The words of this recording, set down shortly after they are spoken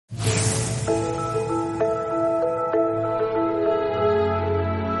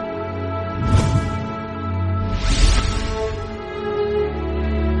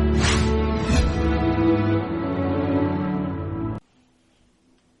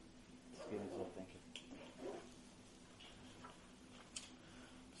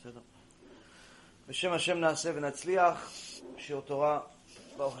Thank you. B'Shem Hashem na'aseh v'natzliach. Shir Torah.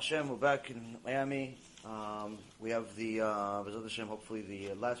 Baruch Hashem, we're back in Miami. We have the, B'ezrat Hashem, hopefully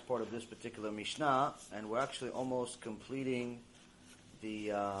the last part of this particular Mishnah, and we're actually almost completing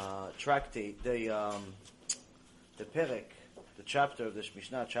the tractate, the Pirkei, the chapter of this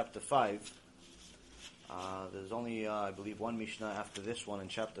Mishnah, chapter 5. There's only, I believe, one Mishnah after this one in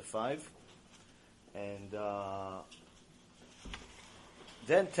chapter 5. And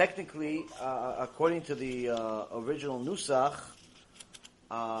then technically, according to the original Nusach,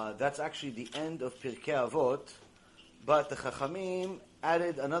 that's actually the end of Pirkei Avot, but the Chachamim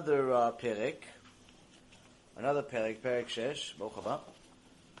added another Pirkei, Pirkei Shesh, Baruch haba,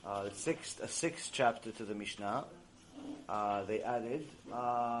 a sixth chapter to the Mishnah. They added,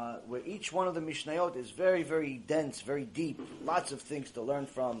 where each one of the Mishnayot is very, very dense, very deep, lots of things to learn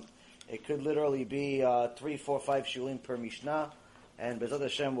from. It could literally be 3, 4, 5 shulim per Mishnah, and B'ezrat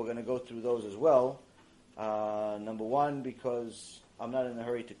Hashem we're going to go through those as well. Number one, because I'm not in a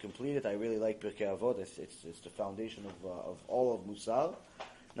hurry to complete it. I really like Pirkei Avot. It's the foundation of all of MUSSAR.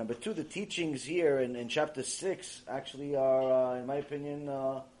 Number two, the teachings here in chapter 6 actually are, in my opinion,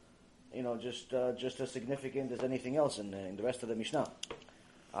 just as significant as anything else in the rest of the Mishnah.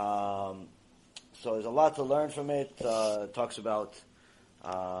 So there's a lot to learn from it. It talks about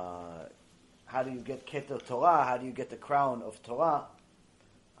how do you get Keter Torah, how do you get the crown of Torah,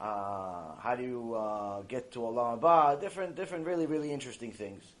 how do you get to Olam Haba, different really, really interesting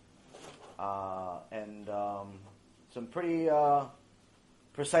things. And some pretty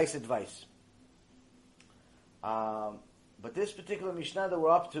precise advice. But this particular Mishnah that we're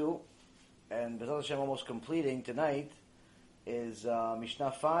up to, and B'ezrat Hashem almost completing tonight, is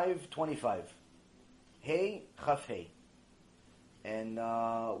Mishnah 5:25. Hey, Chaf Hey. And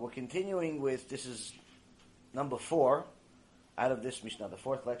we're continuing with, this is number 4 out of this Mishnah, the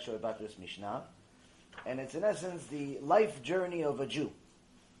 4th lecture about this Mishnah. And it's in essence the life journey of a Jew.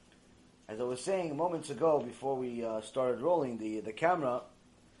 As I was saying moments ago before we started rolling the camera,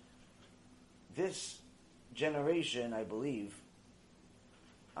 this generation, I believe,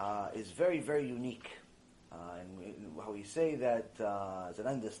 is very, very unique. And how we say that is an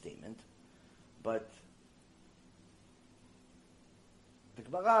understatement. But the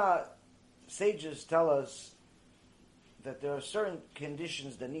Gemara sages tell us that there are certain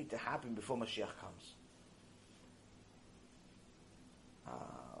conditions that need to happen before Mashiach comes.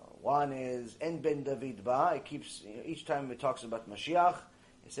 One is En Ben David Ba. It keeps, each time it talks about Mashiach,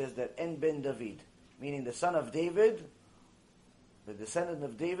 it says that En Ben David, meaning the son of David, the descendant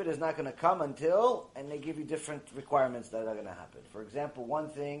of David is not going to come until, and they give you different requirements that are going to happen. For example, one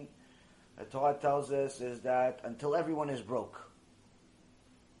thing the Torah tells us is that until everyone is broke.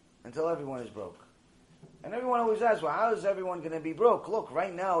 Until everyone is broke. And everyone always asks, well, how is everyone going to be broke? Look,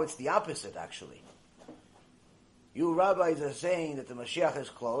 right now it's the opposite, actually. You rabbis are saying that the Mashiach is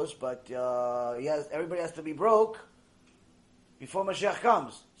close, but everybody has to be broke before Mashiach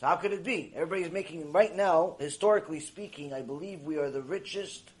comes. So how could it be? Everybody's making, right now, historically speaking, I believe we are the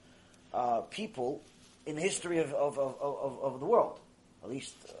richest people in the history of the world, at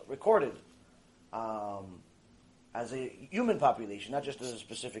least recorded. As a human population, not just as a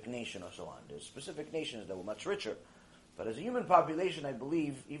specific nation or so on. There's specific nations that were much richer. But as a human population, I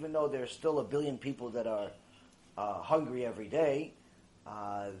believe, even though there's still 1 billion people that are hungry every day,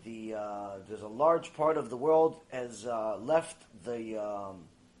 there's a large part of the world has left the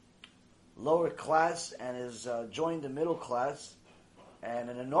lower class and has joined the middle class, and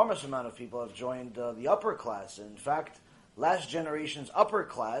an enormous amount of people have joined the upper class. In fact, last generation's upper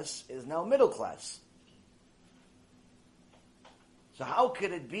class is now middle class. So how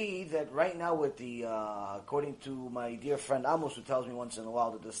could it be that right now with the, according to my dear friend Amos, who tells me once in a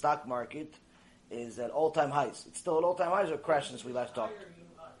while that the stock market is at all-time highs. It's still at all-time highs or crashed since we last talked?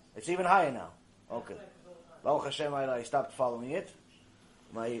 It's even higher now. Okay. Baruch Hashem, I stopped following it.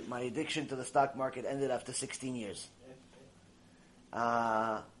 My addiction to the stock market ended after 16 years.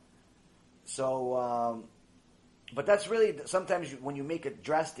 But that's really, sometimes when you make a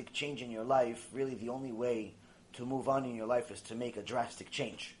drastic change in your life, really the only way to move on in your life is to make a drastic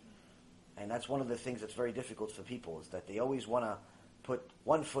change. And that's one of the things that's very difficult for people, is that they always want to put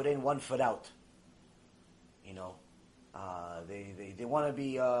one foot in, one foot out. You know, they want to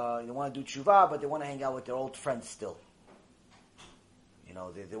be, they want to do tshuva, but they want to hang out with their old friends still. You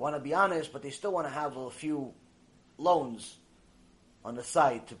know, they want to be honest, but they still want to have a few loans on the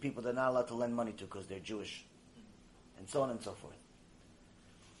side to people they're not allowed to lend money to because they're Jewish, and so on and so forth.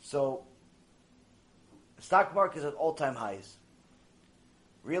 So, the stock market is at all-time highs.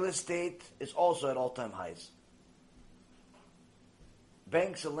 Real estate is also at all-time highs.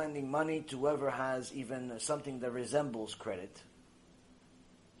 Banks are lending money to whoever has even something that resembles credit.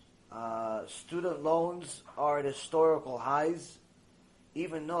 Student loans are at historical highs,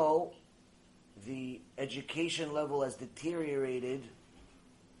 even though the education level has deteriorated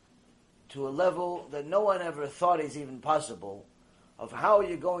to a level that no one ever thought is even possible. Of how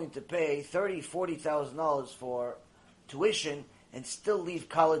you're going to pay $30,000, $40,000 for tuition and still leave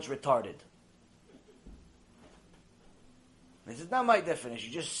college retarded. This is not my definition.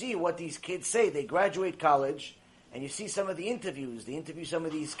 You just see what these kids say. They graduate college, and you see some of the interviews. They interview some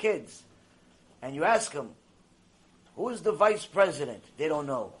of these kids, and you ask them, who is the vice president? They don't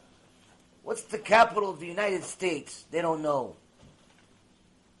know. What's the capital of the United States? They don't know.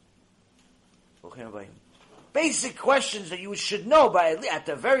 Basic questions that you should know by, at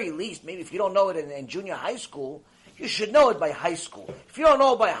the very least, maybe if you don't know it in junior high school, you should know it by high school. If you don't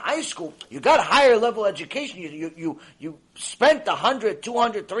know it by high school, you got higher level education. You spent $100,000,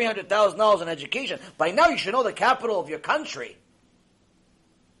 $200,000, $300,000 in education. By now, you should know the capital of your country.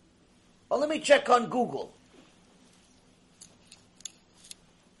 Well, let me check on Google.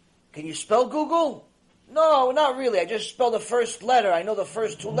 Can you spell Google? No, not really. I just spell the first letter. I know the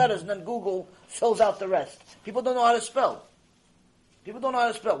first two letters, and then Google fills out the rest. People don't know how to spell. People don't know how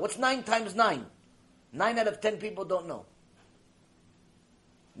to spell. What's 9 times 9? 9 out of 10 people don't know.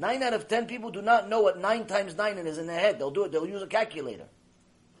 9 out of 10 people do not know what 9 times 9 is in their head. They'll do it. They'll use a calculator.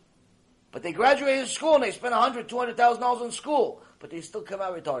 But they graduated school and they spent $100,000, $200,000 in school. But they still come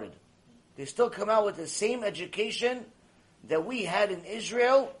out retarded. They still come out with the same education that we had in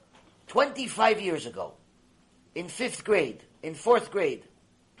Israel 25 years ago. In 5th grade. In 4th grade.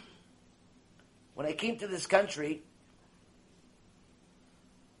 When I came to this country,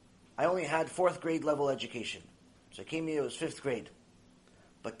 I only had 4th grade level education. So I came here, it was 5th grade.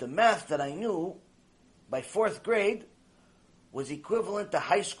 But the math that I knew by 4th grade was equivalent to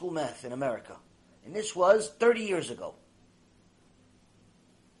high school math in America. And this was 30 years ago.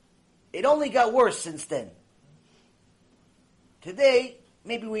 It only got worse since then. Today,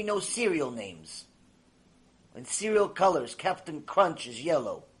 maybe we know cereal names. And cereal colors, Captain Crunch is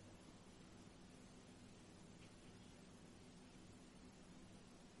yellow.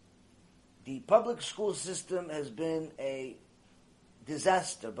 The public school system has been a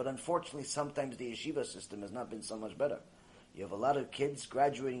disaster, but unfortunately sometimes the yeshiva system has not been so much better. You have a lot of kids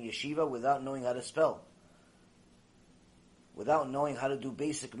graduating yeshiva without knowing how to spell, without knowing how to do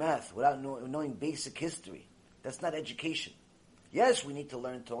basic math, without knowing basic history. That's not education. Yes, we need to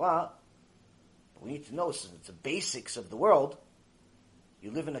learn Torah, but we need to know, since it's the basics of the world.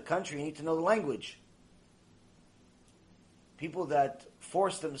 You live in a country, you need to know the language. People that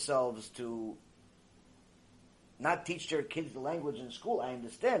force themselves to not teach their kids the language in school, I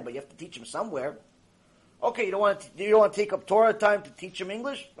understand, but you have to teach them somewhere. Okay, you don't want to take up Torah time to teach him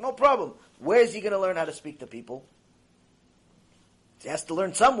English? No problem. Where is he going to learn how to speak to people? He has to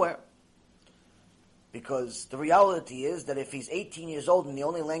learn somewhere. Because the reality is that if he's 18 years old and the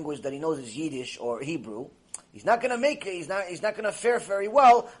only language that he knows is Yiddish or Hebrew, he's not going to make it, he's not going to fare very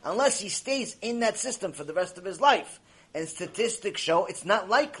well unless he stays in that system for the rest of his life. And statistics show it's not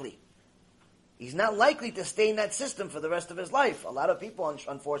likely. He's not likely to stay in that system for the rest of his life. A lot of people,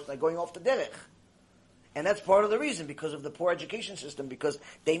 unfortunately, are going off the derech. And that's part of the reason, because of the poor education system, because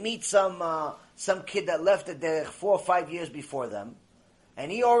they meet some kid that left the derech 4 or 5 years before them, and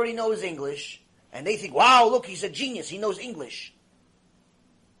he already knows English, and they think, wow, look, he's a genius, he knows English.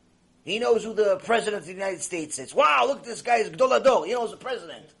 He knows who the President of the United States is. Wow, look, this guy is Gdolado, he knows the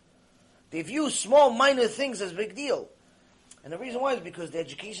President. They view small, minor things as a big deal. And the reason why is because the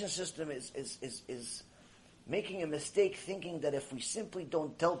education system is making a mistake thinking that if we simply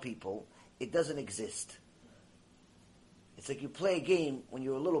don't tell people, it doesn't exist. It's like you play a game when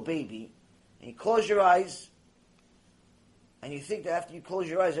you're a little baby, and you close your eyes, and you think that after you close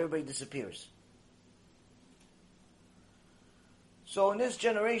your eyes, everybody disappears. So in this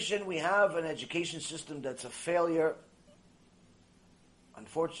generation, we have an education system that's a failure,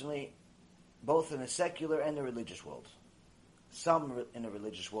 unfortunately, both in the secular and the religious world. Some in the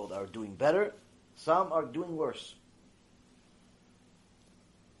religious world are doing better, some are doing worse.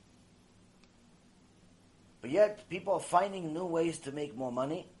 But yet, people are finding new ways to make more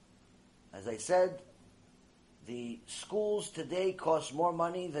money. As I said, the schools today cost more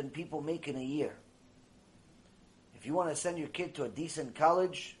money than people make in a year. If you want to send your kid to a decent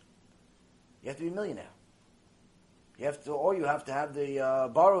college, you have to be a millionaire. You have to have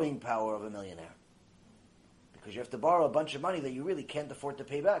the borrowing power of a millionaire. Because you have to borrow a bunch of money that you really can't afford to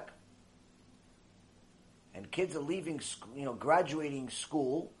pay back. and kids are leaving, graduating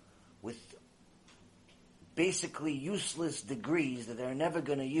school with basically useless degrees that they're never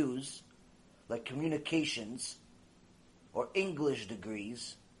going to use, like communications or English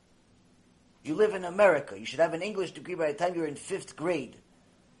degrees. You live in America. You should have an English degree by the time you're in 5th grade.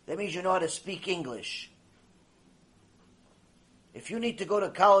 That means you know how to speak English. If you need to go to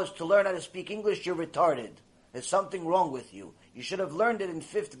college to learn how to speak English, you're retarded. There's something wrong with you. You should have learned it in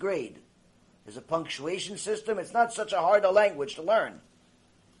 5th grade. There's a punctuation system. It's not such a hard a language to learn.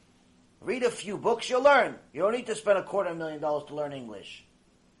 Read a few books, you'll learn. You don't need to spend $250,000 to learn English.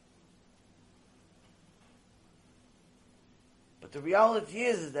 But the reality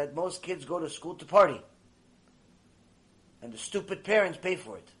is that most kids go to school to party. And the stupid parents pay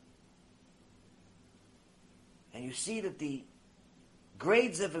for it. And you see that the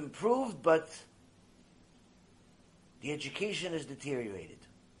grades have improved, but the education has deteriorated.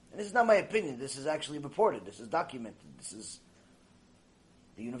 And this is not my opinion. This is actually reported. This is documented.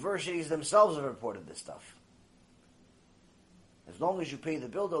 The universities themselves have reported this stuff. As long as you pay the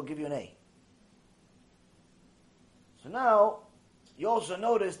bill, they'll give you an A. So now, you also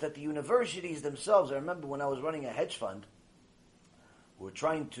notice that the universities themselves, I remember when I was running a hedge fund, we were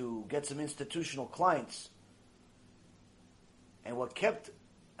trying to get some institutional clients, and what kept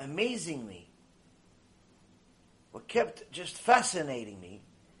amazing me, what kept just fascinating me,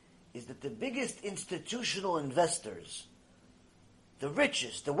 is that the biggest institutional investors, the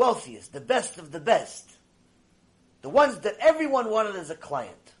richest, the wealthiest, the best of the best, the ones that everyone wanted as a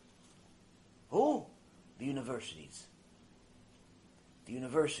client. Who? The universities. The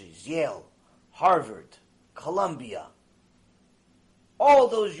universities, Yale, Harvard, Columbia, all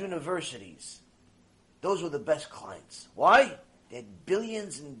those universities, those were the best clients. Why? They had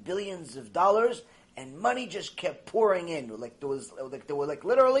billions and billions of dollars, and money just kept pouring in. There were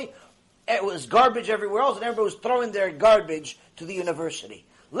literally, it was garbage everywhere else, and everybody was throwing their garbage to the university.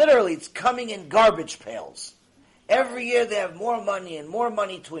 Literally, it's coming in garbage pails. Every year they have more money and more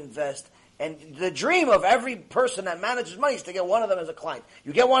money to invest, and the dream of every person that manages money is to get one of them as a client.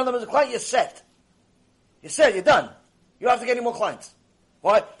 You get one of them as a client, you're set. You're set, you're done. You don't have to get any more clients.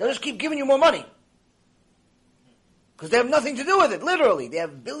 Why? They'll just keep giving you more money. Because they have nothing to do with it, literally. They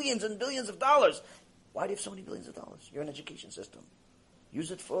have billions and billions of dollars. Why do you have so many billions of dollars? You're an education system. Use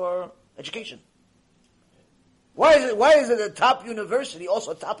it for education. Why is it a top university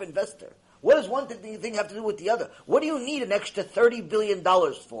also a top investor? What does one thing have to do with the other? What do you need an extra $30 billion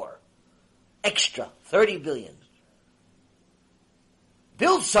for? Extra $30 billion.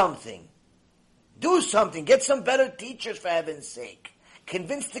 Build something. Do something. Get some better teachers, for heaven's sake.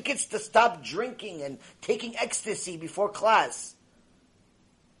 Convince the kids to stop drinking and taking ecstasy before class.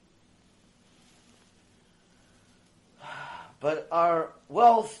 But our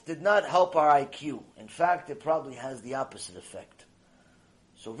wealth did not help our IQ. In fact, it probably has the opposite effect.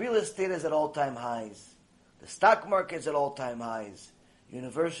 So real estate is at all-time highs. The stock market is at all-time highs.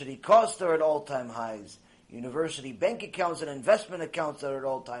 University costs are at all-time highs. University bank accounts and investment accounts are at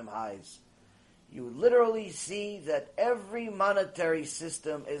all-time highs. You literally see that every monetary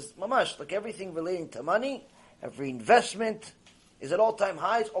system is mamash, like everything relating to money, every investment is at all-time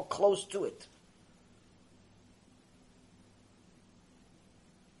highs or close to it.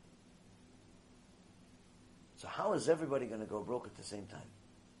 So how is everybody going to go broke at the same time?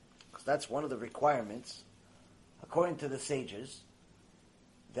 Because that's one of the requirements, according to the sages,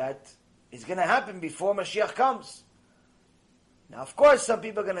 that is going to happen before Mashiach comes. Now, of course, some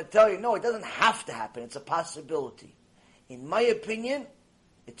people are going to tell you, no, it doesn't have to happen. It's a possibility. In my opinion,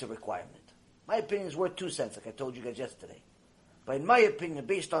 it's a requirement. My opinion is worth 2 cents, like I told you guys yesterday. But in my opinion,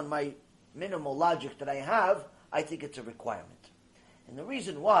 based on my minimal logic that I have, I think it's a requirement. And the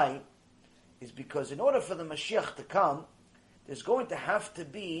reason why is because in order for the Mashiach to come, there's going to have to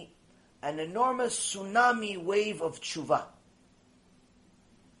be an enormous tsunami wave of tshuva.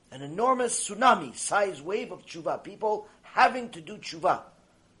 An enormous tsunami-sized wave of tshuva. People having to do tshuva.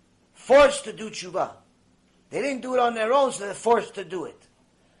 Forced to do tshuva. They didn't do it on their own, so they're forced to do it.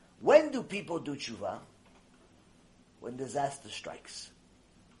 When do people do tshuva? When disaster strikes.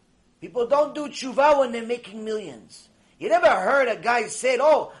 People don't do tshuva when they're making millions. You never heard a guy say,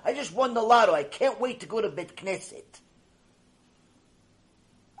 oh, I just won the lotto. I can't wait to go to Bet Knesset.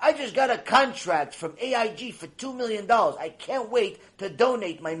 I just got a contract from AIG for $2 million. I can't wait to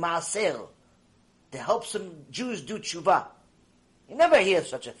donate my maaser to help some Jews do tshuva. You never hear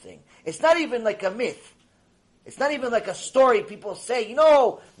such a thing. It's not even like a myth. It's not even like a story people say, you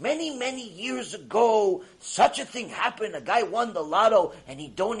know, many, many years ago, such a thing happened. A guy won the lotto and he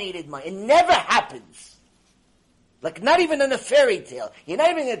donated money. It never happens. Like not even in a fairy tale. You're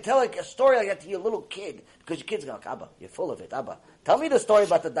not even going to tell like a story like that to your little kid. Because your kid's going to go, Abba, you're full of it, Abba. Tell me the story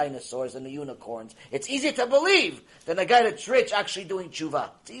about the dinosaurs and the unicorns. It's easy to believe than a guy that's rich actually doing tshuva.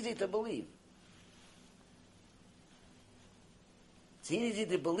 It's easy to believe. It's easy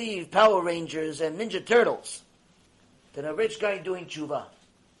to believe Power Rangers and Ninja Turtles than a rich guy doing tshuva.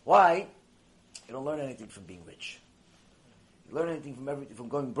 Why? You don't learn anything from being rich. You learn anything from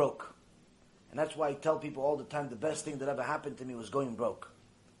going broke. And that's why I tell people all the time, the best thing that ever happened to me was going broke.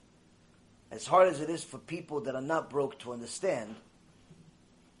 As hard as it is for people that are not broke to understand,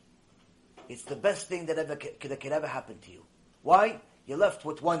 it's the best thing that could ever happen to you. Why? You're left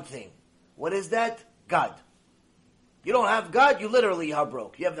with one thing. What is that? God. You don't have God, you literally are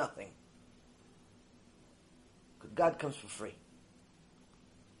broke. You have nothing. Because God comes for free.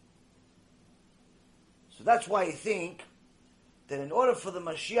 So that's why I think that in order for the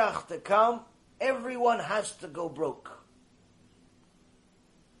Mashiach to come, everyone has to go broke.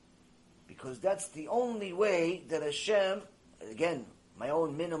 Because that's the only way that Hashem, again, my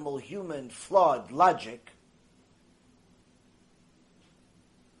own minimal human flawed logic,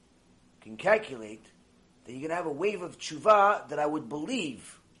 can calculate that you're going to have a wave of tshuva that I would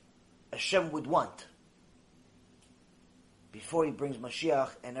believe Hashem would want before He brings Mashiach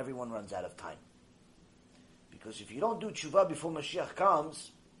and everyone runs out of time. Because if you don't do tshuva before Mashiach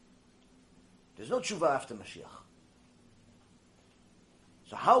comes, there's no tshuva after Mashiach.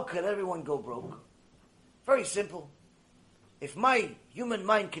 So how could everyone go broke? Very simple. If my human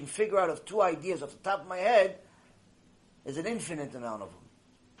mind can figure out of two ideas off the top of my head, there's an infinite amount of them.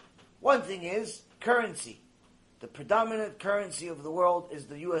 One thing is currency. The predominant currency of the world is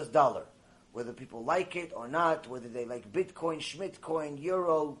the US dollar. Whether people like it or not, whether they like Bitcoin, Schmidtcoin,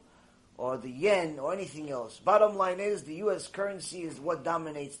 Euro, or the yen, or anything else. Bottom line is, the US currency is what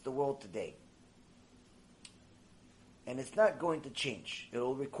dominates the world today. And it's not going to change. It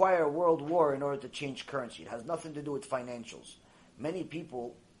will require a world war in order to change currency. It has nothing to do with financials. Many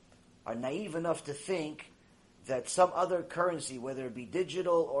people are naive enough to think that some other currency, whether it be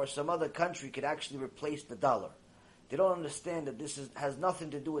digital or some other country, could actually replace the dollar. They don't understand that this has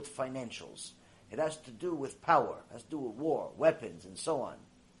nothing to do with financials. It has to do with power. It has to do with war, weapons, and so on.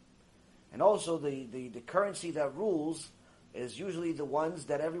 And also the currency that rules is usually the ones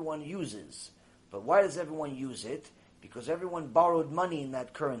that everyone uses. But why does everyone use it? Because everyone borrowed money in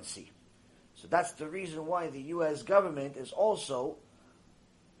that currency. So that's the reason why the U.S. government is also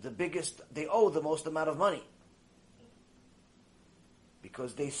the biggest, they owe the most amount of money.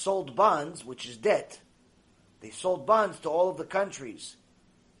 Because they sold bonds, which is debt. They sold bonds to all of the countries.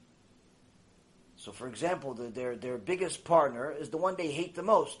 So for example, their biggest partner is the one they hate the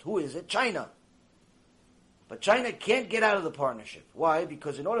most. Who is it? China. But China can't get out of the partnership. Why?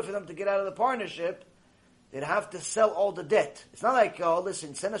 Because in order for them to get out of the partnership, they'd have to sell all the debt. It's not like, oh,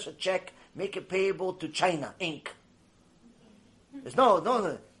 listen, send us a check, make it payable to China, Inc. There's no.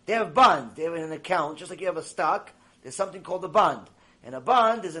 They have bonds. They have an account, just like you have a stock. There's something called a bond. And a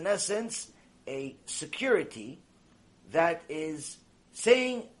bond is, in essence, a security that is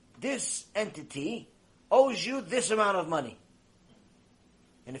saying this entity owes you this amount of money.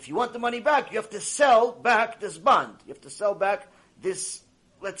 And if you want the money back, you have to sell back this bond. You have to sell back this,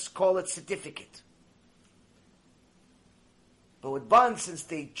 let's call it certificate. But with bonds, since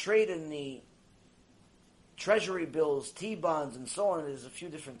they trade in the treasury bills, T-bonds, and so on, there's a few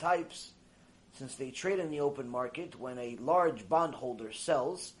different types. Since they trade in the open market, when a large bondholder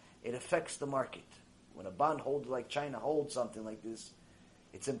sells, it affects the market. When a bondholder like China holds something like this,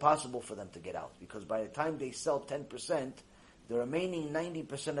 it's impossible for them to get out. Because by the time they sell 10%, the remaining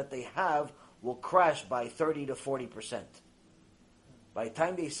 90% that they have will crash by 30 to 40%. By the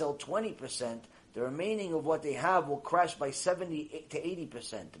time they sell 20%, the remaining of what they have will crash by 70 to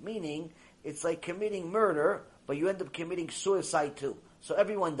 80%. Meaning, it's like committing murder, but you end up committing suicide too. So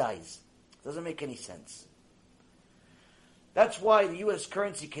everyone dies. Doesn't make any sense. That's why the U.S.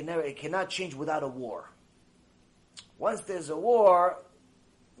 currency cannot change without a war. Once there's a war,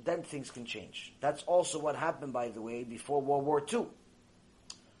 then things can change. That's also what happened, by the way, before World War II.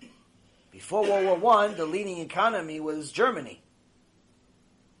 Before World War I, the leading economy was Germany.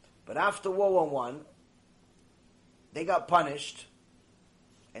 But after World War I, they got punished,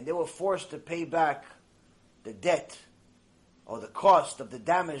 and they were forced to pay back the debt or the cost of the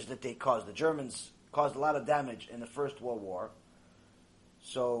damage that they caused. The Germans caused a lot of damage in the First World War.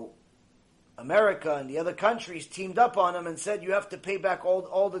 So America and the other countries teamed up on them and said, you have to pay back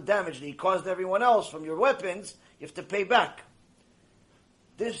all the damage that you caused everyone else from your weapons. You have to pay back.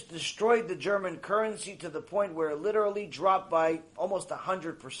 This destroyed the German currency to the point where it literally dropped by almost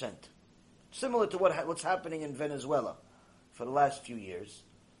 100%. Similar to what's happening in Venezuela for the last few years,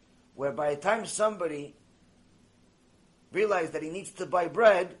 where by the time somebody realized that he needs to buy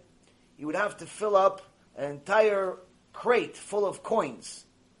bread, he would have to fill up an entire crate full of coins.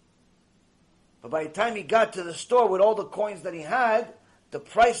 But by the time he got to the store with all the coins that he had, the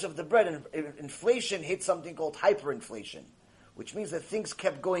price of the bread and inflation hit something called hyperinflation, which means that things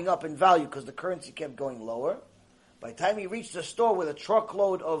kept going up in value because the currency kept going lower. By the time he reached the store with a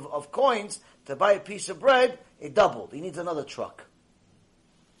truckload of coins to buy a piece of bread, it doubled. He needs another truck.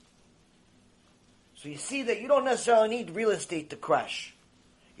 So you see that you don't necessarily need real estate to crash.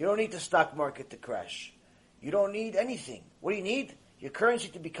 You don't need the stock market to crash. You don't need anything. What do you need? Your currency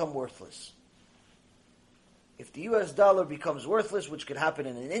to become worthless. If the US dollar becomes worthless, which could happen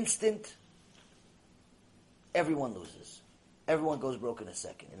in an instant, everyone loses. Everyone goes broke in a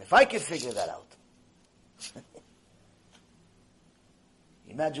second. And if I can figure that out,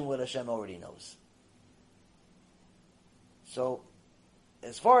 imagine what Hashem already knows. So,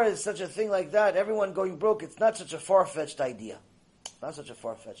 as far as such a thing like that, everyone going broke, it's not such a far-fetched idea. It's not such a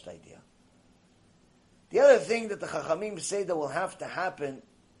far-fetched idea. The other thing that the Chachamim say that will have to happen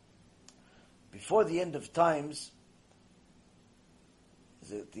before the end of times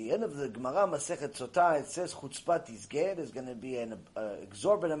is at the end of the Gemara Masechet Sotah, it says chutzpah tizgeh. There's going to be an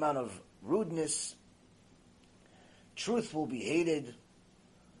exorbitant amount of rudeness. Truth will be hated.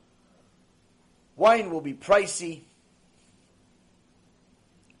 Wine will be pricey.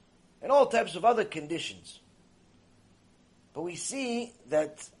 And all types of other conditions. But we see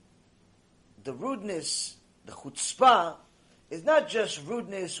that the rudeness, the chutzpah, is not just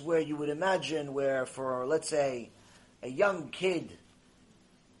rudeness where you would imagine where, for, let's say, a young kid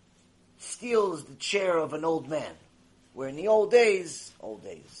steals the chair of an old man. Where in the old days,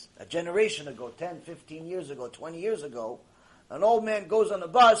 a generation ago, 10, 15 years ago, 20 years ago, an old man goes on a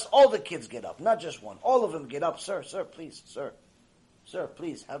bus, all the kids get up, not just one. All of them get up, sir, please, sir. Sir,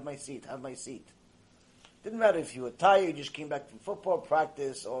 please, have my seat. Didn't matter if you were tired, you just came back from football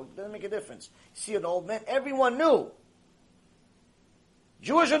practice, or it didn't make a difference. You see an old man, everyone knew.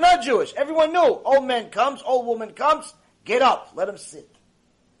 Jewish or not Jewish, everyone knew. Old man comes, old woman comes, get up, let him sit.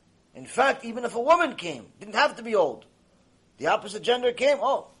 In fact, even if a woman came, didn't have to be old. The opposite gender came,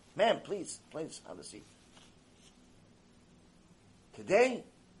 oh, ma'am, please, have a seat. Today,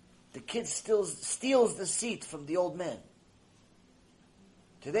 the kid steals the seat from the old man.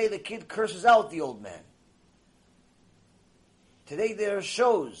 Today, the kid curses out the old man. Today, there are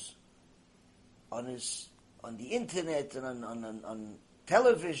shows on the internet and on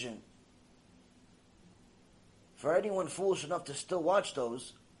television. For anyone foolish enough to still watch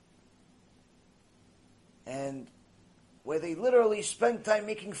those, and where they literally spend time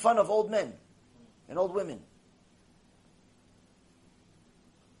making fun of old men and old women.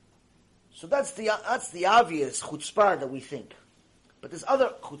 So that's the obvious chutzpah that we think. But there's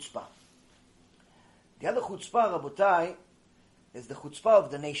other chutzpah. The other chutzpah, Rabotai, is the chutzpah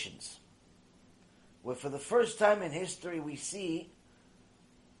of the nations. Where for the first time in history we see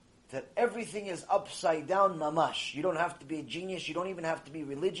that everything is upside down mamash. You don't have to be a genius, you don't even have to be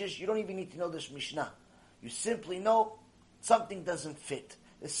religious, you don't even need to know this Mishnah. You simply know something doesn't fit.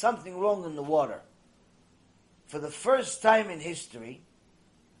 There's something wrong in the water. For the first time in history,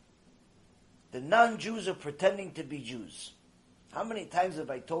 the non-Jews are pretending to be Jews. How many times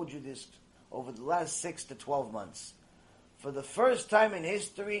have I told you this over the last 6 to 12 months? For the first time in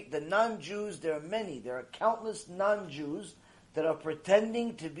history, the non-Jews, there are countless non-Jews that are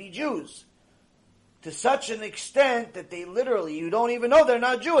pretending to be Jews. To such an extent that they literally, you don't even know they're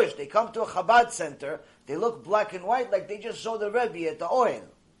not Jewish. They come to a Chabad center, they look black and white like they just saw the Rebbe at the oil.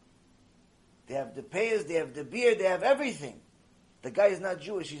 They have the payas, they have the beard, they have everything. The guy is not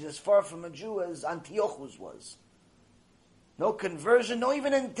Jewish, he's as far from a Jew as Antiochus was. No conversion, no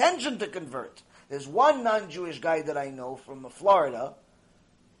even intention to convert. There's one non-Jewish guy that I know from Florida.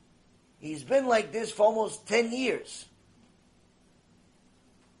 He's been like this for almost 10 years.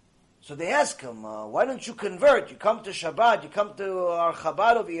 So they ask him, why don't you convert? You come to Shabbat, you come to our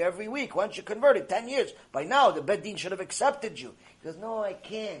Chabad over here every week. Why don't you convert in 10 years? By now, the Beit Din should have accepted you. He goes, no, I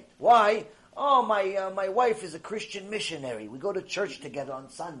can't. Why? Oh, my wife is a Christian missionary. We go to church together on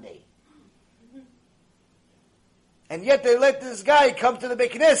Sunday. And yet they let this guy come to the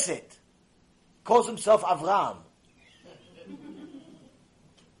Beit Knesset. Calls himself Avraham.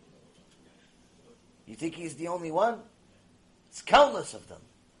 You think he's the only one? It's countless of them.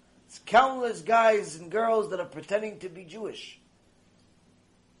 It's countless guys and girls that are pretending to be Jewish.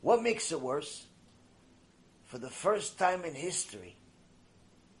 What makes it worse? For the first time in history,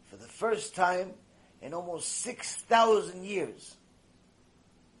 for the first time in almost 6,000 years,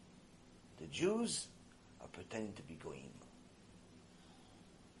 The Jews are pretending to be goyim.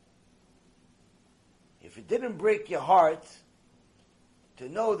 If it didn't break your heart to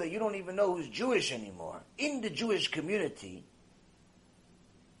know that you don't even know who's Jewish anymore, in the Jewish community,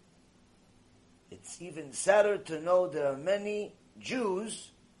 it's even sadder to know there are many Jews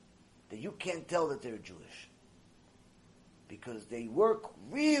that you can't tell that they're Jewish. Because they work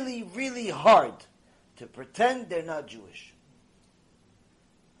really, really hard to pretend they're not Jewish.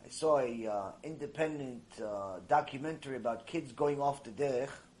 I saw a independent documentary about kids going off the derech.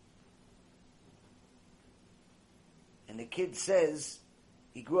 And the kid says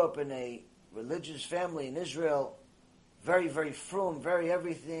he grew up in a religious family in Israel, very, very frum, very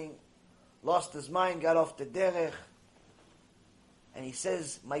everything, lost his mind, got off the derech. And he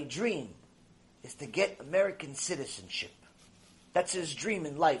says, my dream is to get American citizenship. That's his dream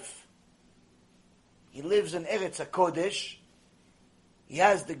in life. He lives in Eretz HaKodesh. He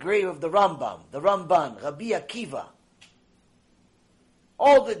has the grave of the Ramban, Rabbi Akiva.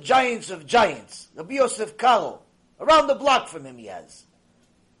 All the giants of giants. Rabbi Yosef Karo. Around the block from him he has.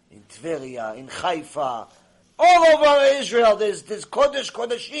 In Tveria, in Haifa. All over Israel there's Kodesh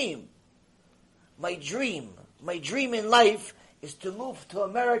Kodeshim. My dream in life is to move to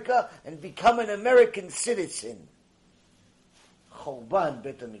America and become an American citizen. Chorban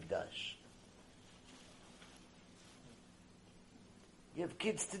Bet HaMikdash. You have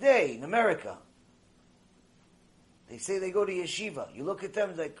kids today in America. They say they go to yeshiva. You look at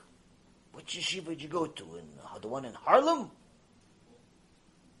them like, what yeshiva did you go to? The one in Harlem?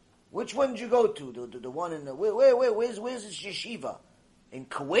 Which one did you go to? The one in the... Where's this yeshiva? In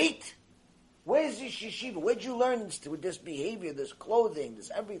Kuwait? Where's this yeshiva? Where'd you learn this behavior, this clothing,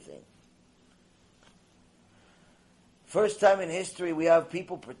 this everything? First time in history we have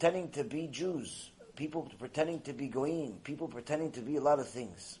people pretending to be Jews, people pretending to be Goyim, people pretending to be a lot of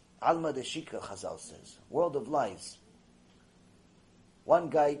things. Alma de Shikra, Chazal says. World of lies. One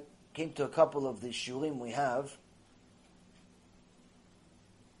guy came to a couple of the shurim we have.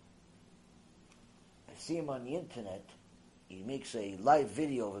 I see him on the internet. He makes a live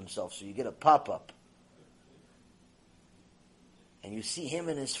video of himself, so you get a pop-up. And you see him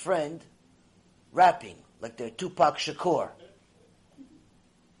and his friend rapping like they're Tupac Shakur.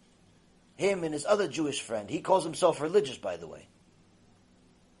 Him and his other Jewish friend. He calls himself religious, by the way.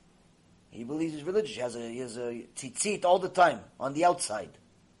 He believes he's religious. He has a tzitzit all the time on the outside.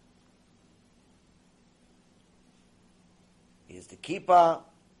 He has the kippah,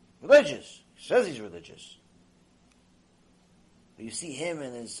 religious. He says he's religious. But you see him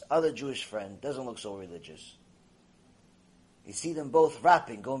and his other Jewish friend, doesn't look so religious. You see them both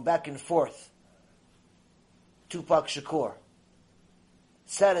rapping, going back and forth. Tupac Shakur.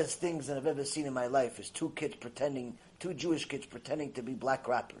 Saddest things that I've ever seen in my life is two Jewish kids pretending to be black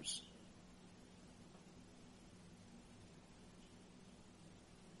rappers.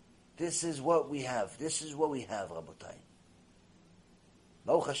 This is what we have. This is what we have, Rabotai.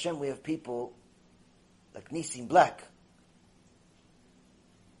 Baruch Hashem, we have people like Nissim Black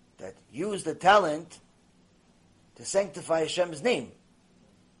that use the talent to sanctify Hashem's name.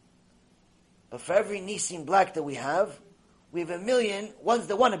 But for every Nissim Black that we have a million ones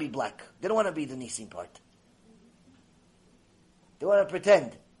that want to be black. They don't want to be the Nissim part. They want to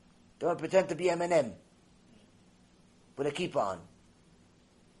pretend. They want to pretend to be Eminem with a kippah on.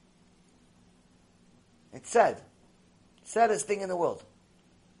 It's sad. Saddest thing in the world.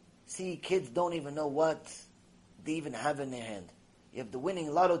 See, kids don't even know what they even have in their hand. You have the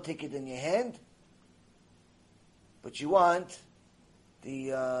winning lotto ticket in your hand, but you want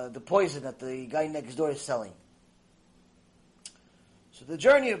the poison that the guy next door is selling. So the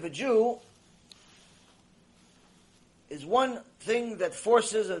journey of a Jew is one thing that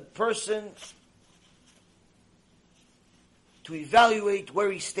forces a person to evaluate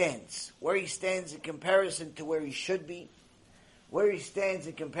where he stands in comparison to where he should be, where he stands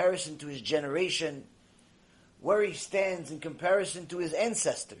in comparison to his generation, where he stands in comparison to his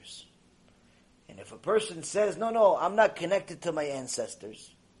ancestors. And if a person says, no, I'm not connected to my ancestors,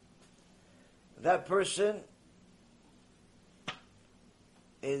 that person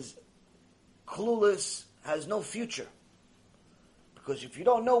is clueless, has no future. Because if you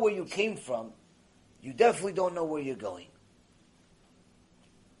don't know where you came from, you definitely don't know where you're going.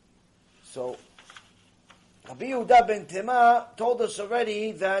 So, Rabbi Yehuda ben Tema told us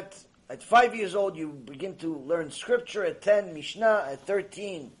already that at 5 years old you begin to learn scripture, at 10 Mishnah, at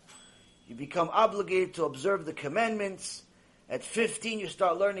 13 you become obligated to observe the commandments, at 15 you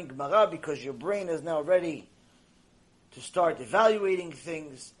start learning Gemara because your brain is now ready to start evaluating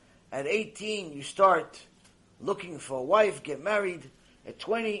things. At 18 you start looking for a wife, get married. At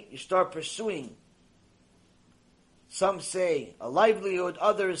 20, you start pursuing. Some say a livelihood,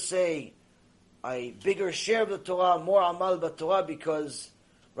 others say a bigger share of the Torah, more amal b'Torah, because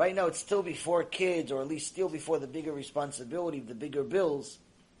right now it's still before kids, or at least still before the bigger responsibility, the bigger bills.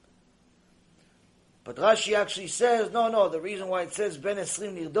 But Rashi actually says, no, the reason why it says Ben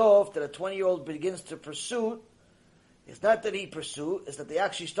Esrim Nirdof, that a 20-year-old begins to pursue, it's not that he pursue, it's that they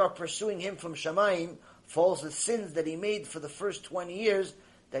actually start pursuing him from Shamayim for all the sins that he made for the first 20 years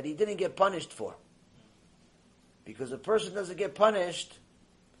that he didn't get punished for. Because a person doesn't get punished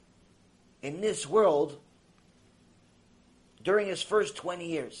in this world during his first 20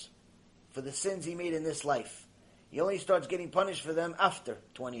 years for the sins he made in this life. He only starts getting punished for them after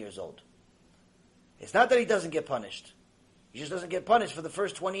 20 years old. It's not that he doesn't get punished. He just doesn't get punished for the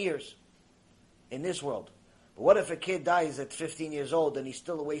first 20 years in this world. But what if a kid dies at 15 years old and he's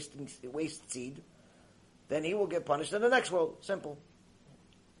still a waste seed? Then he will get punished in the next world. Simple.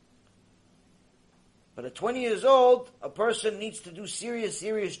 But at 20 years old, a person needs to do serious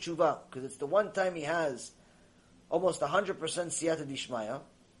tshuva, because it's the one time he has almost 100% siyata dishmaya.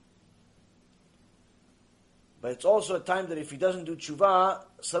 But it's also a time that if he doesn't do tshuva,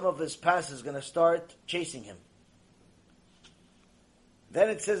 some of his past is going to start chasing him. Then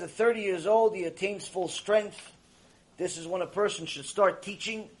it says at 30 years old, he attains full strength. This is when a person should start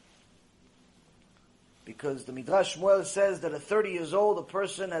teaching. Because the Midrash Shmuel says that at 30 years old, a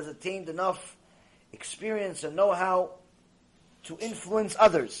person has attained enough experience and know-how to influence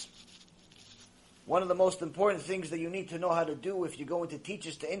others. One of the most important things that you need to know how to do if you're going to teach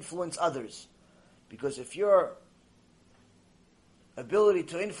is to influence others. Because if your ability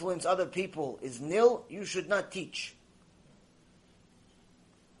to influence other people is nil, you should not teach.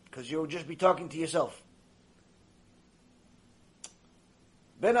 Because you'll just be talking to yourself.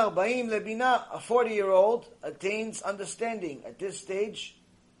 Ben Arba'im Lebina, a 40-year-old, attains understanding. At this stage,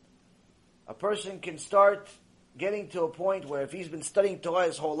 a person can start getting to a point where if he's been studying Torah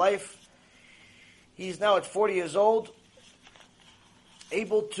his whole life, he's now at 40 years old,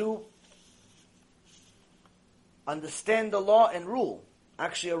 able to understand the law and rule,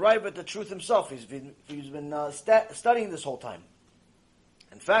 actually arrive at the truth himself. He's been studying this whole time.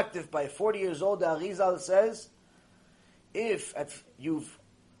 In fact, if by 40 years old, the Arizal says, if you've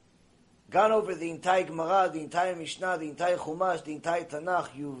gone over the entire Gemara, the entire Mishnah, the entire Chumash, the entire Tanakh,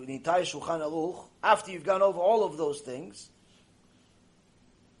 the entire Shulchan Aruch, after you've gone over all of those things,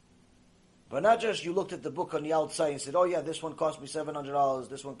 but not just you looked at the book on the outside and said, oh yeah, this one cost me $700,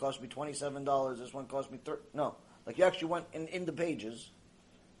 this one cost me $27, this one cost me $30. No. Like you actually went in the pages,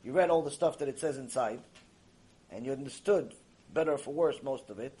 you read all the stuff that it says inside, and you understood, better or for worse, most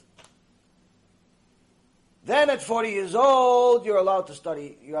of it. Then at 40 years old, you're allowed to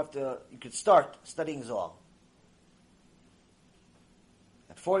study, you could start studying Zohar.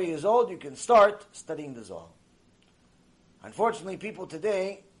 At 40 years old, you can start studying the Zohar. Unfortunately, people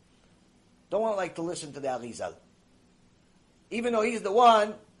today don't like to listen to the Arizal. Even though he's the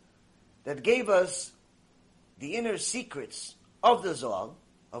one that gave us the inner secrets of the Zohar,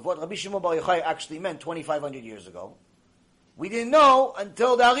 of what Rabbi Shimon Bar Yochai actually meant 2,500 years ago, we didn't know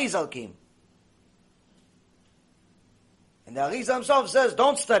until the Arizal came. And the Arizal himself says,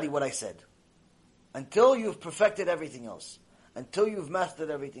 don't study what I said until you've perfected everything else, until you've mastered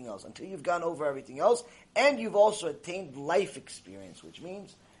everything else, until you've gone over everything else, and you've also attained life experience, which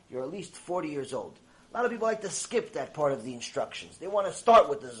means you're at least 40 years old. A lot of people like to skip that part of the instructions. They want to start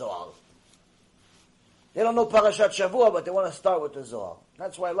with the Zohar. They don't know Parashat Shavua, but they want to start with the Zohar.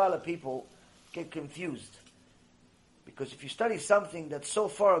 That's why a lot of people get confused. Because if you study something that's so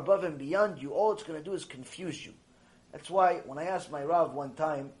far above and beyond you, all it's going to do is confuse you. That's why when I asked my Rav one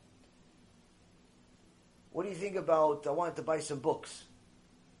time, what do you think about, I wanted to buy some books.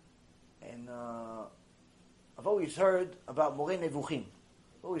 And I've always heard about Moreh Nevuchim.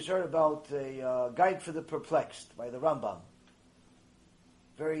 I've always heard about a Guide for the Perplexed by the Rambam.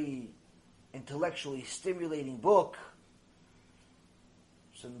 Very intellectually stimulating book.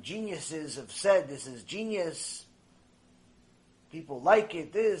 Some geniuses have said this is genius. People like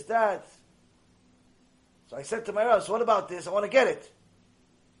it, this, that. So I said to my Rav, so what about this? I want to get it.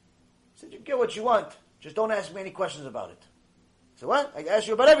 I said, you get what you want. Just don't ask me any questions about it. I said, what? I asked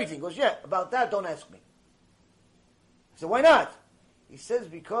you about everything. He goes, yeah, about that, don't ask me. I said, why not? He says,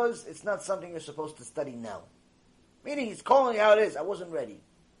 because it's not something you're supposed to study now. Meaning, he's calling it how it is. I wasn't ready.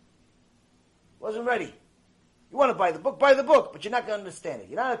 Wasn't ready. You want to buy the book, but you're not going to understand it.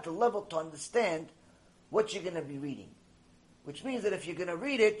 You're not at the level to understand what you're going to be reading. Which means that if you're going to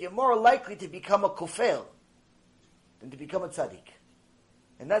read it, you're more likely to become a kufel than to become a tzaddik.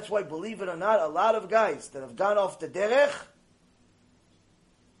 And that's why, believe it or not, a lot of guys that have gone off the derech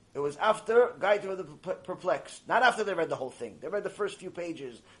It was after Guide to the Perplexed. Not after they read the whole thing. They read the first few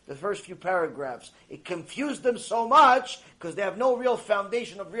pages, the first few paragraphs. It confused them so much because they have no real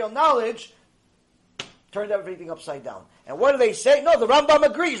foundation of real knowledge. Turned everything upside down. And what do they say? No, the Rambam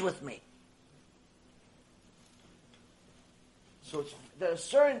agrees with me. So there are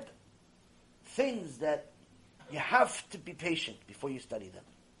certain things that you have to be patient before you study them.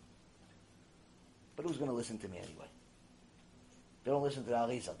 But who's going to listen to me anyway? They don't listen to the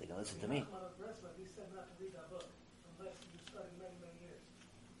Arizal. They're going to listen to me. He said not to read Avot unless you study many, many years.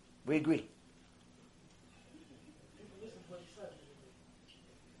 We agree. Listen to what he said.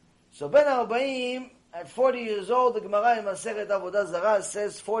 So Ben Arbaim, at 40 years old, the Gemara in Masechet Avodah Zarah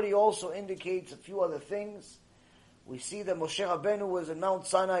says 40 also indicates a few other things. We see that Moshe Rabbeinu was in Mount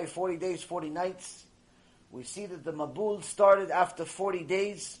Sinai 40 days, 40 nights. We see that the Mabul started after 40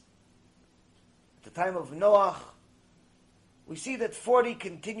 days, at the time of Noach. We see that 40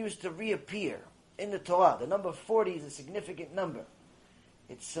 continues to reappear in the Torah. The number 40 is a significant number.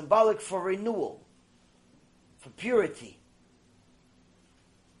 It's symbolic for renewal, for purity,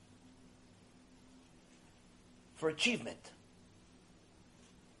 for achievement.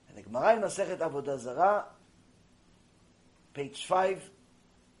 And the Gemara in Masechet Avodah Zarah, page 5,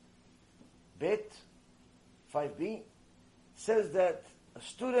 Bet, 5b, says that a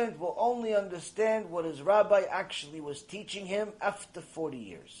student will only understand what his rabbi actually was teaching him after 40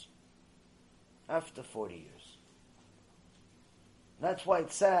 years. After 40 years. And that's why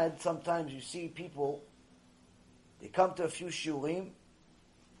it's sad, sometimes you see people, they come to a few shurim,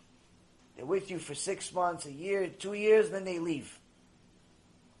 they're with you for 6 months, a year, 2 years, and then they leave.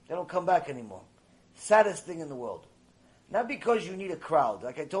 They don't come back anymore. Saddest thing in the world. Not because you need a crowd.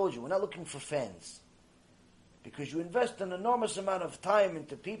 Like I told you, we're not looking for fans. Because you invest an enormous amount of time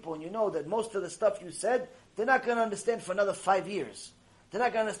into people and you know that most of the stuff you said, they're not going to understand for another 5 years. They're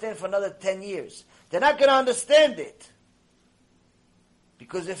not going to understand for another 10 years. They're not going to understand it.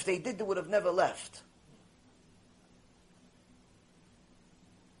 Because if they did, they would have never left.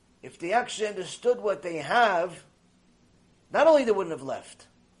 If they actually understood what they have, not only they wouldn't have left,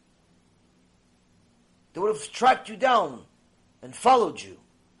 they would have tracked you down and followed you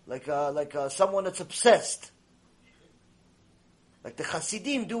like someone that's obsessed. Like the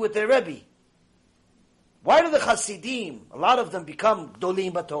Hasidim do with their Rebbe. Why do the Hasidim, a lot of them become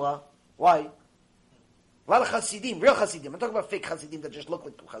Gdolim B'Torah? Why? A lot of Hasidim, real Hasidim. I'm talking about fake Hasidim that just look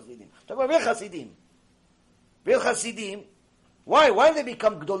like Hasidim. I'm talking about real Hasidim. Real Hasidim. Why? Why do they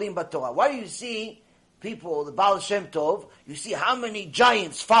become Gdolim B'Torah? Why do you see people, the Baal Shem Tov, you see how many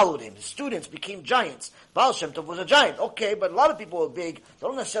giants followed him. The students became giants. Baal Shem Tov was a giant. Okay, but a lot of people are big. They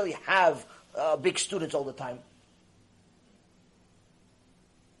don't necessarily have big students all the time.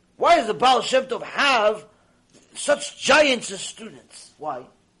 Why does the Baal Shem Tov have such giants as students? Why?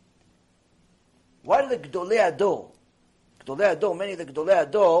 Why do the Gdolei Ador, many of the Gdolei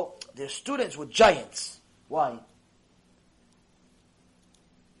Ador, their students were giants? Why?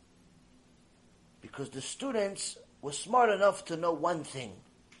 Because the students were smart enough to know one thing.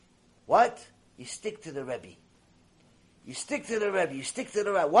 What? You stick to the Rebbe. You stick to the Rebbe. You stick to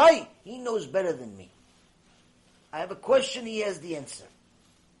the Rebbe. Why? He knows better than me. I have a question, he has the answer.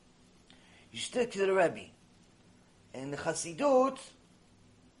 You stick to the Rebbe. And the Chassidut,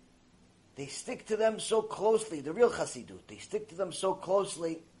 they stick to them so closely, the real Chassidut, they stick to them so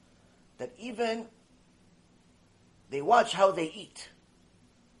closely that even they watch how they eat.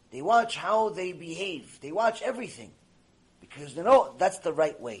 They watch how they behave. They watch everything. Because they know that's the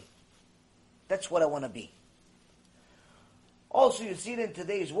right way. That's what I want to be. Also, you see it in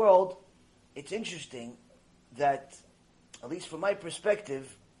today's world, it's interesting that, at least from my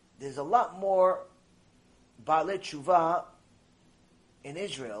perspective, there's a lot more Baalei Tshuva in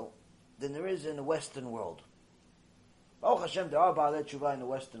Israel than there is in the Western world. Baruch Hashem, there are Baalei Tshuva in the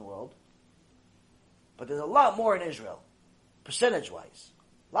Western world, but there's a lot more in Israel, percentage-wise.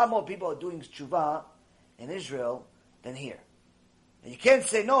 A lot more people are doing Tshuva in Israel than here. And you can't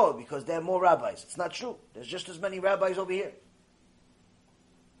say no because there are more rabbis. It's not true. There's just as many rabbis over here.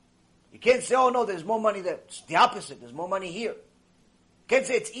 You can't say, oh no, there's more money there. It's the opposite. There's more money here. You can't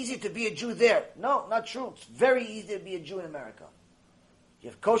say it's easy to be a Jew there. No, not true. It's very easy to be a Jew in America. You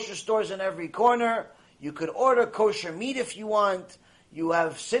have kosher stores in every corner. You could order kosher meat if you want. You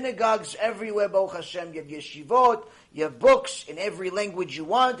have synagogues everywhere, Baruch Hashem. You have yeshivot. You have books in every language you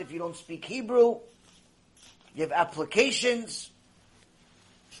want if you don't speak Hebrew. You have applications.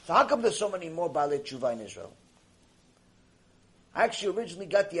 So how come there's so many more Baalei Tshuva in Israel? I actually originally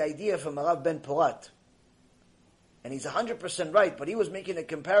got the idea from Arav Ben Porat. And he's 100% right, but he was making a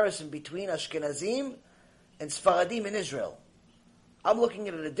comparison between Ashkenazim and Sfaradim in Israel. I'm looking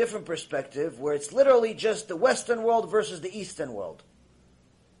at it in a different perspective, where it's literally just the Western world versus the Eastern world.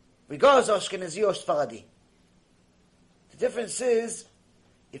 Regardless of Ashkenazi or Sfaradi. The difference is,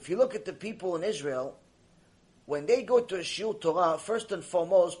 if you look at the people in Israel, when they go to a Shiur Torah, first and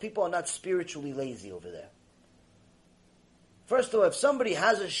foremost, people are not spiritually lazy over there. First of all, if somebody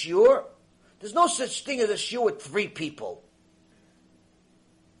has a shiur, there's no such thing as a shiur with 3 people.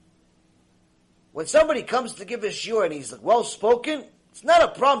 When somebody comes to give a shiur and he's well-spoken, it's not a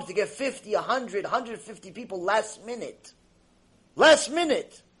problem to get 50, 100, 150 people last minute. Last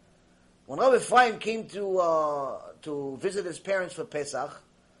minute. When Rabbi Ephraim came to visit his parents for Pesach,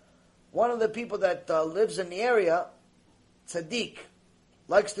 one of the people that lives in the area, Tzaddik,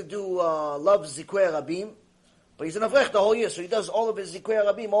 likes to do loves Zikwe Rabim, but he's an Avrech the whole year, so he does all of his Zikwe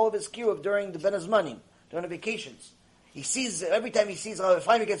Rabim, all of his kiruv during the Ben Azmanim, during the vacations. He sees, every time he sees Rabbi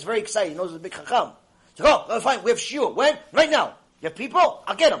Ephraim, he gets very excited. He knows he's a big chacham. He's like, oh, Rabbi Ephraim, we have shiur. When? Right now. You have people?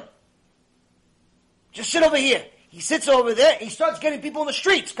 I'll get them. Just sit over here. He sits over there, he starts getting people in the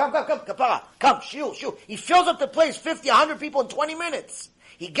streets. Come, kapara. Come, shiur. He fills up the place, 50, 100 people in 20 minutes.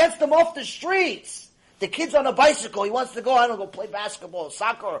 He gets them off the streets. The kid's on a bicycle. He wants to go, I don't know, go play basketball,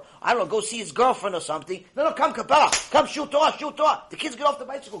 soccer, or, I don't know, go see his girlfriend or something. No, come, kapara. Come, shiur Torah. The kids get off the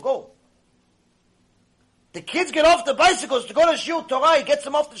bicycle, go. The kids get off the bicycles to go to Shiur Torah. He gets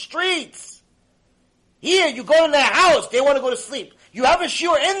them off the streets. Here, you go in their house. They want to go to sleep. You have a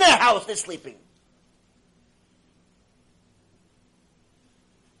shiur in their house. They're sleeping.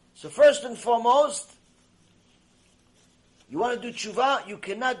 So first and foremost, you want to do tshuva, you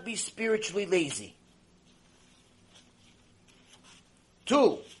cannot be spiritually lazy.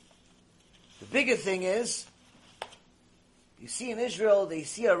 2, the bigger thing is, you see in Israel, they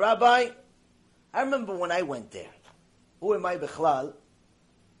see a rabbi. I remember when I went there. Who am I Bechlal?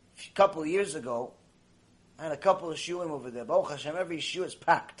 A couple of years ago, I had a couple of shiurim over there. Baruch Hashem, every shiur is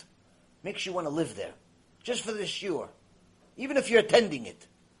packed. Makes you want to live there. Just for the shiur. Even if you're attending it.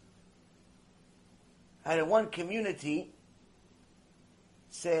 I had in one community,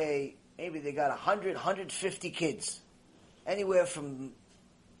 say, maybe they got 100, 150 kids. Anywhere from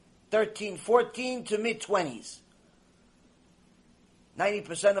 13, 14 to mid-20s.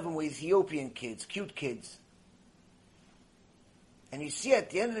 90% of them were Ethiopian kids, cute kids. And you see at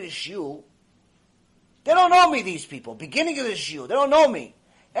the end of the shiur, they don't know me, these people. Beginning of the shiur, they don't know me.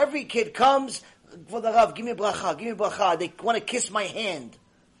 Every kid comes, Kvod Harav, give me bracha. They want to kiss my hand.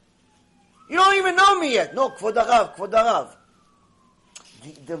 You don't even know me yet. No, Kvod Harav.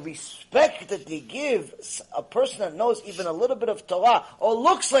 The respect that they give a person that knows even a little bit of Torah, or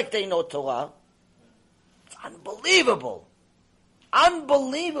looks like they know Torah, it's unbelievable.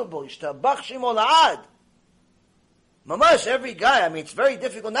 Unbelievable. Yishtabach Shemo La'ad. Mamash, every guy, it's very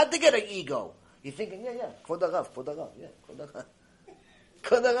difficult not to get an ego. You're thinking, Kvod Harav, yeah,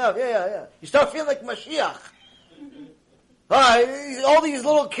 Kvod Harav, yeah. You start feeling like Mashiach. All these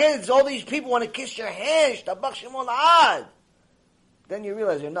little kids, all these people want to kiss your hand. Yishtabach Shemo La'ad. Then you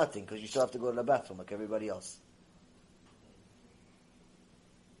realize you're nothing, because you still have to go to the bathroom like everybody else.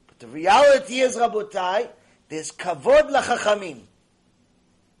 But the reality is, Rabotai, there's kavod lachachamim.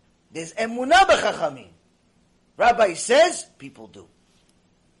 There's emunah b'chachamim. Rabbi says, people do.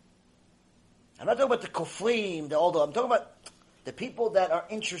 I'm not talking about the kofrim, I'm talking about the people that are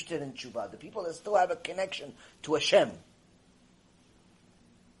interested in tshuva, the people that still have a connection to Hashem.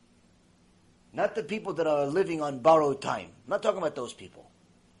 Not the people that are living on borrowed time. I'm not talking about those people.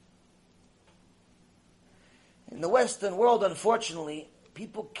 In the Western world, unfortunately,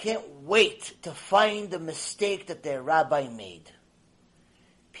 people can't wait to find the mistake that their rabbi made.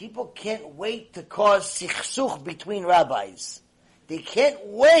 People can't wait to cause sichsuch between rabbis. They can't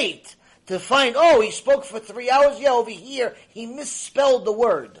wait to find, he spoke for 3 hours. Yeah, over here, he misspelled the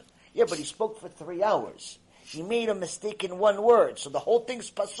word. Yeah, but he spoke for 3 hours. He made a mistake in one word, so the whole thing's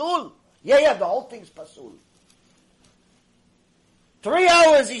pasul. Yeah, the whole thing's pasul. 3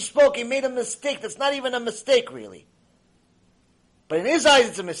 hours he spoke, he made a mistake that's not even a mistake, really. But in his eyes,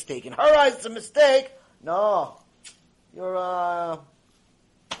 it's a mistake. In her eyes, it's a mistake. No. You're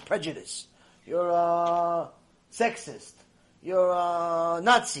prejudice. You're sexist. You're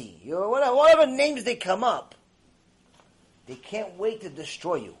Nazi. You're whatever names they come up. They can't wait to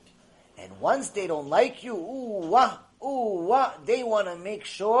destroy you. And once they don't like you, they want to make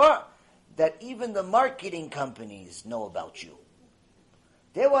sure that even the marketing companies know about you.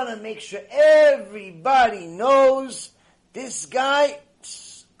 They want to make sure everybody knows this guy,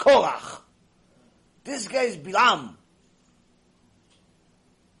 Korach. This guy's Bilam.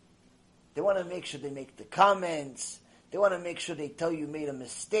 They want to make sure they make the comments. They want to make sure they tell you made a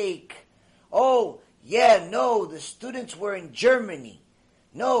mistake. Oh, Yeah, no, the students were in Germany.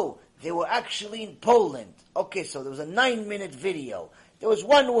 No, they were actually in Poland. Okay, so there was a 9-minute video. There was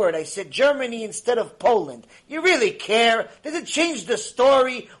one word. I said Germany instead of Poland. You really care? Did it change the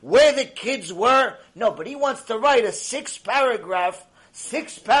story where the kids were? No, but he wants to write a 6-paragraph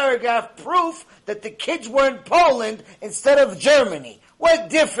proof that the kids were in Poland instead of Germany. What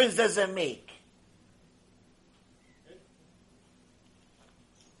difference does it make?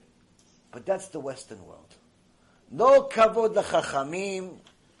 But that's the Western world. Lo kavod l'chachamim,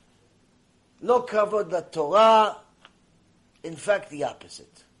 lo kavod l'Torah. In fact, the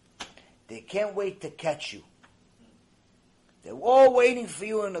opposite. They can't wait to catch you. They're all waiting for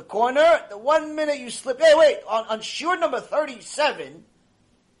you in the corner. The 1 minute you slip, hey, wait, on shiur number 37,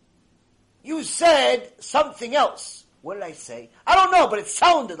 you said something else. What did I say? I don't know, but it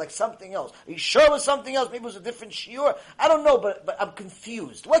sounded like something else. Are you sure it was something else? Maybe it was a different shiur? I don't know, but I'm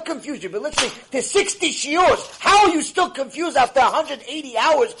confused. What confused you? But let's say there's 60 shiurs. How are you still confused after 180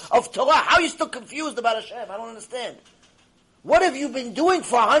 hours of Torah? How are you still confused about Hashem? I don't understand. What have you been doing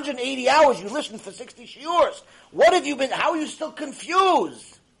for 180 hours? You listened for 60 shiurs. What have you been, how are you still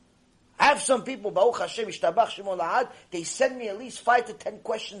confused? I have some people, Baruch Hashem, Ishtabach Shemo La'ad, they send me at least 5 to 10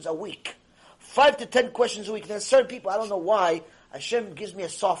 questions a week. 5 to 10 questions a week. And there's certain people, I don't know why, Hashem gives me a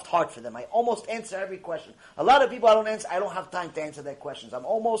soft heart for them. I almost answer every question. A lot of people I don't answer, I don't have time to answer their questions. I'm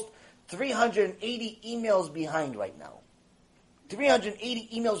almost 380 emails behind right now. 380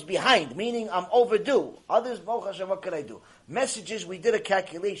 emails behind, meaning I'm overdue. Others, Baruch Hashem, what could I do? Messages, we did a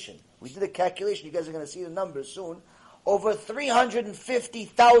calculation. You guys are going to see the numbers soon. Over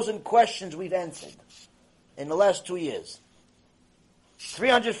 350,000 questions we've answered in the last 2 years.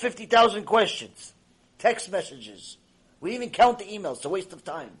 350,000 questions. Text messages. We didn't even count the emails. It's a waste of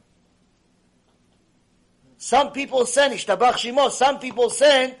time. Some people send, Ishtabach Shimo, some people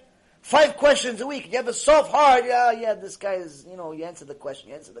send 5 questions a week. You have a soft heart. Yeah, this guy is, you answer the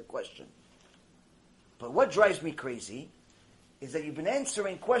question. But what drives me crazy is that you've been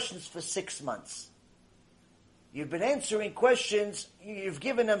answering questions for 6 months. You've been answering questions, you've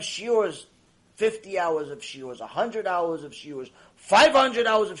given them shiurs, 50 hours of shiurs, 100 hours of shiurs, 500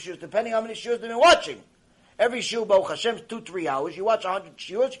 hours of shiurs, depending how many shiurs they've been watching. Every shiur, Baruch Hashem, is 2-3 hours. You watch 100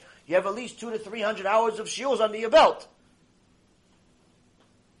 shiurs, you have at least 200 to 300 hours of shiurs under your belt.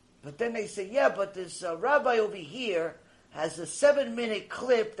 But then they say, yeah, but this rabbi over here has a 7-minute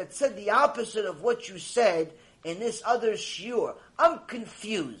clip that said the opposite of what you said in this other shiur. I'm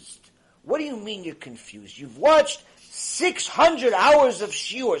confused. What do you mean you're confused? You've watched 600 hours of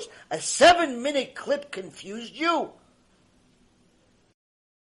shiurs. A 7-minute clip confused you?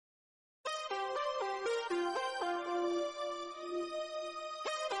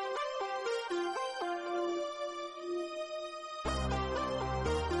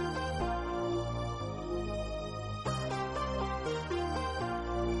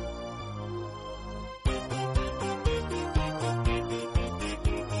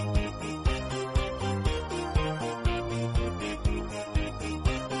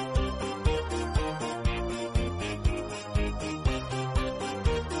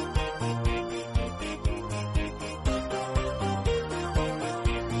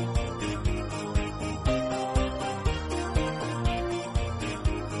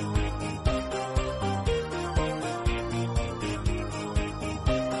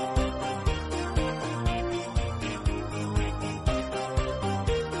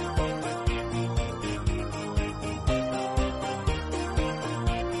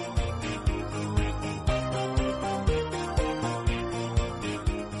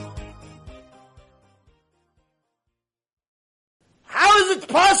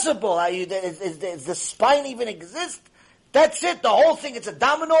 Possible? Does the spine even exist? That's it, the whole thing, it's a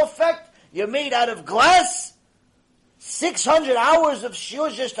domino effect? You're made out of glass? 600 hours of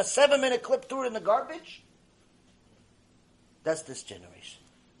shiur, just a 7-minute clip, threw it in the garbage? That's this generation.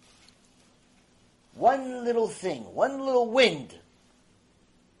 One little thing, one little wind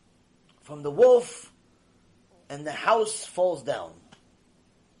from the wolf, and the house falls down.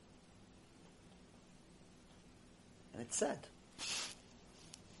 And it's sad.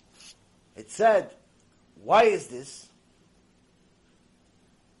 It said, why is this?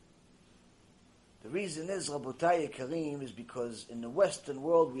 The reason is, Rabotai Kareem, is because in the Western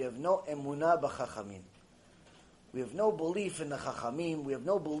world we have no emunah b'chachamim. We have no belief in the chachamim. We have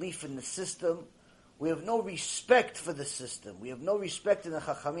no belief in the system. We have no respect for the system. We have no respect in the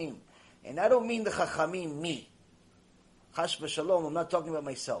chachamim. And I don't mean the chachamim, me. Chash v'shalom, I'm not talking about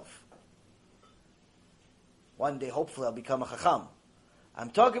myself. One day, hopefully, I'll become a chacham. I'm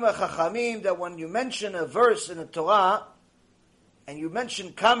talking about chachamim, that when you mention a verse in the Torah, and you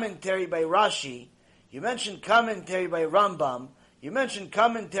mention commentary by Rashi, you mentioned commentary by Rambam, you mentioned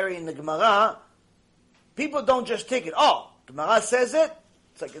commentary in the Gemara, people don't just take it. Oh, Gemara says it,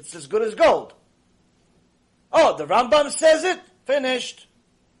 it's like it's as good as gold. Oh, the Rambam says it, finished.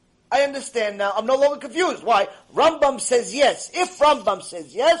 I understand now. I'm no longer confused. Why? Rambam says yes. If Rambam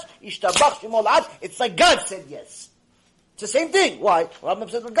says yes, Ishtabach Shemol Ad, it's like God said yes. It's the same thing. Why? Rambam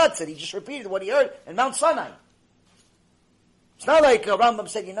said what God said. He just repeated what he heard in Mount Sinai. It's not like Rambam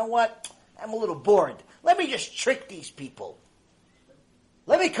said, you know what? I'm a little bored. Let me just trick these people.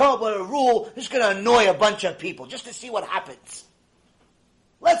 Let me come up with a rule that's going to annoy a bunch of people just to see what happens.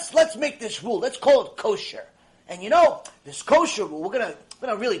 Let's make this rule. Let's call it kosher. And you know, this kosher rule, we're going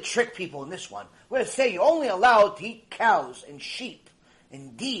to really trick people in this one. We're going to say you're only allowed to eat cows and sheep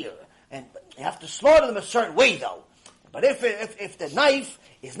and deer, and you have to slaughter them a certain way, though. But if the knife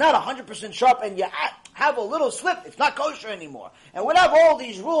is not 100% sharp and you have a little slip, it's not kosher anymore. And we'll have all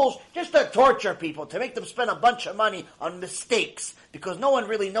these rules just to torture people, to make them spend a bunch of money on mistakes, because no one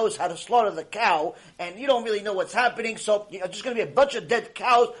really knows how to slaughter the cow, and you don't really know what's happening, so there's just going to be a bunch of dead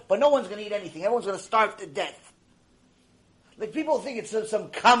cows, but no one's going to eat anything. Everyone's going to starve to death. Like, people think it's some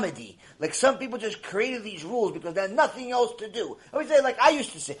comedy. Like, some people just created these rules because they had nothing else to do. I would say, like I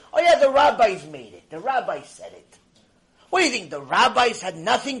used to say, oh yeah, the rabbis made it. The rabbis said it. What do you think, the rabbis had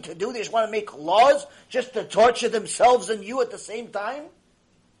nothing to do? They just want to make laws just to torture themselves and you at the same time?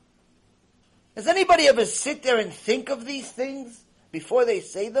 Does anybody ever sit there and think of these things before they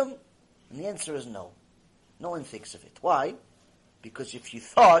say them? And the answer is no. No one thinks of it. Why? Because if you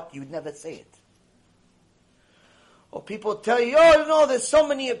thought, you'd never say it. Or people tell you, oh, no, there's so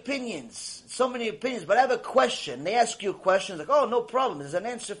many opinions, but I have a question. They ask you a question, like, oh, no problem, there's an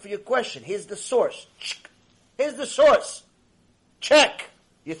answer for your question. Here's the source. Here's the source. Check.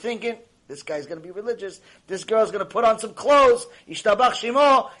 You're thinking, this guy's going to be religious. This girl's going to put on some clothes. Ishtabach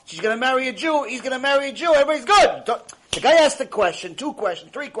Shemo. She's going to marry a Jew. He's going to marry a Jew. Everybody's good. The guy asked a question, 2 questions,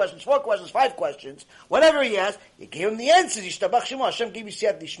 3 questions, 4 questions, 5 questions. Whatever he asked, you gave him the answers. Ishtabach Shemo. Hashem gave you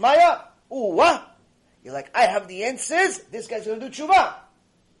siyat dishmaya. Ooh, what? You're like, I have the answers. This guy's going to do tshuva.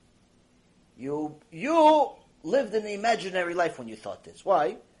 You lived an imaginary life when you thought this.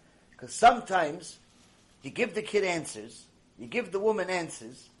 Why? Because sometimes you give the kid answers, you give the woman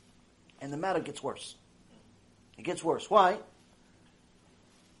answers, and the matter gets worse. It gets worse. Why?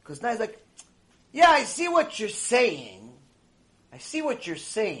 Because now he's like, yeah, I see what you're saying,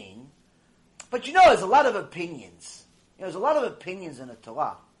 but you know, there's a lot of opinions. There's a lot of opinions in the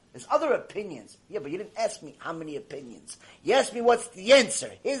Torah. There's other opinions. Yeah, but you didn't ask me how many opinions. You asked me what's the answer.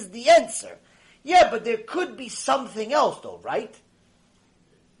 Here's the answer. Yeah, but there could be something else though, right?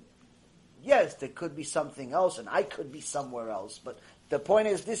 Yes, there could be something else, and I could be somewhere else. But the point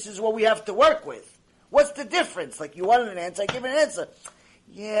is, this is what we have to work with. What's the difference? Like, you wanted an answer, I give an answer.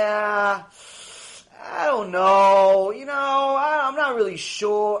 Yeah, I don't know. I'm not really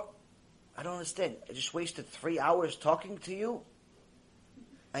sure. I don't understand. I just wasted 3 hours talking to you?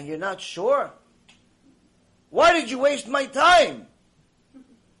 And you're not sure? Why did you waste my time?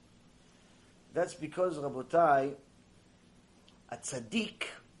 That's because, Rabotai, a tzaddik,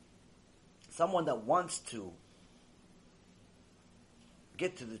 someone that wants to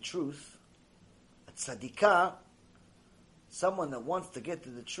get to the truth, a tzaddikah, someone that wants to get to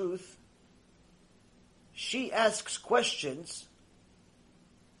the truth, she asks questions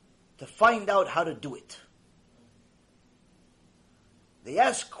to find out how to do it. They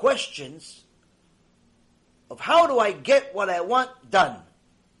ask questions of how do I get what I want done?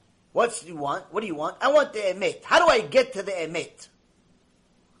 What do you want? What do you want? I want the emet. How do I get to the emet?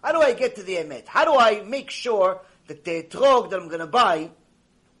 How do I get to the emet? How do I make sure that the etrog that I'm going to buy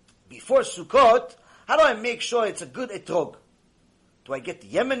before Sukkot, how do I make sure it's a good etrog? Do I get the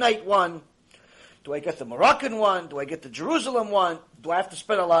Yemenite one? Do I get the Moroccan one? Do I get the Jerusalem one? Do I have to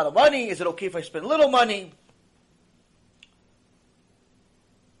spend a lot of money? Is it okay if I spend little money?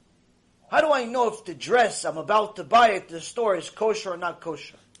 How do I know if the dress I'm about to buy at the store is kosher or not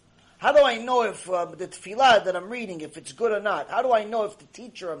kosher? How do I know if the tefillah that I'm reading, if it's good or not? How do I know if the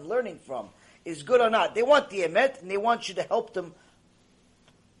teacher I'm learning from is good or not? They want the emet, and they want you to help them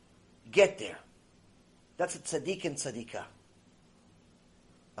get there. That's a tzaddik and tzaddikah.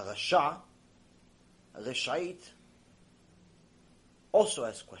 A rasha, a reshait, also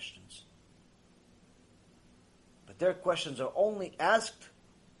ask questions. But their questions are only asked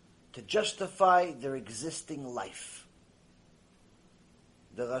to justify their existing life.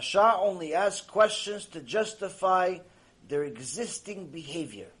 The rasha only asks questions to justify their existing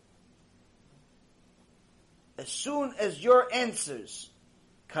behavior. As soon as your answers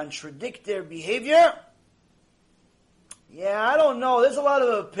contradict their behavior, Yeah, I don't know. There's a lot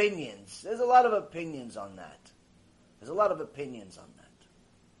of opinions. There's a lot of opinions on that.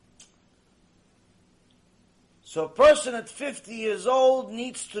 So a person at 50 years old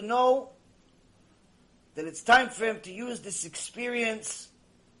needs to know that it's time for him to use this experience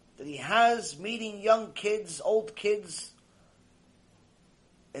that he has meeting young kids, old kids,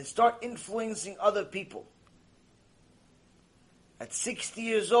 and start influencing other people. At 60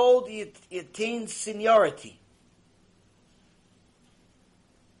 years old, he attains seniority.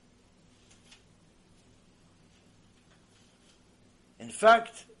 In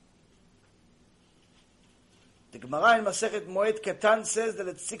fact, the Gemara in Masechet Moed Katan says that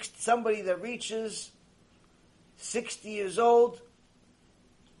it's somebody that reaches 60 years old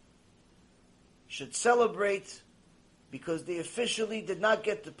should celebrate because they officially did not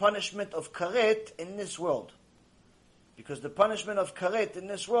get the punishment of karet in this world. Because the punishment of karet in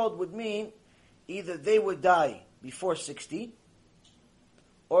this world would mean either they would die before 60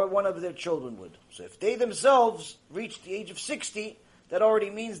 or one of their children would. So if they themselves reach the age of 60, that already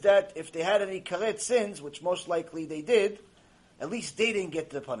means that if they had any karet sins, which most likely they did, at least they didn't get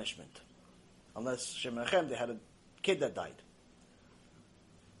the punishment. Unless, Shem Rechem, they had a kid that died.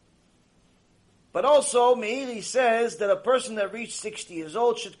 But also, Meiri says that a person that reached 60 years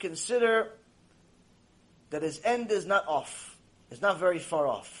old should consider that his end is not off. It's not very far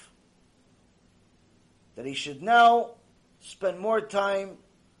off. That he should now spend more time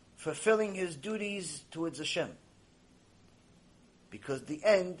fulfilling his duties towards Hashem. Because the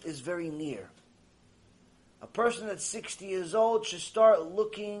end is very near. A person that's 60 years old should start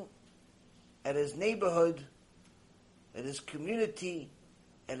looking at his neighborhood, at his community,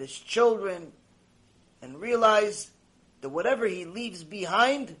 at his children, and realize that whatever he leaves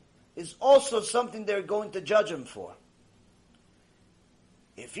behind is also something they're going to judge him for.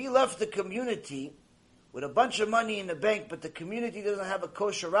 If he left the community with a bunch of money in the bank, but the community doesn't have a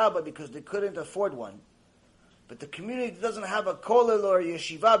kosher rabbah because they couldn't afford one, but the community doesn't have a kollel or a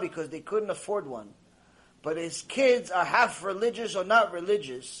yeshiva because they couldn't afford one, but his kids are half religious or not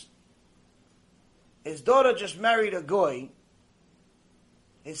religious, his daughter just married a goy,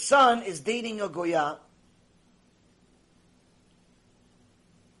 his son is dating a goya,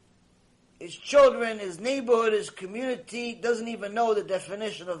 his children, his neighborhood, his community doesn't even know the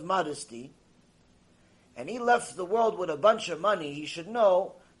definition of modesty, and he left the world with a bunch of money, he should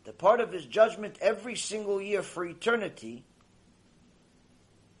know that part of his judgment every single year for eternity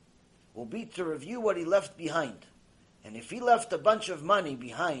will be to review what he left behind. And if he left a bunch of money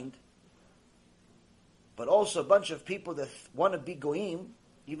behind, but also a bunch of people that want to be goyim,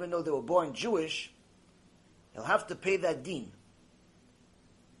 even though they were born Jewish, he'll have to pay that deen.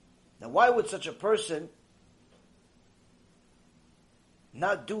 Now, why would such a person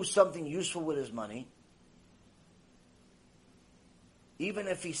not do something useful with his money, even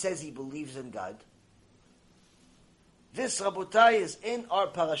if he says he believes in God? This, Rabotai, is in our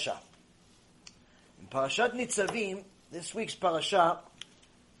parasha. In Parashat Nitzavim, this week's parasha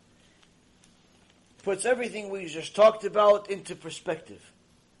puts everything we just talked about into perspective.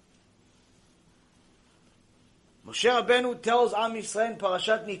 Moshe Rabbeinu tells Am Yisrael in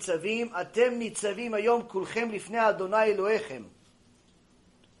Parashat Nitzavim, Atem Nitzavim Hayom Kulchem Lifnei Adonai Elohechem,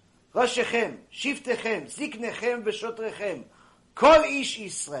 Rashechem, Shiftechem, Ziknechem Veshotrechem, Kol Ish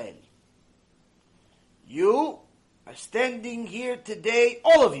Yisrael. You are standing here today,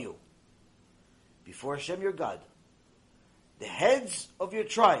 all of you, before Hashem your God, the heads of your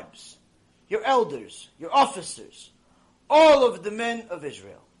tribes, your elders, your officers, all of the men of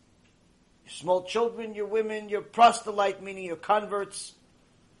Israel. Your small children, your women, your proselyte, meaning your converts,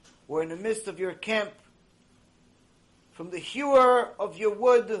 were in the midst of your camp. From the hewer of your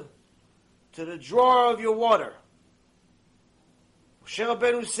wood to the drawer of your water. Moshe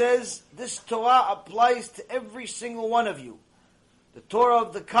Rabbeinu says, this Torah applies to every single one of you. The Torah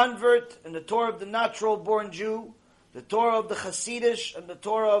of the convert and the Torah of the natural-born Jew, the Torah of the Hasidish and the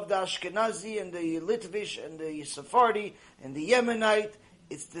Torah of the Ashkenazi and the Litvish and the Sephardi and the Yemenite.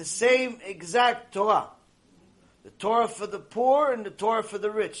 It's the same exact Torah. The Torah for the poor and the Torah for the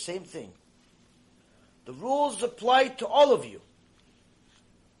rich, same thing. The rules apply to all of you.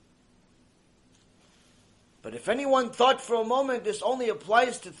 But if anyone thought for a moment this only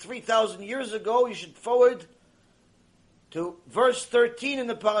applies to 3,000 years ago, you should forward to verse 13 in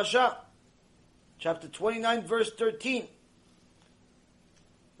the parasha. Chapter 29, verse 13.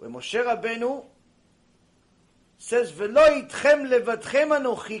 Where Moshe Rabbeinu says, "V'lo itchem levadchem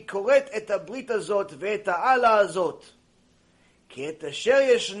anochi koret et habrit hazot ve'et ha'ala hazot, ki et asher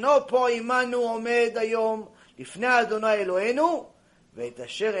yeshno po imanu omed hayom lifnei Adonai Eloheinu ve'et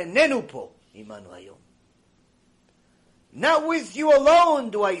asher enenu po imanu hayom." Not with you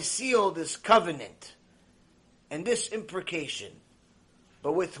alone do I seal this covenant and this imprecation,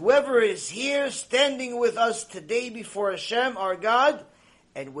 but with whoever is here standing with us today before Hashem, our God,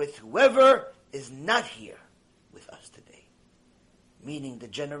 and with whoever is not here with us today. Meaning the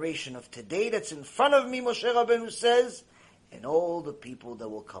generation of today that's in front of me, Moshe Rabbeinu says, and all the people that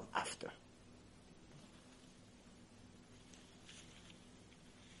will come after.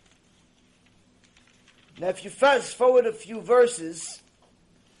 Now if you fast forward a few verses,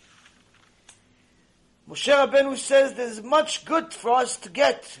 Moshe Rabbeinu says there's much good for us to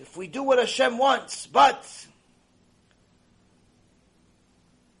get if we do what Hashem wants, but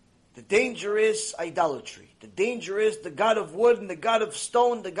the danger is idolatry. The danger is the God of wood and the God of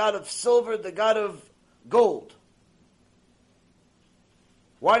stone, the God of silver, the God of gold.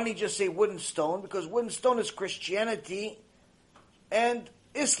 Why didn't he just say wood and stone? Because wood and stone is Christianity and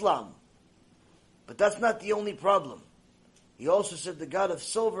Islam. But that's not the only problem. He also said the God of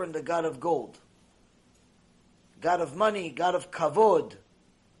silver and the God of gold. God of money, God of kavod.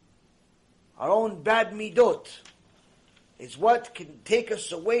 Our own bad midot is what can take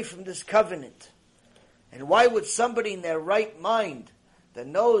us away from this covenant. And why would somebody in their right mind that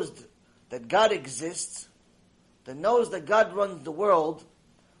knows that God exists, that knows that God runs the world,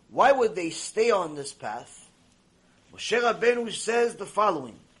 why would they stay on this path? Moshe Rabbeinu says the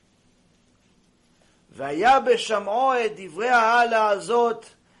following: והיה בשמעו את דברי העלה הזאת,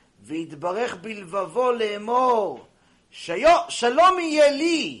 והתברך בלבבו לאמור, שלום יהיה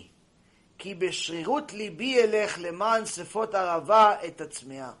לי, כי בשרירות ליבי אלך למען שפות ערבה את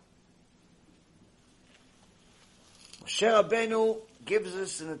הצמאה. Moshe Rabbeinu gives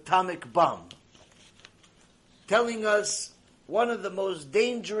us an atomic bomb, telling us one of the most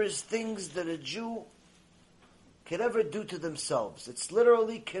dangerous things that a Jew could ever do to themselves. It's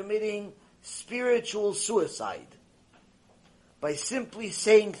literally committing spiritual suicide by simply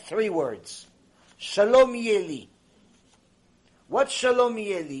saying 3 words. Shalom yeli. What shalom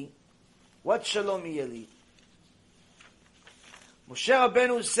yeli? What shalom yeli? Moshe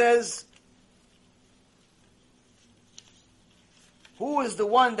Rabbeinu says, who is the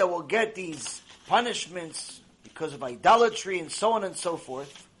one that will get these punishments because of idolatry and so on and so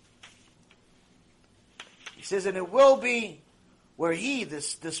forth? He says, and it will be where he,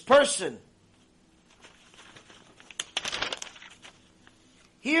 this person,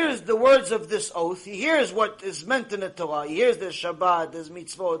 hears the words of this oath, he hears what is meant in the Torah, he hears there's Shabbat, there's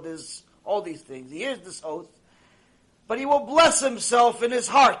mitzvot, there's all these things, he hears this oath, but he will bless himself in his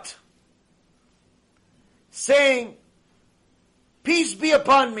heart, saying, peace be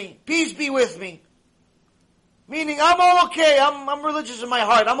upon me, peace be with me. Meaning, I'm all okay, I'm religious in my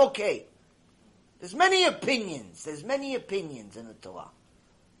heart, I'm okay. There's many opinions in the Torah.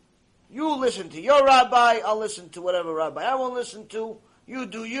 You listen to your rabbi, I'll listen to whatever rabbi I will listen to. You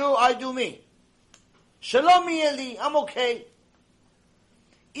do you, I do me. Shalom yeli, I'm okay.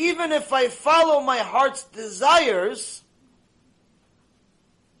 Even if I follow my heart's desires,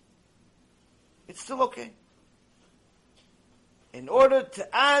 it's still okay. In order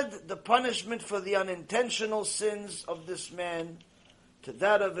to add the punishment for the unintentional sins of this man to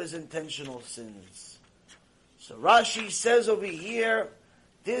that of his intentional sins. So Rashi says over here,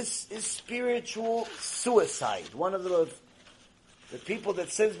 this is spiritual suicide. One of the people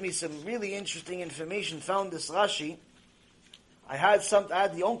that sends me some really interesting information found this Rashi. I had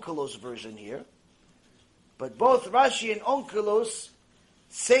the Onkelos version here, but both Rashi and Onkelos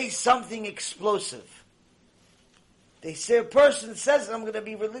say something explosive. They say a person says, I'm going to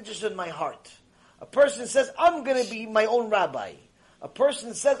be religious in my heart. A person says, I'm going to be my own rabbi. A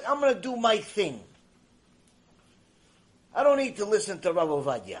person says, I'm going to do my thing. I don't need to listen to Rav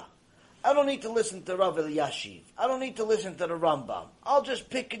Ovadia. I don't need to listen to Rav Eliashiv. I don't need to listen to the Rambam. I'll just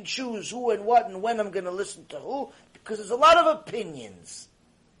pick and choose who and what and when I'm going to listen to who, because there's a lot of opinions.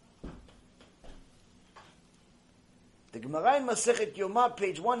 The Gemara in Masechet Yomah,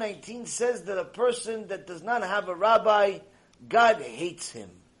 page 119, says that a person that does not have a rabbi, God hates him.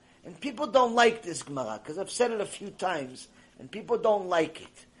 And people don't like this Gemara, because I've said it a few times, and people don't like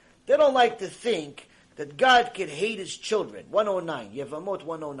it. They don't like to think that God could hate his children. 109, Yevamot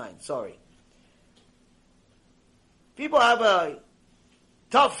 109, sorry. People have a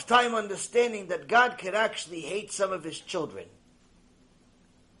tough time understanding that God could actually hate some of his children.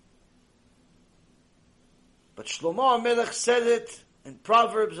 But Shlomo HaMelech said it in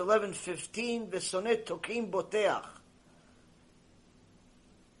Proverbs 11:15, V'sonet tokim boteach.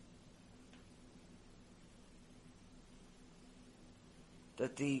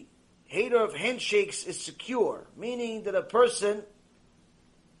 That the hater of handshakes is secure, meaning that a person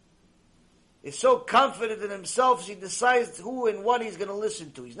is so confident in himself, he decides who and what he's going to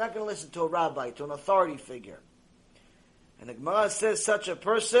listen to. He's not going to listen to a rabbi, to an authority figure. And the Gemara says, such a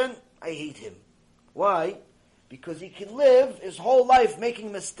person, I hate him. Why? Because he can live his whole life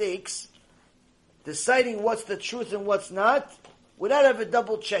making mistakes, deciding what's the truth and what's not, without ever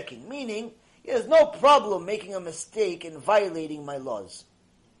double checking. Meaning, he has no problem making a mistake and violating my laws.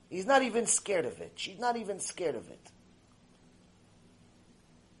 He's not even scared of it. She's not even scared of it.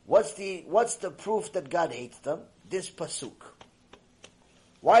 What's the proof that God hates them? This pasuk.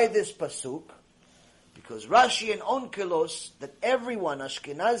 Why this pasuk? Because Rashi and Onkelos, that everyone,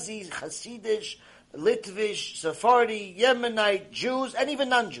 Ashkenazi, Hasidish, Litvish, Sephardi, Yemenite, Jews, and even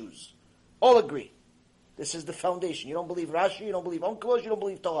non-Jews, all agree. This is the foundation. You don't believe Rashi, you don't believe Onkelos, you don't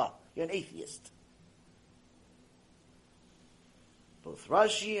believe Torah. You're an atheist. Both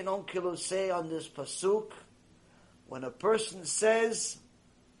Rashi and Onkelos say on this pasuk, when a person says,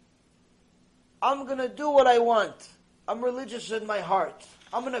 I'm going to do what I want, I'm religious in my heart,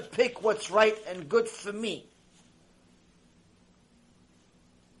 I'm going to pick what's right and good for me,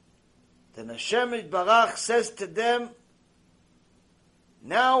 then Hashem Yitbarach says to them,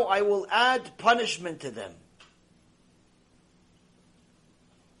 now I will add punishment to them.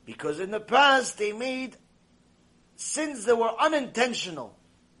 Because in the past they made sins that were unintentional.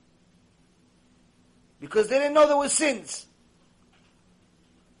 Because they didn't know there were sins.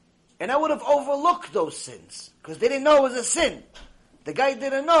 And I would have overlooked those sins. Because they didn't know it was a sin. The guy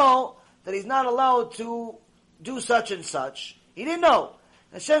didn't know that he's not allowed to do such and such. He didn't know.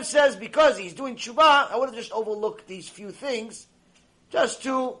 Hashem says, because he's doing tshuva, I would have just overlooked these few things, just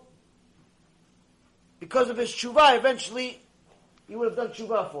to, because of his tshuva, eventually, he would have done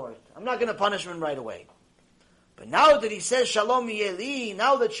tshuva for it. I'm not going to punish him right away. But now that he says, Shalom Yeli,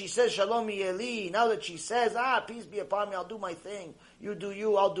 now that she says, Shalom Yeli, now that she says, peace be upon me, I'll do my thing. You do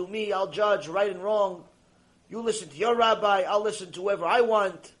you, I'll do me, I'll judge right and wrong. You listen to your rabbi, I'll listen to whoever I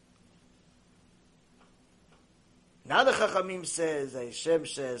want. Now the Chachamim says, Hashem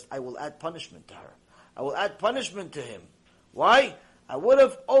says, I will add punishment to her. I will add punishment to him. Why? I would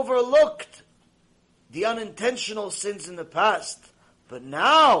have overlooked the unintentional sins in the past. But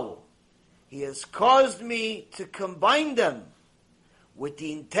now, he has caused me to combine them with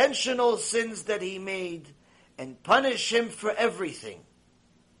the intentional sins that he made and punish him for everything.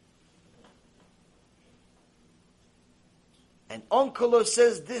 And Onkelos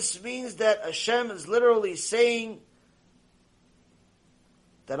says this means that Hashem is literally saying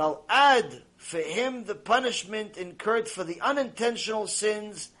that I'll add for him the punishment incurred for the unintentional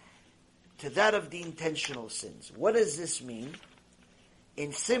sins to that of the intentional sins. What does this mean?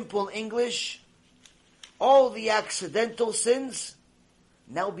 In simple English, all the accidental sins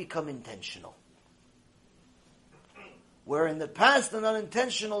now become intentional. Where in the past an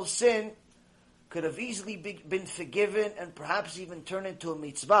unintentional sin could have easily been forgiven and perhaps even turned into a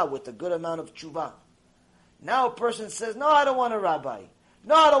mitzvah with a good amount of tshuva. Now a person says, no, I don't want a rabbi.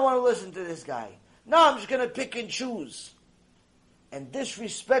 No, I don't want to listen to this guy. No, I'm just going to pick and choose. And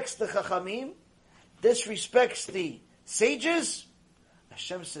disrespects the chachamim, disrespects the sages.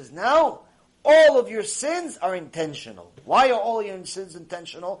 Hashem says, now, all of your sins are intentional. Why are all your sins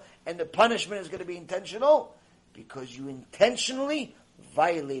intentional? And the punishment is going to be intentional? Because you intentionally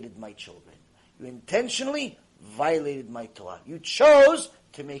violated my children. You intentionally violated my Torah. You chose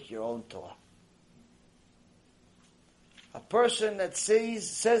to make your own Torah. A person that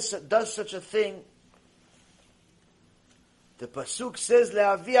does such a thing, the pasuk says,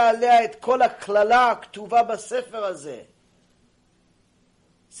 "Le'avi alea et kol ha'klala k'tuva b'sefer hazeh."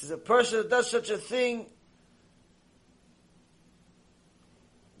 This is a person that does such a thing,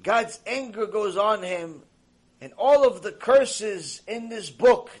 God's anger goes on him, and all of the curses in this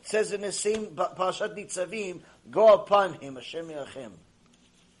book, it says in the same Parashat Nitzavim, go upon him, Hashem Yirachem.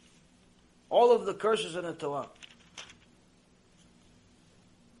 All of the curses in the Torah.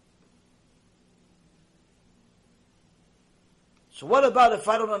 So what about if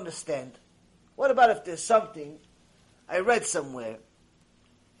I don't understand? What about if there's something I read somewhere,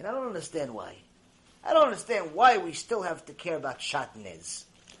 and I don't understand why? I don't understand why we still have to care about shatnez.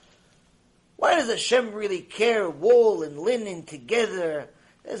 Why does Hashem really care wool and linen together?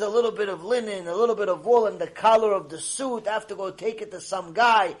 There's a little bit of linen, a little bit of wool in the collar of the suit. I have to go take it to some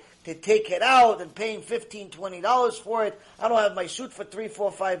guy to take it out and paying $15, $20 for it. I don't have my suit for 3,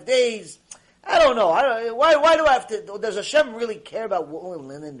 4, 5 days. I don't know. Why do I have to? Does Hashem really care about wool and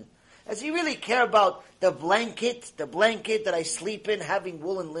linen? Does He really care about the blanket that I sleep in, having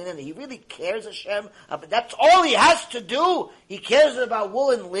wool and linen? He really cares, Hashem? That's all He has to do? He cares about wool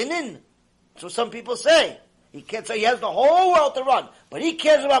and linen? So some people say. He can't say he has the whole world to run, but he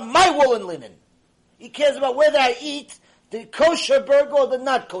cares about my wool and linen. He cares about whether I eat the kosher burger or the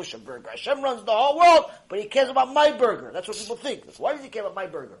not kosher burger. Hashem runs the whole world, but he cares about my burger. That's what people think. Why does he care about my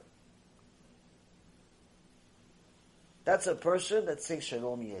burger? That's a person that says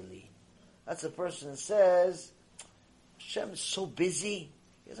Shalom Yeli. That's a person that says, Hashem is so busy,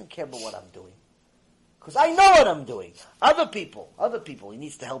 he doesn't care about what I'm doing. Because I know what I'm doing. Other people, he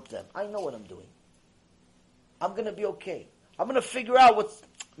needs to help them. I know what I'm doing. I'm going to be okay. I'm going to figure out what's...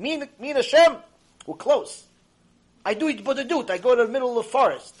 Me and Hashem, we're close. I do it bodedut. I go to the middle of the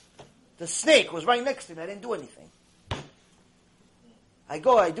forest. The snake was right next to me. I didn't do anything. I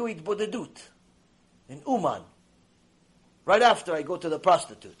do it bodedut. In Uman. Right after I go to the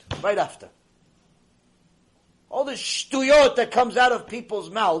prostitute. Right after. All the shtuyot that comes out of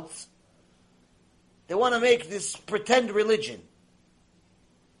people's mouths, they want to make this pretend religion.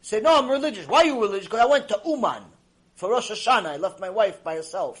 Say, no, I'm religious. Why are you religious? Because I went to Uman for Rosh Hashanah. I left my wife by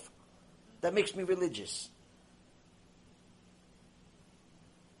herself. That makes me religious.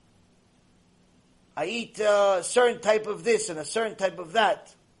 I eat a certain type of this and a certain type of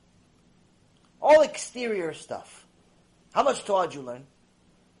that. All exterior stuff. How much Torah did you learn?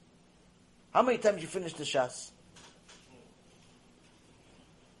 How many times you finished the Shas?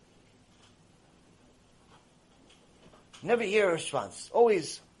 Never hear a response.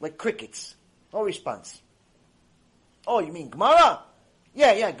 Always like crickets. No response. Oh, you mean Gemara?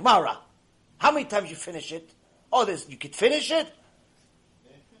 Yeah, Gemara. How many times you finish it? Oh, you could finish it?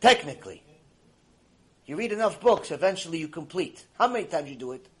 Technically. You read enough books, eventually you complete. How many times you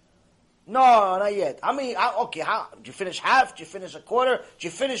do it? No, not yet. How many? Okay, did you finish half? Did you finish a quarter? Did you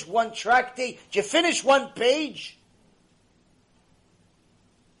finish one tractate? Did you finish one page?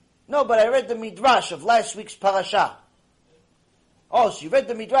 No, but I read the Midrash of last week's parasha. Oh, so you read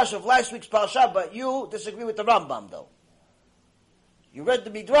the Midrash of last week's parasha, but you disagree with the Rambam, though. You read the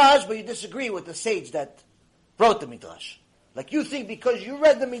Midrash, but you disagree with the sage that wrote the Midrash. Like you think because you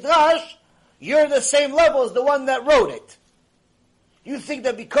read the Midrash, you're the same level as the one that wrote it. You think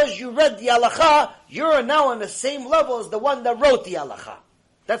that because you read the halacha, you're now on the same level as the one that wrote the halacha.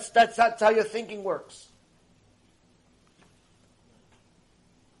 That's how your thinking works.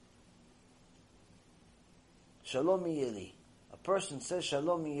 Shalom Yeli. A person says,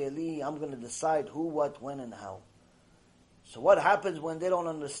 Shalom Yeli, I'm going to decide who, what, when, and how. So what happens when they don't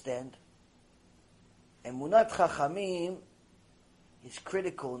understand? Emunat Chachamim is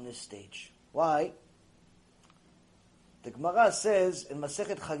critical in this stage. Why? The Gemara says in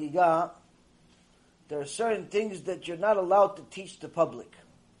Masechet Chagiga, there are certain things that you're not allowed to teach the public.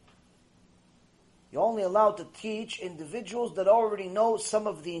 You're only allowed to teach individuals that already know some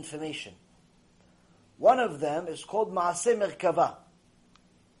of the information. One of them is called Maaseh Merkava.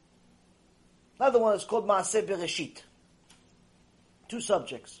 Another one is called Maaseh Bereshit. Two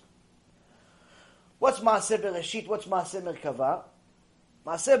subjects. What's Maaseh Bereshit? What's Maaseh Merkava?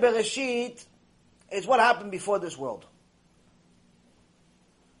 Maaseh Bereshit is what happened before this world.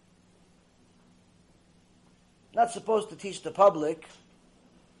 Not supposed to teach the public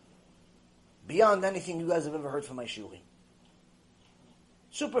beyond anything you guys have ever heard from my shiurim.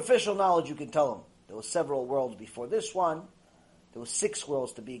 Superficial knowledge you can tell them. There were several worlds before this one. There were 6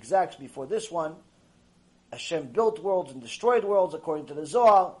 worlds to be exact before this one. Hashem built worlds and destroyed worlds according to the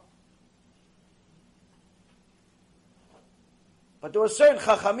Zohar. But there were certain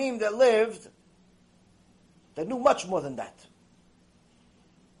Chachamim that lived that knew much more than that.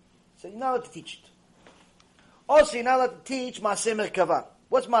 So you're not allowed to teach it. Also, you're not allowed to teach Maaseh Merkava.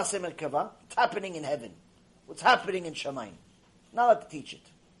 What's Maaseh Merkava? What's happening in heaven? What's happening in Shamayim? Not allowed to teach it.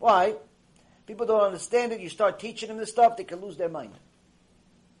 Why? People don't understand it. You start teaching them this stuff, they can lose their mind.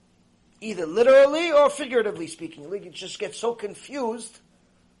 Either literally or figuratively speaking. They just get so confused.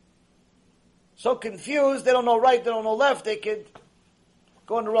 They don't know right, they don't know left, they could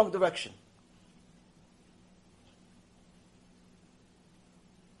go in the wrong direction.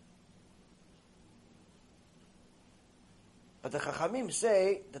 But the Chachamim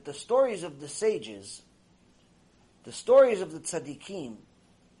say that the stories of the sages, the stories of the tzaddikim,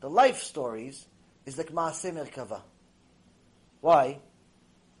 the life stories, is like Maaseh Merkava. Why?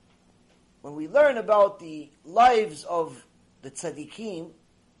 When we learn about the lives of the tzaddikim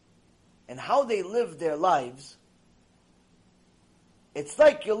and how they live their lives, it's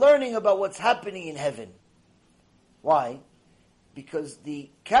like you're learning about what's happening in heaven. Why? Because the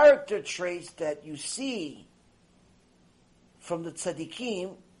character traits that you see from the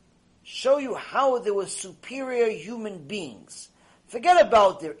tzaddikim show you how they were superior human beings. Forget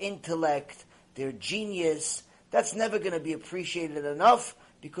about their intellect, their genius. That's never going to be appreciated enough,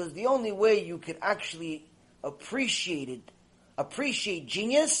 because the only way you can actually appreciate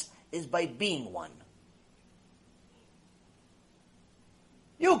genius is by being one.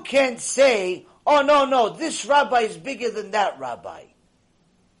 You can't say, oh no, this rabbi is bigger than that rabbi.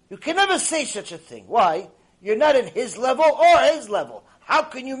 You can never say such a thing. Why? You're not in his level or his level. How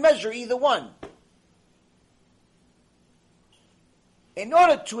can you measure either one? In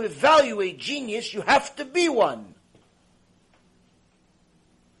order to evaluate genius, you have to be one.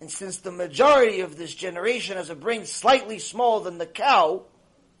 And since the majority of this generation has a brain slightly smaller than the cow,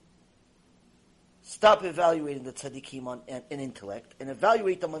 stop evaluating the tzaddikim in intellect and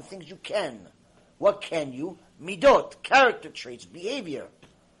evaluate them on things you can. What can you? Midot, character traits, behavior.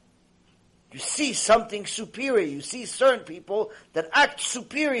 You see something superior. You see certain people that act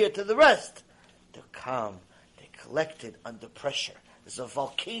superior to the rest. They're calm. They're collected under pressure. There's a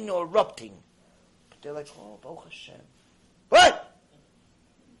volcano erupting. But they're like, oh, Baruch Hashem. What?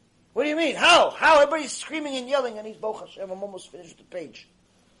 What do you mean? How? Everybody's screaming and yelling and he's Baruch Hashem. I'm almost finished with the page.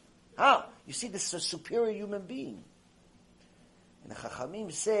 How? You see, this is a superior human being. And the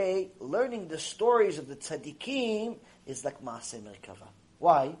Chachamim say, learning the stories of the tzaddikim is like Maaseh Merkava.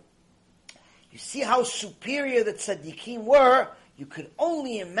 Why? You see how superior the tzaddikim were, you could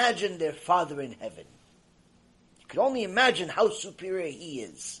only imagine their Father in heaven. You could only imagine how superior He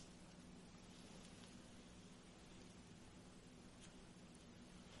is.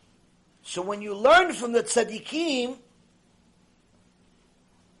 So when you learn from the tzaddikim,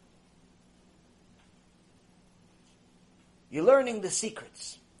 you're learning the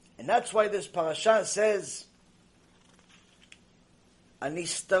secrets. And that's why this parasha says,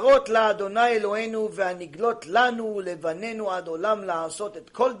 הנסתרות לאדוני אלוהינו והנגלות לנו ולבנינו עד עולם לעשות את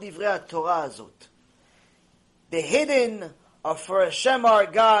כל דברי התורה הזאת. The hidden are for Hashem our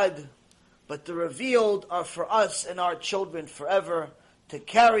God, but the revealed are for us and our children forever, to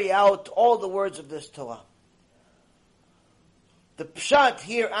carry out all the words of this Torah. The pshat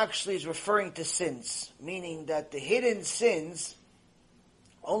here actually is referring to sins, meaning that the hidden sins,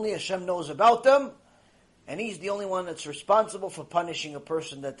 only Hashem knows about them, and He's the only one that's responsible for punishing a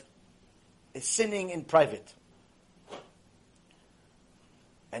person that is sinning in private.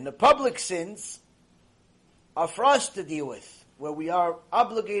 And the public sins are for us to deal with, where we are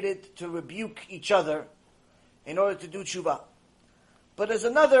obligated to rebuke each other in order to do tshuva. But there's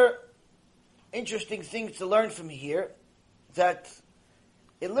another interesting thing to learn from here, that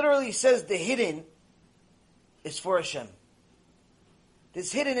it literally says the hidden is for Hashem.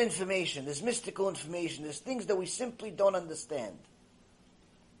 There's hidden information, there's mystical information, there's things that we simply don't understand.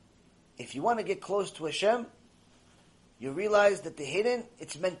 If you want to get close to Hashem, you realize that the hidden,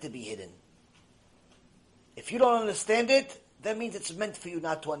 it's meant to be hidden. If you don't understand it, that means it's meant for you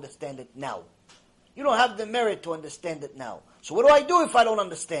not to understand it now. You don't have the merit to understand it now. So what do I do if I don't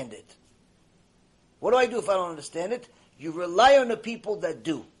understand it? What do I do if I don't understand it? You rely on the people that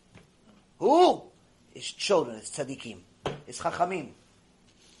do. Who? It's children, it's tzaddikim, it's chachamim.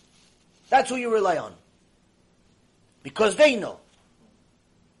 That's who you rely on. Because they know.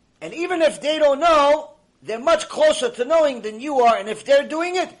 And even if they don't know, they're much closer to knowing than you are, and if they're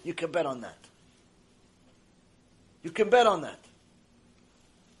doing it, you can bet on that. You can bet on that.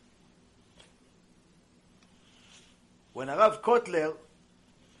 When Arav Kotler,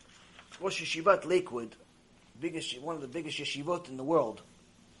 Rosh Yeshivat Lakewood, one of the biggest yeshivot in the world,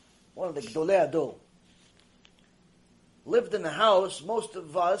 one of the Gdolei Ador, lived in a house most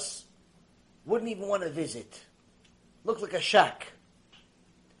of us wouldn't even want to visit. Looked like a shack.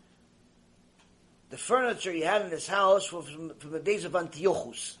 The furniture he had in his house was from the days of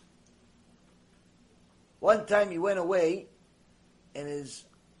Antiochus. One time he went away, and his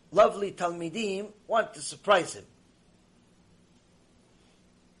lovely Talmidim wanted to surprise him.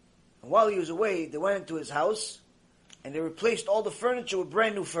 And while he was away, they went into his house, and they replaced all the furniture with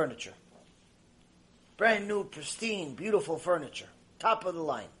brand new furniture. Brand new, pristine, beautiful furniture. Top of the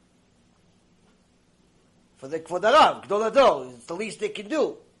line. For the Rav, Gdol Ador, it's the least they can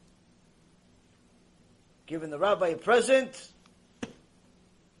do. Giving the rabbi a present,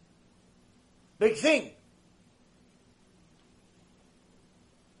 big thing.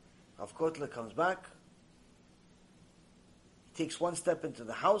 Rav Kotler comes back. He takes one step into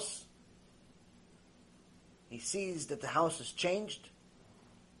the house. He sees that the house has changed.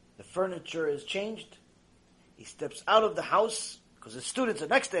 The furniture is changed. He steps out of the house, because the students are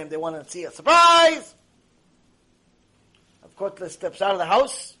next to him, they want to see a surprise! Rav Kotler steps out of the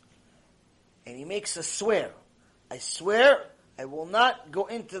house, and he makes a swear. I swear I will not go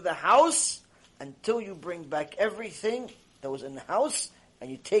into the house until you bring back everything that was in the house, and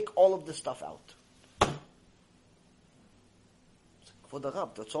you take all of the stuff out. For the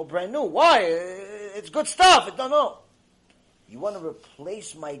Rab, that's all brand new. Why? it's good stuff. No. You want to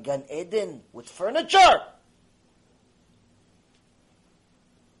replace my Gan Eden with furniture?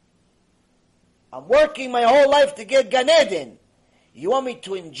 I'm working my whole life to get Gan Eden. You want me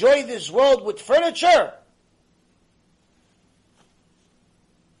to enjoy this world with furniture?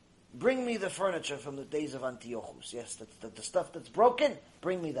 Bring me the furniture from the days of Antiochus. Yes, that's the stuff that's broken.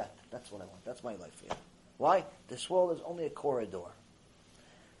 Bring me that. That's what I want. That's my life here. Why? This world is only a corridor.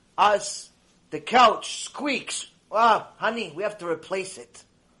 Us, the couch squeaks. Honey, we have to replace it.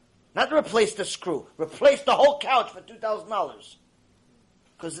 Not replace the screw. Replace the whole couch for $2,000.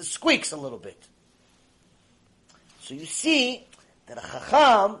 Because it squeaks a little bit. So you see that a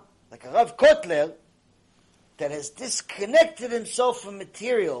Chacham, like a Rav Kotler, that has disconnected himself from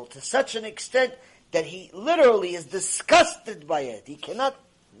material to such an extent that he literally is disgusted by it. He cannot,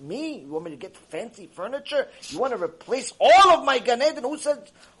 you want me to get fancy furniture? You want to replace all of my Gan Eden? Who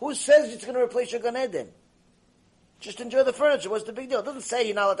says it's going to replace your Gan Eden? Just enjoy the furniture. What's the big deal? It doesn't say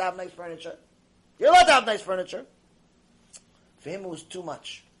you're not allowed to have nice furniture. You're allowed to have nice furniture. For him it was too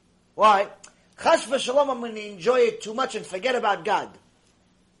much. Why? Chas v'shalom, I'm going to enjoy it too much and forget about God.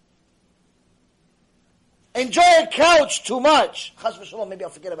 Enjoy a couch too much. Chas v'shalom, maybe I'll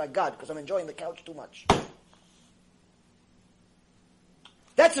forget about God because I'm enjoying the couch too much.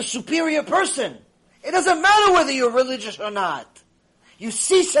 That's a superior person. It doesn't matter whether you're religious or not. You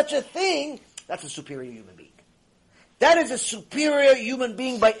see such a thing, that's a superior human being. That is a superior human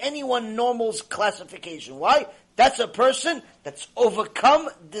being by anyone normal's classification. Why? That's a person that's overcome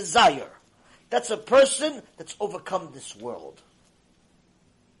desire. That's a person that's overcome this world.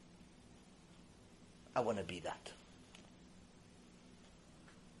 I want to be that.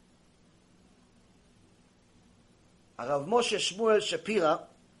 Rav Moshe Shmuel Shapira,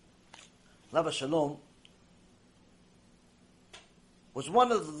 Lava Shalom, was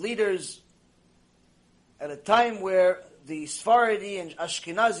one of the leaders at a time where the Sephardi and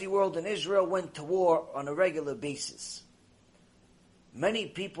Ashkenazi world in Israel went to war on a regular basis. Many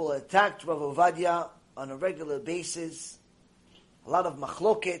people attacked Rav Ovadia on a regular basis. A lot of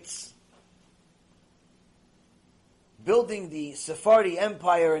machlokets. Building the Sephardi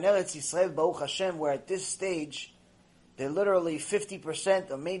Empire in Eretz Yisrael, Baruch Hashem, where at this stage, they're literally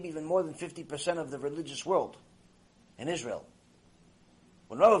 50% or maybe even more than 50% of the religious world in Israel.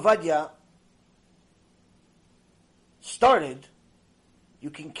 When Rav Ovadia started,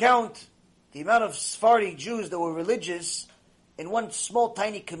 you can count the amount of Sephardi Jews that were religious in one small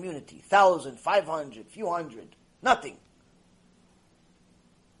tiny community. 1,000, 500, few hundred. Nothing.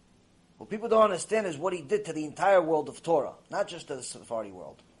 What people don't understand is what he did to the entire world of Torah, not just to the Sephardi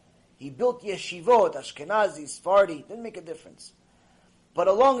world. He built yeshivot, Ashkenazi, Sephardi, didn't make a difference. But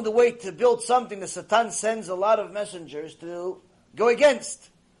along the way to build something, the Satan sends a lot of messengers to go against.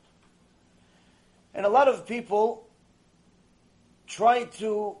 And a lot of people try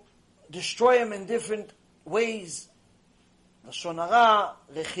to destroy him in different ways. Lashon hara,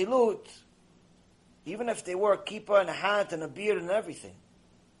 rechilut, even if they wore a kippah and a hat and a beard and everything.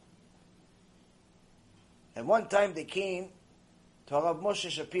 And one time they came to Rav Moshe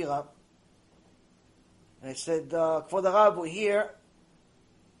Shapira and they said, Kvod Rav, we're here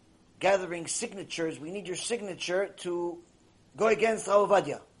gathering signatures. We need your signature to go against Rav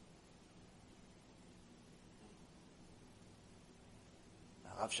Ovadia.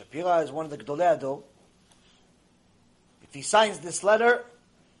 Rav Shapira is one of the Gdolei Ador. If he signs this letter,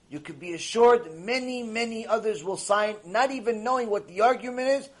 you could be assured many, many others will sign, not even knowing what the argument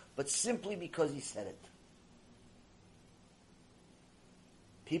is, but simply because he said it.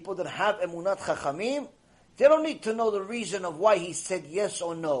 People that have emunat chachamim, they don't need to know the reason of why he said yes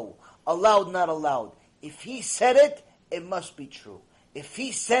or no, allowed, not allowed. If he said it, it must be true. If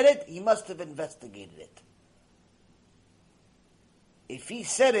he said it, he must have investigated it. If he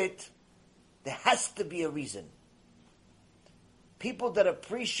said it, there has to be a reason. People that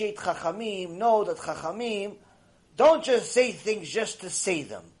appreciate chachamim know that chachamim don't just say things just to say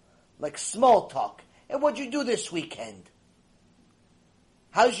them, like small talk. And what'd you do this weekend?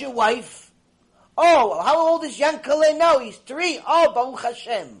 How's your wife? Oh, how old is Yankele now? He's 3. Oh, Baruch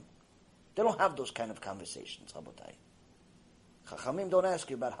Hashem. They don't have those kind of conversations, Rabotai. Chachamim don't ask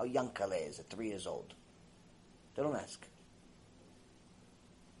you about how Yankele is at 3 years old. They don't ask.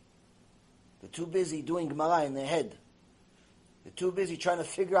 They're too busy doing Gemara in their head. They're too busy trying to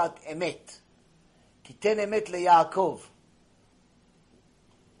figure out emet. Titen emet le Yaakov.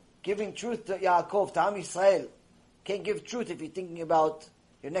 Giving truth to Yaakov, to Am Yisrael. Can't give truth if you're thinking about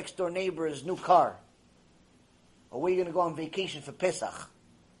your next door neighbor's new car. Or where you're going to go on vacation for Pesach.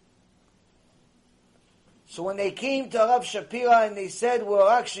 So when they came to Rav Shapira and they said, we're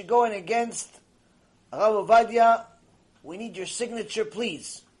actually going against Rav Ovadia, we need your signature,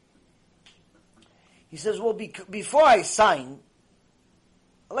 please. He says, well, before I sign,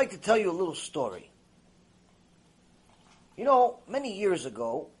 I'd like to tell you a little story. You know, many years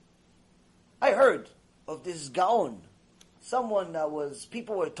ago, I heard of this Gaon. Someone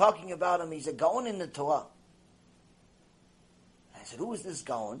people were talking about him. He's a Gaon in the Torah. I said, who is this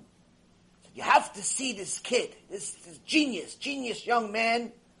Gaon? I said, you have to see this kid, this genius young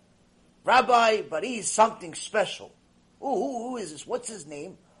man, rabbi, but he's something special. Who is this? What's his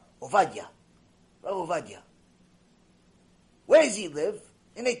name? Ovadia. Rav Ovadia. Where does he live?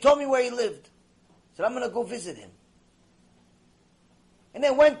 And they told me where he lived. I said, I'm going to go visit him. And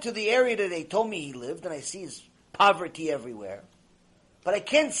I went to the area that they told me he lived, and I see his poverty everywhere. But I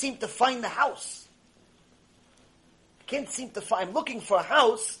can't seem to find the house. I'm looking for a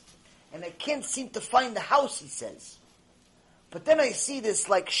house, and I can't seem to find the house, he says. But then I see this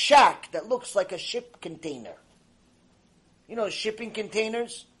like shack that looks like a ship container. You know, shipping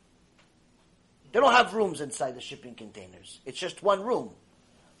containers? They don't have rooms inside the shipping containers. It's just one room.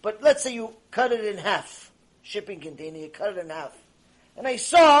 But let's say you cut it in half. Shipping container, you cut it in half. And I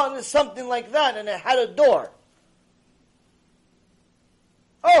saw there's something like that, and it had a door.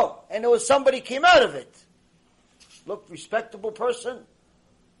 Oh, and there was somebody came out of it. Looked respectable person.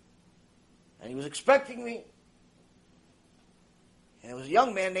 And he was expecting me. And it was a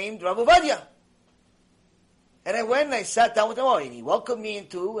young man named Rav Ovadia. And I went and I sat down with him. Oh, and he welcomed me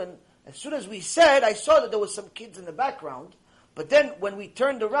into, and as soon as we said, I saw that there was some kids in the background. But then when we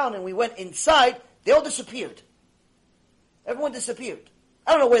turned around and we went inside, they all disappeared. Everyone disappeared.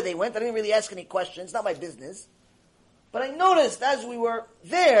 I don't know where they went. I didn't really ask any questions. Not my business. But I noticed as we were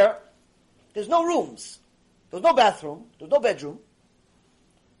there, there's no rooms. There was no bathroom. There was no bedroom.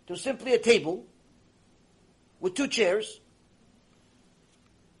 There was simply a table with 2 chairs.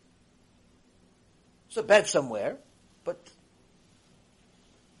 There's a bed somewhere, but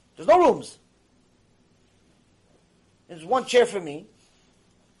there's no rooms. There's 1 chair for me.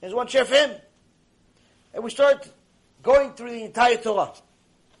 There's 1 chair for him. And we start going through the entire Torah.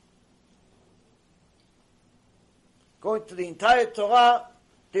 Going through the entire Torah.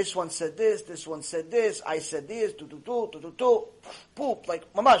 This one said this one said this, I said this, poop,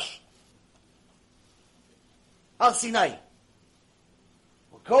 like mamash. Al Sinai.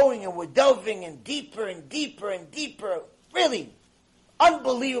 We're going and we're delving and deeper and deeper and deeper. Really,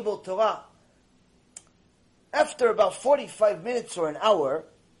 unbelievable Torah. After about 45 minutes or an hour,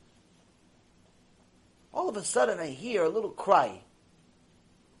 all of a sudden I hear a little cry.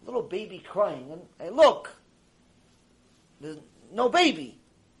 A little baby crying. And I look. There's no baby.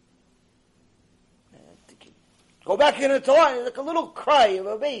 Go back in the Torah, it's like a little cry of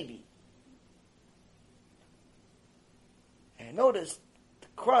a baby. And I noticed the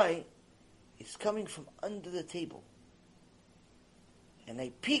cry is coming from under the table. And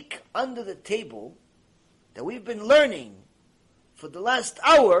I peek under the table that we've been learning for the last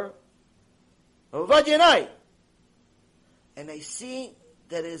hour, Ovadia and I. And I see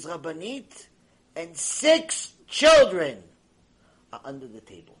that his Rabbanit and 6 children are under the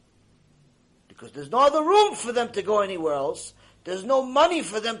table. Because there's no other room for them to go anywhere else. There's no money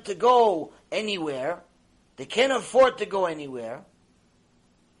for them to go anywhere. They can't afford to go anywhere.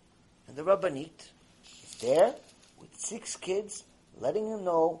 And the Rabbanit is there with 6 kids, letting them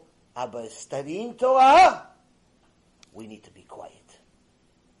know, Abba is studying Torah. We need to be quiet.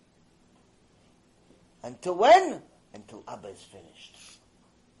 Until when? Until Abba is finished.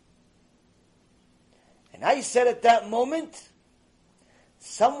 And I said at that moment,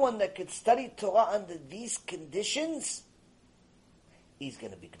 someone that could study Torah under these conditions, he's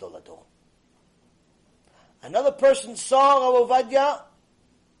going to be Gdol Ador. Another person saw Rav Ovadia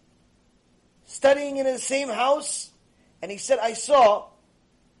studying in the same house, and he said, I saw,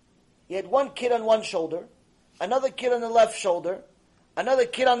 he had 1 kid on one shoulder, another kid on the left shoulder, another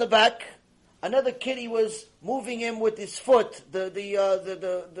kid on the back, another kid he was moving him with his foot,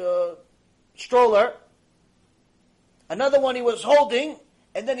 the stroller, another one he was holding,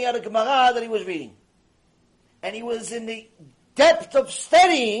 and then he had a Gemara that he was reading. And he was in the depth of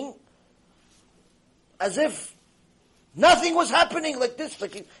studying as if nothing was happening like this.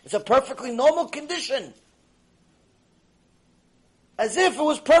 Like it's a perfectly normal condition. As if it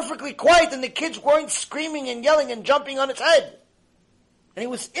was perfectly quiet and the kids weren't screaming and yelling and jumping on its head. And he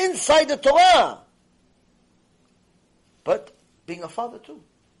was inside the Torah. But being a father too.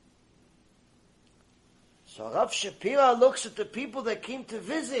 So Rav Shapira looks at the people that came to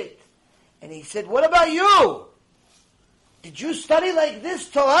visit, and he said, what about you? Did you study like this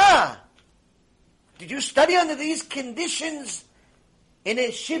Torah? Did you study under these conditions in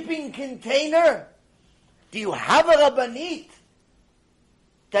a shipping container? Do you have a Rabbanit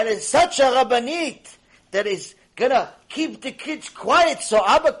that is such a Rabbanit that is gonna keep the kids quiet so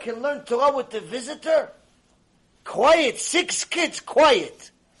Abba can learn Torah with the visitor? Quiet, 6 kids,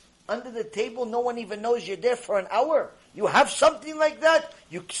 quiet. Under the table, no one even knows you're there for an hour. You have something like that?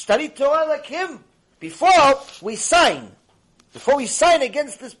 You study Torah like him? Before we sign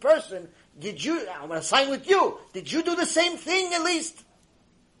against this person, I'm going to sign with you. Did you do the same thing at least?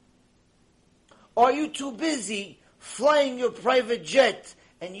 Or are you too busy flying your private jet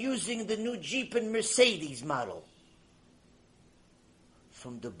and using the new Jeep and Mercedes model?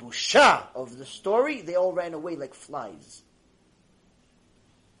 From the busha of the story, they all ran away like flies.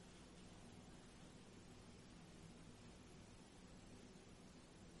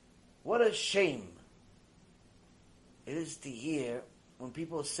 What a shame it is to hear when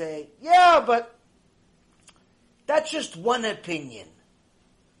people say, yeah, but that's just one opinion.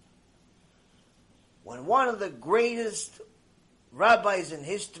 When one of the greatest rabbis in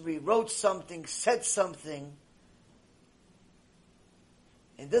history wrote something, said something,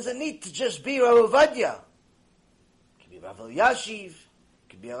 it doesn't need to just be Rav Ovadia. It could be Rav Elyashiv, it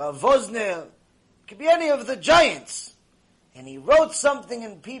could be Rav Vosner, it could be any of the giants. And he wrote something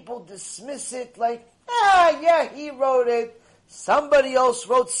and people dismiss it like, yeah, he wrote it. Somebody else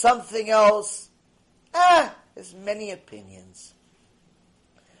wrote something else. There's many opinions.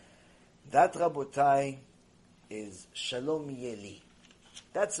 That, Rabotai, is Shalom Yeli.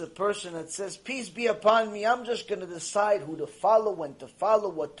 That's a person that says, peace be upon me, I'm just going to decide who to follow, when to follow,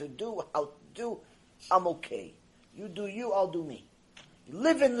 what to do, how to do. I'm okay. You do you, I'll do me. You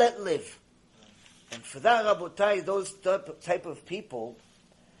live and let live. And for that, Rabotai, those type of people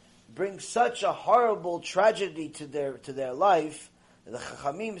bring such a horrible tragedy to their life. The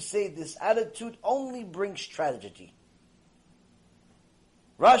Chachamim say this attitude only brings tragedy.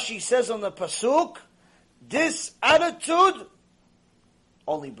 Rashi says on the Pasuk, this attitude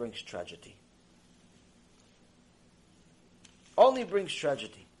only brings tragedy. Only brings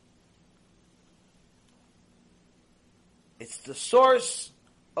tragedy. It's the source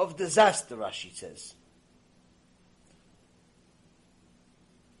of disaster, Rashi says.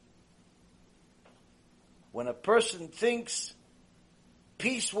 When a person thinks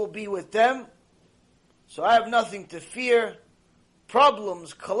peace will be with them, so I have nothing to fear,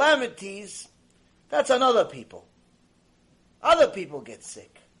 problems, calamities, that's on other people. Other people get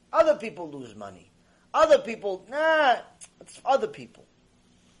sick. Other people lose money. Other people, it's other people.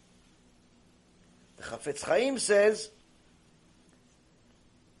 The Chafetz Chaim says,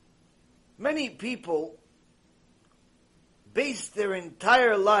 many people base their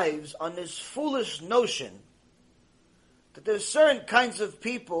entire lives on this foolish notion that there's certain kinds of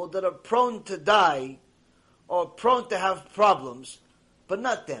people that are prone to die or prone to have problems, but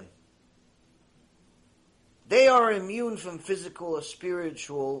not them. They are immune from physical or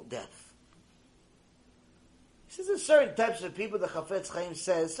spiritual death. He says there's certain types of people, the Chafetz Chaim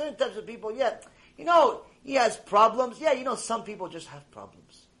says, certain types of people, he has problems. Some people just have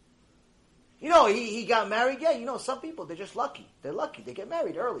problems. He got married. Some people, they're just lucky. They're lucky. They get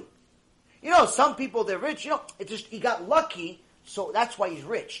married early. Some people, they're rich. He got lucky, so that's why he's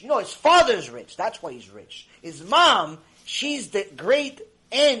rich. His father's rich. That's why he's rich. His mom, she's the great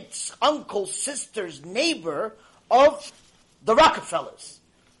aunt's, uncle's, sister's neighbor of the Rockefellers.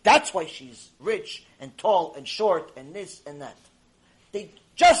 That's why she's rich and tall and short and this and that. They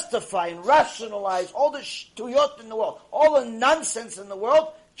justify and rationalize all the shtuyot in the world, all the nonsense in the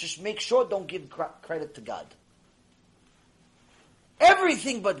world. Just make sure don't give credit to God.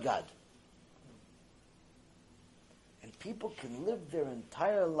 Everything but God. And people can live their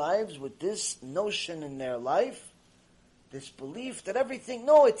entire lives with this notion in their life, this belief that everything,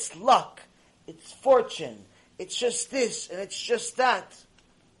 it's luck, it's fortune, it's just this and it's just that.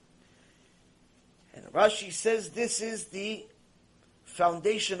 And Rashi says this is the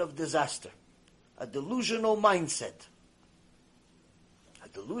foundation of disaster. A delusional mindset.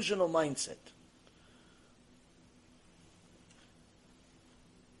 Delusional mindset.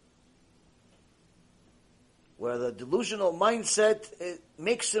 Where the delusional mindset, it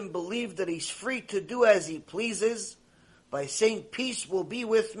makes him believe that he's free to do as he pleases by saying peace will be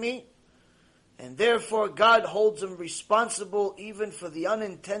with me, and therefore God holds him responsible even for the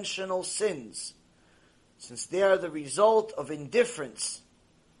unintentional sins, since they are the result of indifference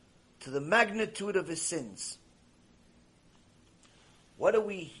to the magnitude of his sins. What do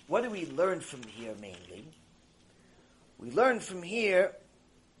we learn from here mainly? We learn from here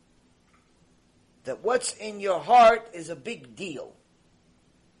that what's in your heart is a big deal.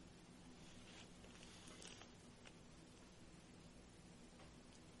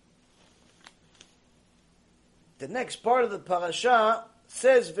 The next part of the parasha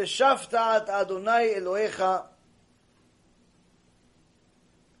says, "V'shavta at Adonai Elohecha,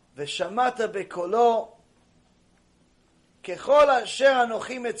 v'shamata bekolo, kechol asher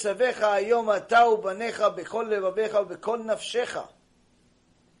anochi metzavecha hayom ata ubanecha bechol levavecha v'bechol nafshecha.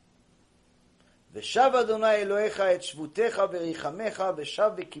 V'shav Adonai Elohecha et shvutecha v'richamecha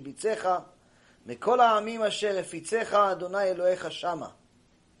v'shav v'kibitzecha mikol ha'amim asher efitzecha Adonai Elohecha shama."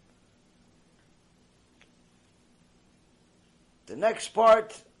 The next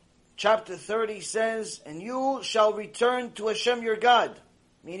part, chapter 30, says, "And you shall return to Hashem your God,"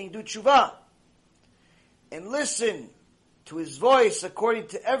 meaning do tshuva, "and listen to His voice according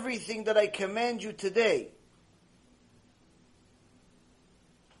to everything that I command you today."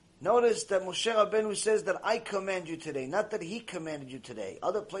 Notice that Moshe Rabbeinu says that I command you today, not that he commanded you today.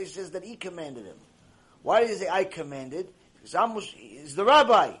 Other places that he commanded him. Why did he say I commanded? Because he's the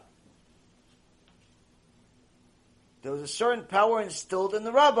rabbi. There was a certain power instilled in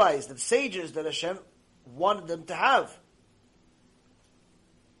the rabbis, the sages that Hashem wanted them to have.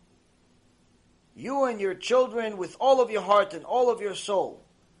 You and your children with all of your heart and all of your soul.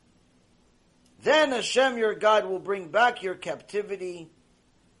 Then Hashem your God will bring back your captivity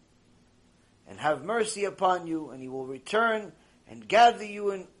and have mercy upon you, and He will return and gather you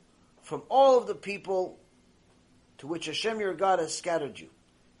in from all of the people to which Hashem your God has scattered you.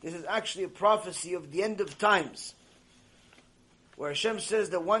 This is actually a prophecy of the end of times, where Hashem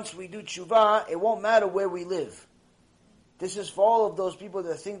says that once we do tshuva, it won't matter where we live. This is for all of those people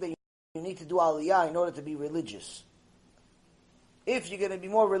that think that you need to do aliyah in order to be religious. If you're going to be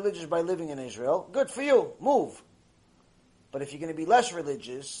more religious by living in Israel, good for you, move. But if you're going to be less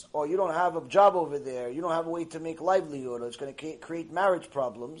religious, or you don't have a job over there, you don't have a way to make livelihood, or it's going to create marriage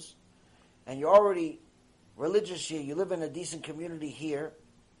problems, and you're already religious here, you live in a decent community here,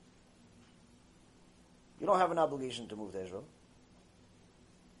 you don't have an obligation to move to Israel.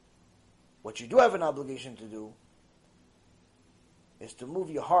 What you do have an obligation to do is to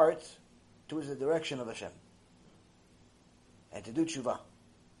move your heart towards the direction of Hashem and to do tshuva.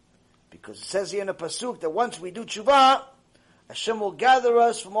 Because it says here in the pasuk that once we do tshuva, Hashem will gather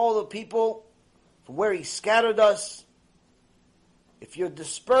us from all the people from where He scattered us. If you're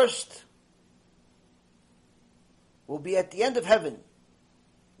dispersed, we'll be at the end of heaven.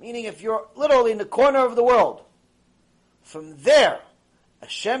 Meaning if you're literally in the corner of the world, from there,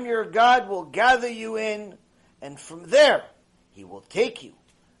 Hashem your God will gather you in, and from there, He will take you.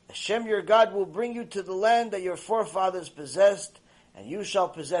 Hashem your God will bring you to the land that your forefathers possessed, and you shall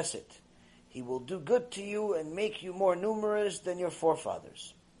possess it. He will do good to you and make you more numerous than your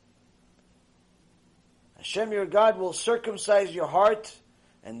forefathers. Hashem your God will circumcise your heart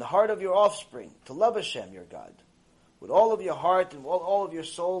and the heart of your offspring to love Hashem your God with all of your heart and all of your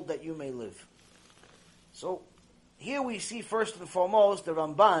soul, that you may live. So, here we see first and foremost, the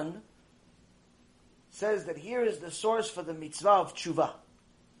Ramban says that here is the source for the mitzvah of tshuva.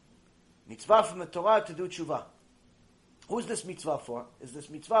 Mitzvah from the Torah to do tshuva. Who is this mitzvah for? Is this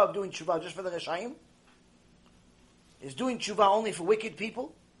mitzvah of doing tshuva just for the Reshaim? Is doing tshuva only for wicked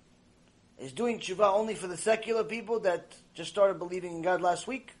people? Is doing tshuva only for the secular people that just started believing in God last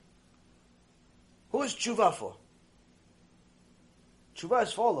week? Who is tshuva for? Tshuva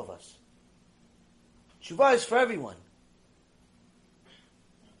is for all of us. Tshuva is for everyone.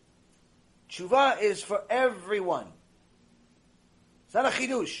 Tshuva is for everyone. It's not a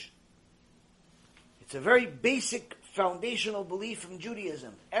chidush. It's a very basic foundational belief from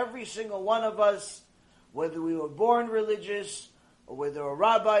Judaism. Every single one of us, whether we were born religious, or whether a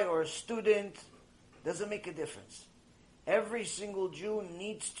rabbi or a student, doesn't make a difference. Every single Jew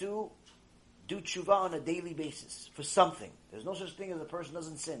needs to do tshuva on a daily basis for something. There's no such thing as a person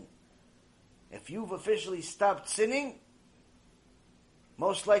doesn't sin. If you've officially stopped sinning,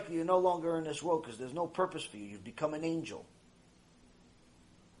 most likely you're no longer in this world because there's no purpose for you. You've become an angel.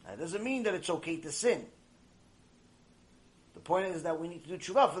 That doesn't mean that it's okay to sin. The point is that we need to do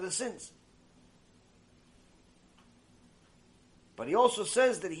tshuva for the sins. But he also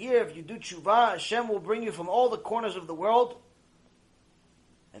says that here, if you do tshuva, Hashem will bring you from all the corners of the world.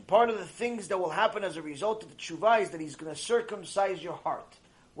 And part of the things that will happen as a result of the tshuva is that He's going to circumcise your heart.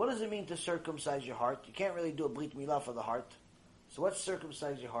 What does it mean to circumcise your heart? You can't really do a brit milah for the heart. So what's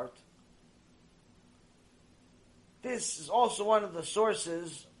circumcise your heart? This is also one of the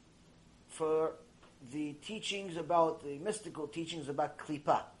sources for the teachings about, the mystical teachings about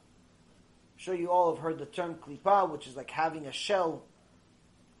klipa. I'm sure you all have heard the term klipa, which is like having a shell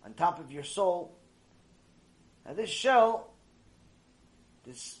on top of your soul. Now this shell,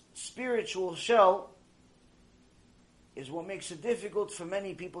 this spiritual shell, is what makes it difficult for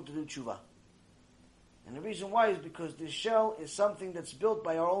many people to do tshuva. And the reason why is because the shell is something that's built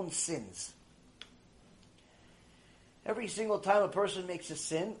by our own sins. Every single time a person makes a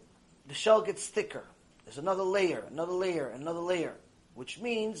sin, the shell gets thicker. There's another layer, another layer, another layer, which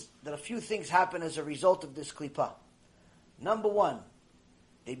means that a few things happen as a result of this klipa. Number one,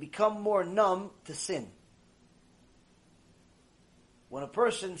 they become more numb to sin. When a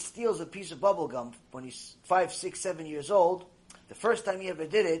person steals a piece of bubble gum when he's 5, 6, 7 years old, the first time he ever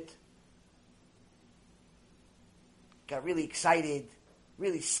did it, got really excited,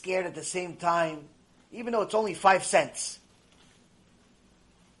 really scared at the same time, even though it's only 5 cents.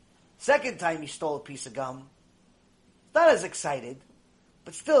 Second time he stole a piece of gum, not as excited,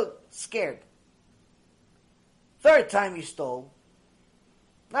 but still scared. Third time he stole,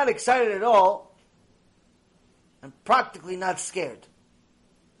 not excited at all, and practically not scared.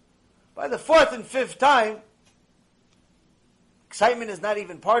 By the fourth and fifth time, excitement is not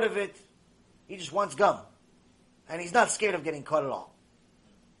even part of it. He just wants gum. And he's not scared of getting caught at all.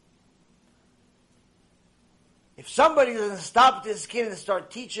 If somebody doesn't stop this kid and start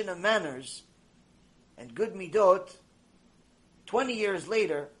teaching him manners and good midot, 20 years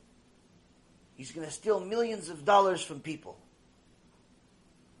later, he's going to steal millions of dollars from people.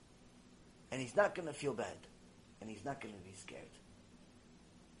 And he's not going to feel bad. And he's not going to be scared.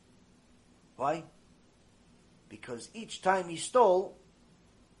 Why? Because each time he stole,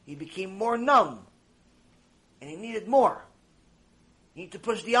 he became more numb. And he needed more. He needed to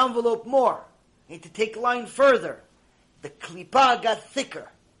push the envelope more. He needed to take a line further. The klipa got thicker.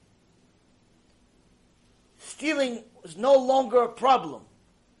 Stealing was no longer a problem.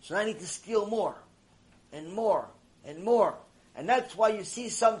 So now I need to steal more. And more. And more. And that's why you see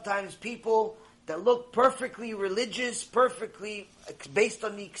sometimes people that look perfectly religious, perfectly based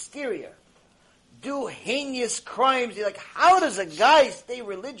on the exterior, do heinous crimes. You're like, how does a guy stay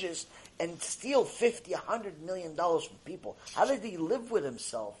religious and steal $50, $100 million from people? How did he live with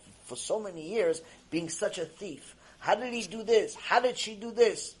himself for so many years being such a thief? How did he do this? How did she do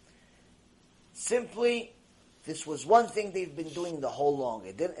this? Simply, this was one thing they've been doing the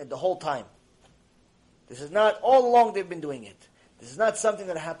whole time. This is not, all along they've been doing it. This is not something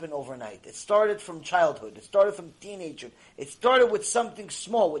that happened overnight. It started from childhood. It started from teenagehood. It started with something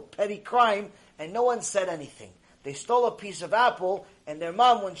small, with petty crime, and no one said anything. They stole a piece of apple, and their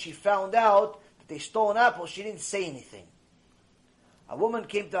mom, when she found out that they stole an apple, she didn't say anything. A woman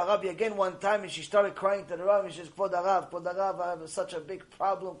came to Rabbi again one time, and she started crying to the Rav, and she says, Kvod Harav, I have such a big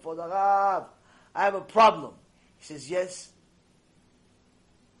problem, Kvod Harav. I have a problem. He says, yes.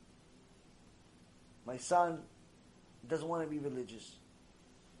 My son doesn't want to be religious.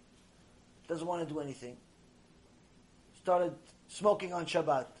 Doesn't want to do anything. Started smoking on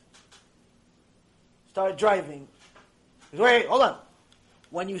Shabbat. Started driving. He said, wait, hold on.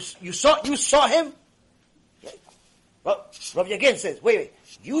 When you saw him? Yeah. Well, Rav Yagin says, wait,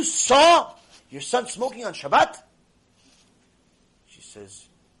 you saw your son smoking on Shabbat? She says,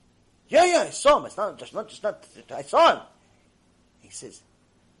 yeah, I saw him. It's not, I saw him. He says,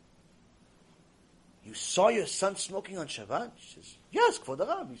 you saw your son smoking on Shabbat? She says, yes, Kvod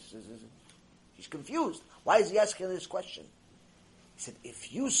Harav. He says, he's confused. Why is he asking this question? He said,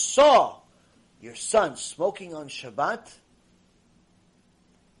 if you saw your son smoking on Shabbat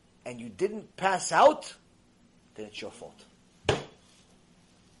and you didn't pass out, then it's your fault.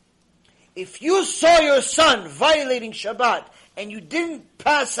 If you saw your son violating Shabbat and you didn't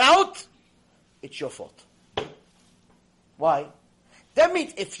pass out, it's your fault. Why? That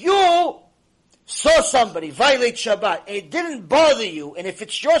means if you saw somebody violate Shabbat and it didn't bother you, and if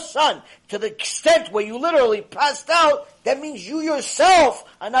it's your son to the extent where you literally passed out, that means you yourself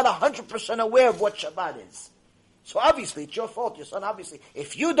are not 100% aware of what Shabbat is. So obviously it's your fault, your son obviously.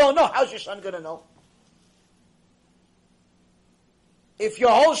 If you don't know, how's your son going to know? If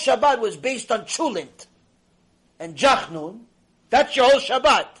your whole Shabbat was based on Chulint and Jachnun, that's your whole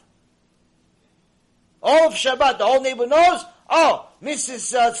Shabbat. All of Shabbat, the whole neighbor knows, oh,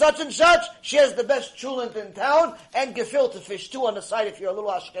 Mrs. such and such, she has the best chulent in town, and gefilte fish too on the side if you're a little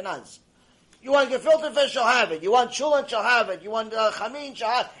Ashkenaz. You want gefilte fish, she'll have it. You want chulent, she'll have it. You want chamin, she'll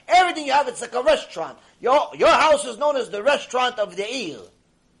have it. Everything you have, it's like a restaurant. Your house is known as the restaurant of the Eir.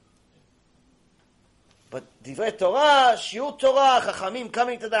 But Divrei Torah, Shiur Torah, Chachamim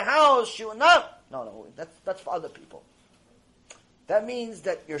coming to the house, no, that's for other people. That means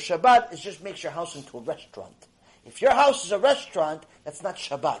that your Shabbat just makes your house into a restaurant. If your house is a restaurant, that's not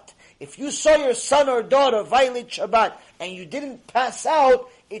Shabbat. If you saw your son or daughter violate Shabbat and you didn't pass out,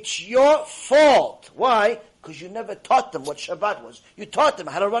 it's your fault. Why? Because you never taught them what Shabbat was. You taught them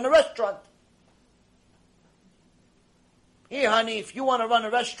how to run a restaurant. Here, honey, if you want to run a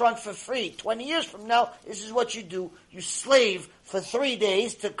restaurant for free, 20 years from now, this is what you do. You slave for 3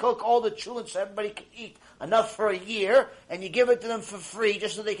 days to cook all the chulin so everybody can eat enough for a year, and you give it to them for free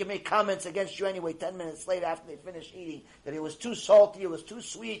just so they can make comments against you anyway 10 minutes later after they finish eating, that it was too salty, it was too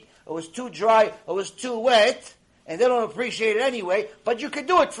sweet, it was too dry, it was too wet, and they don't appreciate it anyway, but you can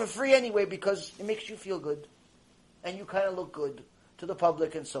do it for free anyway because it makes you feel good, and you kind of look good to the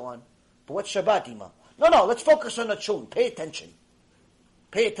public and so on. But what's Shabbat, Ima? No, let's focus on the chulin. Pay attention.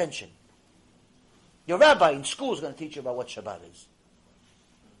 Pay attention. Your rabbi in school is going to teach you about what Shabbat is.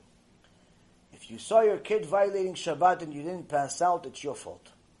 If you saw your kid violating Shabbat and you didn't pass out, it's your fault.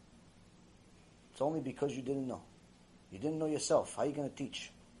 It's only because you didn't know. You didn't know yourself. How are you going to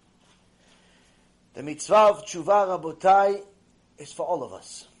teach? The mitzvah of tshuva, Rabotai, is for all of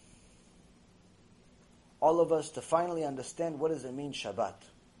us. All of us to finally understand what does it mean Shabbat.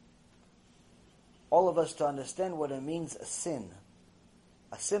 All of us to understand what it means a sin.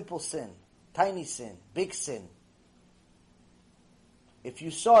 A simple sin. Tiny sin. Big sin. If you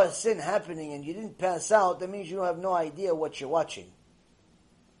saw a sin happening and you didn't pass out, that means you have no idea what you're watching.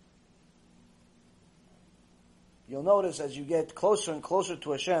 You'll notice as you get closer and closer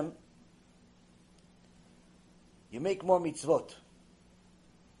to Hashem, you make more mitzvot.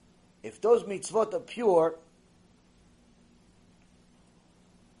 If those mitzvot are pure,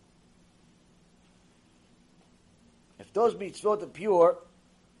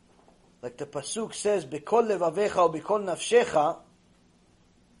 like the pasuk says, "B'kol levavecha or b'kol nafshecha,"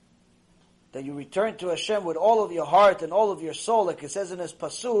 that you return to Hashem with all of your heart and all of your soul, like it says in this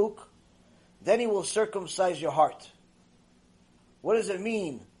pasuk, then He will circumcise your heart. What does it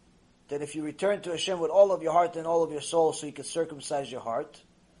mean that if you return to Hashem with all of your heart and all of your soul, so He can circumcise your heart?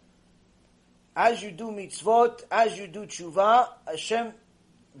 As you do mitzvot, as you do tshuva, Hashem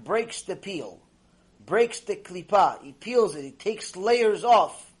breaks the peel. Breaks the klipa, He peels it, He takes layers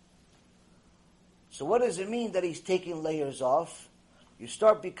off. So what does it mean that He's taking layers off? You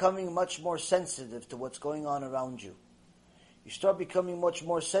start becoming much more sensitive to what's going on around you. You start becoming much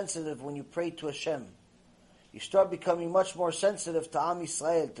more sensitive when you pray to Hashem. You start becoming much more sensitive to Am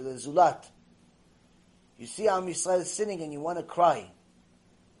Yisrael, to the Zulat. You see Am Yisrael sinning and you want to cry.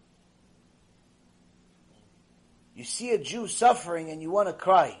 You see a Jew suffering and you want to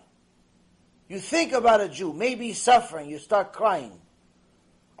cry. You think about a Jew, maybe he's suffering, you start crying.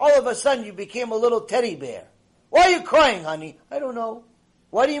 All of a sudden you became a little teddy bear. Why are you crying, honey? I don't know.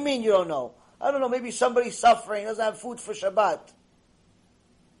 What do you mean you don't know? I don't know, maybe somebody's suffering, doesn't have food for Shabbat.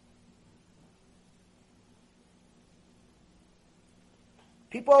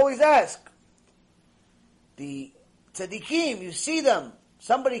 People always ask, the tzaddikim, you see them,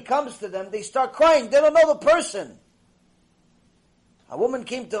 somebody comes to them, they start crying, they don't know the person. A woman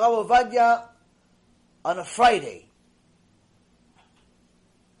came to Rav Ovadia on a Friday.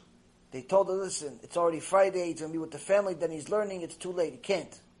 They told her, listen, it's already Friday, he's going to be with the family, then he's learning, it's too late, he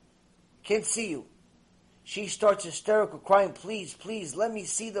can't see you. She starts hysterical, crying, please, let me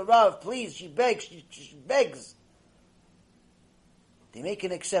see the Rav, please. She begs, she begs. They make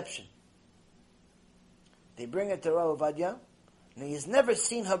an exception. They bring her to Rav Ovadia, and he has never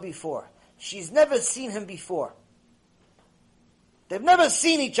seen her before. She's never seen him before. They've never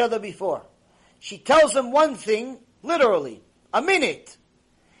seen each other before. She tells him one thing, literally, a minute.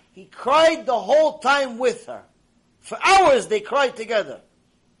 He cried the whole time with her. For hours they cried together.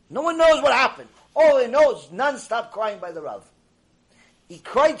 No one knows what happened. All they know is non-stop crying by the Rav. He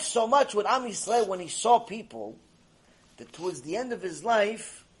cried so much with Am Yisrael when he saw people, that towards the end of his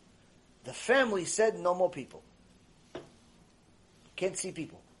life, the family said, no more people. Can't see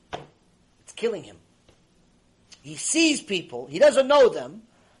people. It's killing him. He sees people, he doesn't know them,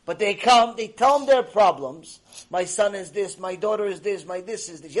 but they come, they tell him their problems. My son is this, my daughter is this, my this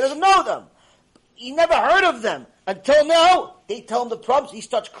is this. He doesn't know them. He never heard of them. Until now, they tell him the problems, he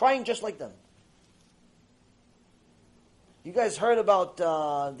starts crying just like them. You guys heard about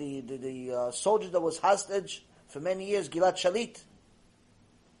the soldier that was hostage for many years, Gilad Shalit?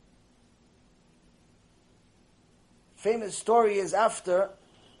 Famous story is after,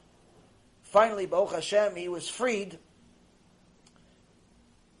 finally, Baruch Hashem, he was freed.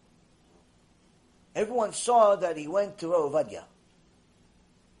 Everyone saw that he went to Rav Ovadia.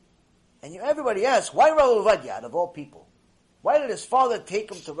 And everybody asked, why Rav Ovadia, out of all people? Why did his father take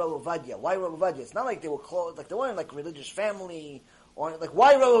him to Rav Ovadia? Why Rav Ovadia? It's not like they were close, like they weren't like a religious family, or like,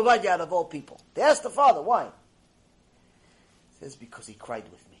 why Rav Ovadia out of all people? They asked the father, why? He says, because he cried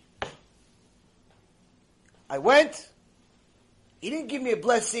with me. I went, he didn't give me a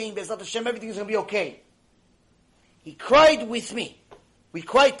blessing, Bezat Hashem, everything's going to be okay. He cried with me. We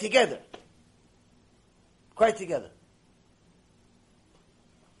cried together. Cried together.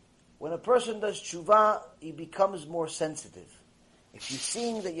 When a person does tshuva, he becomes more sensitive. If you're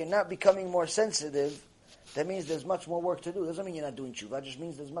seeing that you're not becoming more sensitive, that means there's much more work to do. It doesn't mean you're not doing tshuva, it just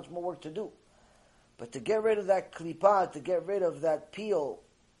means there's much more work to do. But to get rid of that klipa, to get rid of that peel,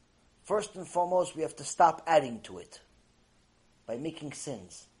 first and foremost, we have to stop adding to it by making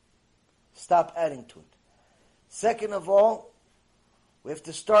sins. Stop adding to it. Second of all, we have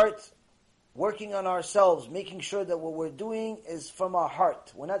to start working on ourselves, making sure that what we're doing is from our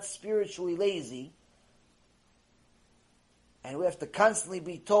heart. We're not spiritually lazy. And we have to constantly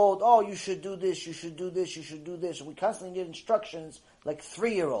be told, oh, you should do this, you should do this, you should do this. And we constantly need instructions like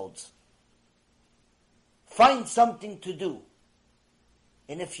 3-year-olds. Find something to do.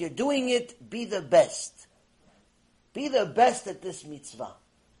 And if you're doing it, be the best. Be the best at this mitzvah.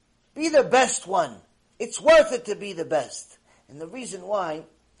 Be the best one. It's worth it to be the best. And the reason why,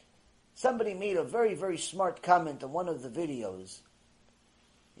 somebody made a very, very smart comment on one of the videos.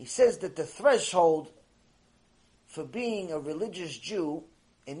 He says that the threshold for being a religious Jew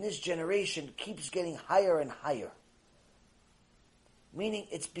in this generation keeps getting higher and higher. Meaning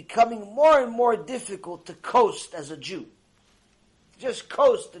it's becoming more and more difficult to coast as a Jew. Just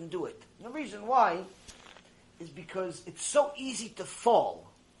coast and do it. And the reason why is because it's so easy to fall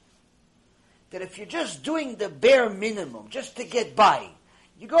that if you're just doing the bare minimum, just to get by,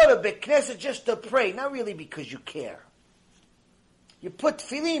 you go to Beit Knesset just to pray, not really because you care. You put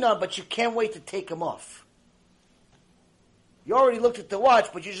tefillin on, but you can't wait to take them off. You already looked at the watch,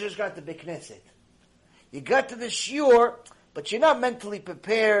 but you just got to Beit Knesset. You got to the shiur, but you're not mentally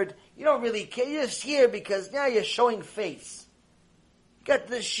prepared. You don't really care. You're just here because now you're showing face. You got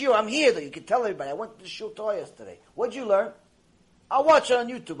to the shiur. I'm here, though. You can tell everybody. I went to the shiur Torah yesterday. What'd you learn? I'll watch it on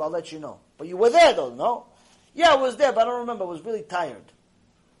YouTube. I'll let you know. But you were there, though, no? Yeah, I was there, but I don't remember. I was really tired.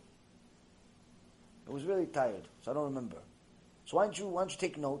 I was really tired, so I don't remember. So why don't you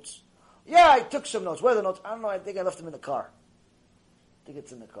take notes? Yeah, I took some notes. Where are the notes? I don't know. I think I left them in the car. I think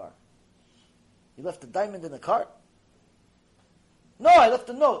it's in the car. You left the diamond in the car? No, I left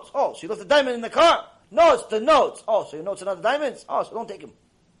the notes. Oh, so you left the diamond in the car? No, it's the notes. Oh, so your notes are not the diamonds? Oh, so don't take them.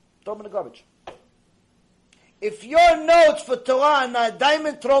 Throw them in the garbage. If your notes for Torah are not a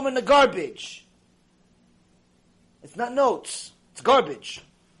diamond, throw them in the garbage. It's not notes. It's garbage.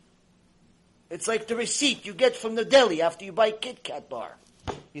 It's like the receipt you get from the deli after you buy a Kit Kat bar.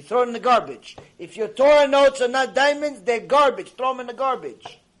 You throw it in the garbage. If your Torah notes are not diamonds, they're garbage. Throw them in the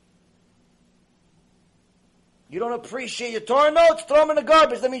garbage. You don't appreciate your Torah notes? Throw them in the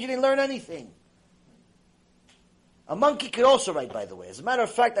garbage. That means you didn't learn anything. A monkey could also write, by the way. As a matter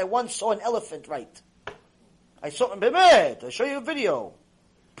of fact, I once saw an elephant write. I saw, I'll show you a video.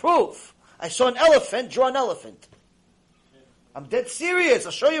 Proof. I saw an elephant draw an elephant. I'm dead serious.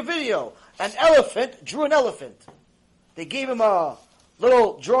 I'll show you a video. An elephant drew an elephant. They gave him a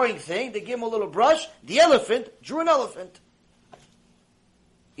little drawing thing. They gave him a little brush. The elephant drew an elephant.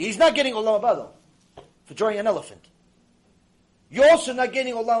 He's not getting Olam Haba, though, for drawing an elephant. You're also not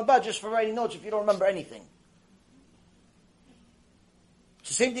getting Olam Haba just for writing notes if you don't remember anything. It's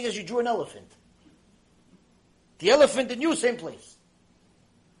the same thing as you drew an elephant. The elephant and you, same place.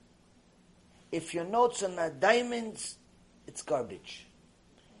 If your notes are not diamonds, it's garbage.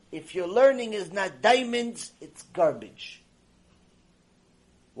 If your learning is not diamonds, it's garbage.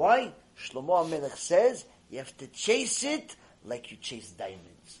 Why? Shlomo HaMelech says, you have to chase it like you chase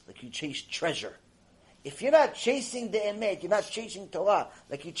diamonds, like you chase treasure. If you're not chasing the emet, you're not chasing Torah,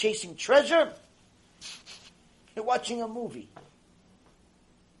 like you're chasing treasure, you're watching a movie.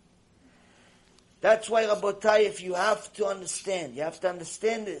 That's why, Rabotai, if you have to understand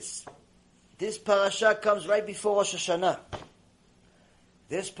this. This parasha comes right before Rosh Hashanah.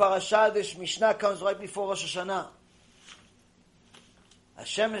 This parasha, this Mishnah comes right before Rosh Hashanah.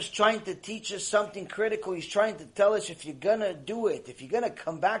 Hashem is trying to teach us something critical. He's trying to tell us, if you're going to do it, if you're going to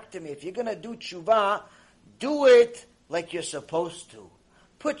come back to me, if you're going to do tshuva, do it like you're supposed to.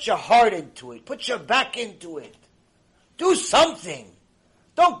 Put your heart into it. Put your back into it. Do something.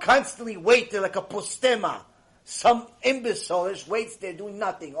 Don't constantly wait there like a postema. Some imbecile just waits there doing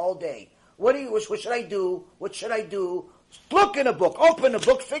nothing all day. What should I do? What should I do? Look in a book. Open a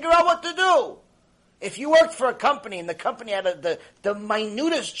book. Figure out what to do. If you worked for a company and the company had the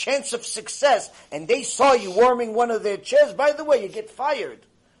minutest chance of success and they saw you warming one of their chairs, by the way, you get fired.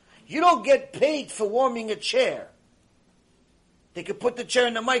 You don't get paid for warming a chair. They could put the chair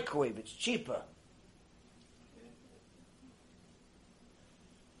in the microwave. It's cheaper.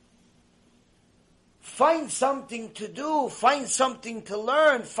 Find something to do. Find something to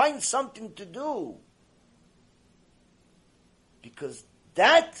learn. Find something to do. Because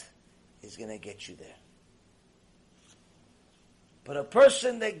that is going to get you there. But a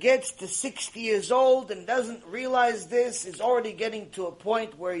person that gets to 60 years old and doesn't realize this is already getting to a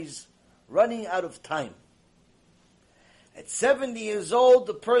point where he's running out of time. At 70 years old,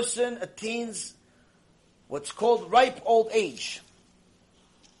 the person attains what's called ripe old age.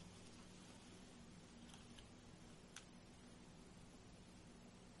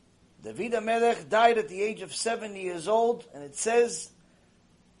 David HaMelech died at the age of 70 years old, and it says,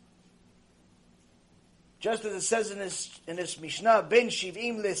 just as it says in this Mishnah, Ben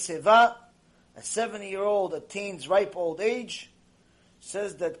Shiv'im LeSeva, a 70-year-old attains ripe old age,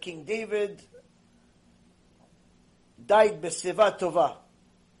 says that King David died B'Seva Tova,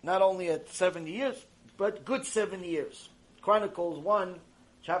 not only at 70 years, but good 70 years. Chronicles 1,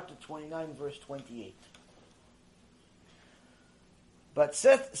 chapter 29, verse 28. But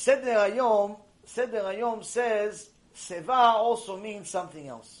Seder Hayom says Seva also means something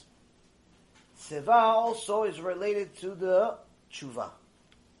else. Seva also is related to the tshuva.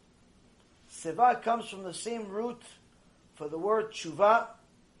 Seva comes from the same root for the word tshuva,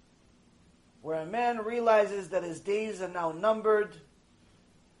 where a man realizes that his days are now numbered,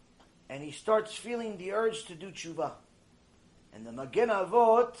 and he starts feeling the urge to do tshuva. And the Magen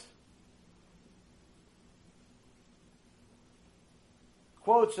Avot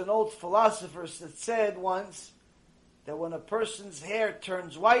quotes an old philosopher that said once that when a person's hair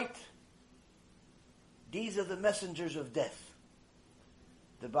turns white, these are the messengers of death.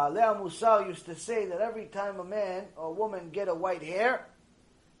 The Baalei MUSSAR used to say that every time a man or a woman get a white hair,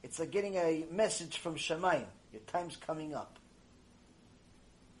 it's like getting a message from Shamayim. Your time's coming up.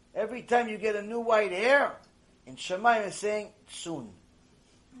 Every time you get a new white hair, in Shamayim is saying, soon.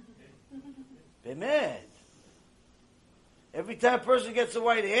 Bemed. Every time a person gets a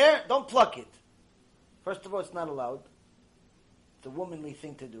white hair, don't pluck it. First of all, it's not allowed. It's a womanly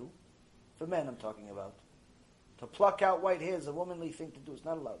thing to do. For men, I'm talking about. To pluck out white hair is a womanly thing to do. It's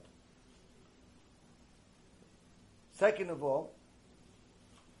not allowed. Second of all,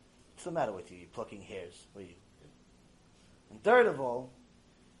 what's the matter with you? You're plucking hairs. What are you? And third of all,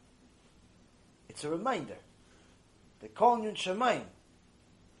 it's a reminder. They're calling you in Shemayim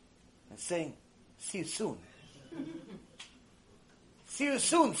and saying, see you soon. See you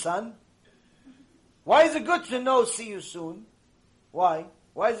soon, son. Why is it good to know see you soon? Why?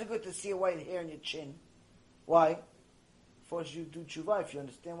 Why is it good to see a white hair on your chin? Why? Force you to do tshuva if you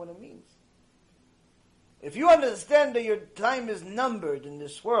understand what it means. If you understand that your time is numbered in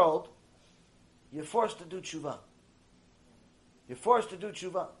this world, you're forced to do tshuva. You're forced to do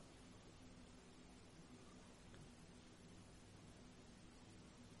tshuva.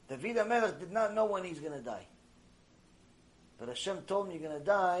 David HaMelech did not know when he's going to die. But Hashem told him you're going to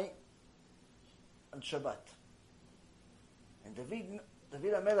die on Shabbat. And David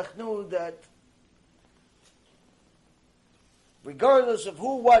HaMelech knew that regardless of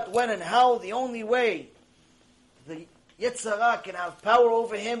who, what, when, and how, the only way the Yetzer Hara can have power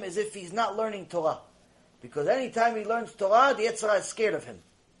over him is if he's not learning Torah. Because anytime he learns Torah, the Yetzer Hara is scared of him.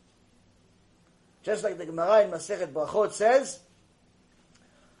 Just like the Gemara in Masechet Brachot says,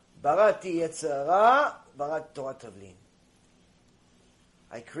 Barati Yetzer Hara, Barat Torah Tavlin.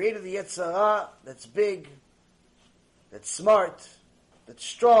 I created the Yetzer Hara that's big, that's smart, that's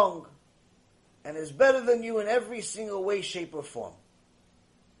strong, and is better than you in every single way, shape, or form.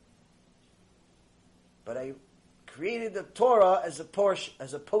 But I created the Torah as a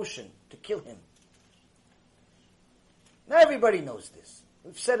potion to kill him. Now everybody knows this.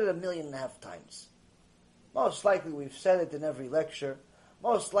 We've said it 1.5 million times. Most likely we've said it in every lecture.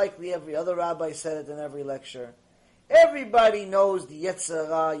 Most likely every other rabbi said it in every lecture. Everybody knows the Yetzer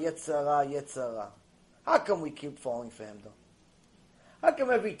Hara, Yetzer Hara, Yetzer Hara. How come we keep falling for him though? How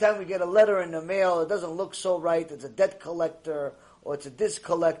come every time we get a letter in the mail, it doesn't look so right, it's a debt collector, or it's a disc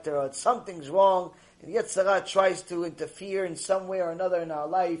collector, or it's something's wrong, and Yetzer Hara tries to interfere in some way or another in our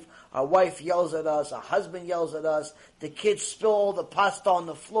life. Our wife yells at us, our husband yells at us, the kids spill all the pasta on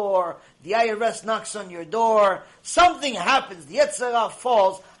the floor, the IRS knocks on your door, something happens, the Yetzer Hara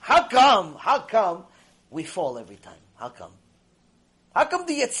falls. How come we fall every time? How come? How come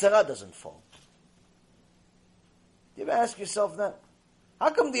the Yetzer Hara doesn't fall? Do you ever ask yourself that?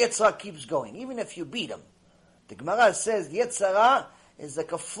 How come the Yetzer Hara keeps going, even if you beat him? The Gemara says the Yetzer Hara is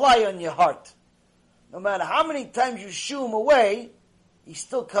like a fly on your heart. No matter how many times you shoo him away, he's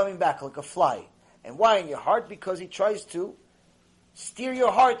still coming back like a fly. And why in your heart? Because he tries to steer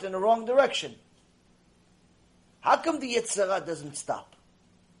your heart in the wrong direction. How come the Yetzer Hara doesn't stop?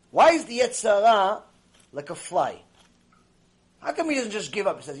 Why is the Yetzer Hara like a fly? How come he doesn't just give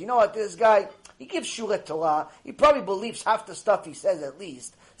up? He says, you know what, this guy, He gives Shulei Torah. He probably believes half the stuff he says at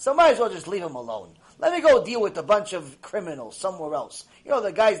least. So might as well just leave him alone. Let me go deal with a bunch of criminals somewhere else. You know,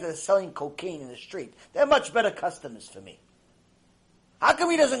 the guys that are selling cocaine in the street. They're much better customers for me. How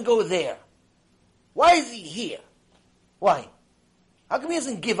come he doesn't go there? Why is he here? Why? How come he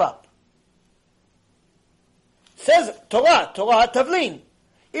doesn't give up? Says Torah Tavlin.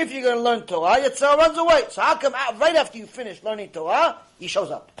 If you're going to learn Torah, Yetzirah runs away. So how come right after you finish learning Torah, he shows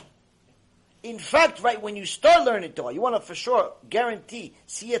up? In fact, right when you start learning Torah, you want to for sure guarantee,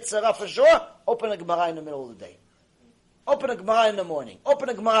 see Yetzirah for sure, open a Gemara in the middle of the day. Open a Gemara in the morning. Open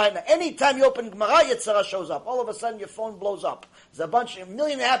a Gemara. Anytime you open a Gemara, Yetzirah shows up. All of a sudden, your phone blows up. There's a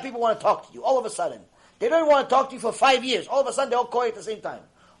million and a half people want to talk to you. All of a sudden. They don't want to talk to you for 5 years. All of a sudden, they all call you at the same time.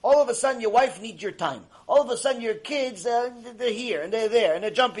 All of a sudden, your wife needs your time. All of a sudden, your kids, they're here, and they're there, and they're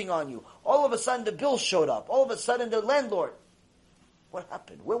jumping on you. All of a sudden, the bill showed up. All of a sudden, the landlord. What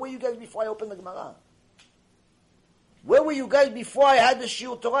happened? Where were you guys before I opened the Gemara? Where were you guys before I had the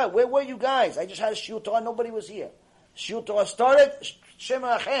Shiur Torah? Where were you guys? I just had a Shiur Torah. Nobody was here. Shiur Torah started. Shem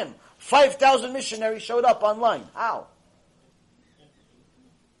Rachem. 5,000 missionaries showed up online. How?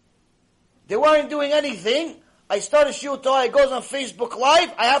 They weren't doing anything. I started Shiur Torah. It goes on Facebook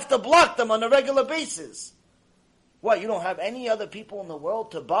Live. I have to block them on a regular basis. What, you don't have any other people in the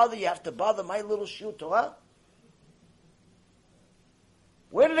world to bother? You have to bother my little Shiur Torah?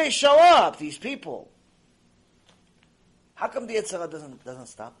 Where do they show up, these people? How come the Yetzirah doesn't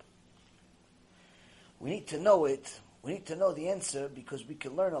stop? We need to know it. We need to know the answer because we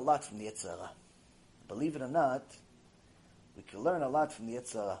can learn a lot from the Yetzirah. Believe it or not, we can learn a lot from the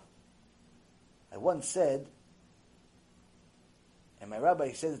Yetzirah. I once said, and my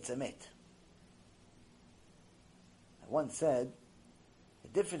rabbi said it's emet. I once said, the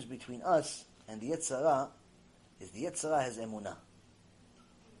difference between us and the Yetzirah is the Yetzirah has emunah.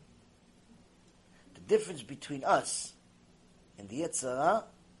 The difference between us and the Yetzirah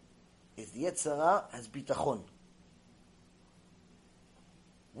is the Yetzirah has bitachon.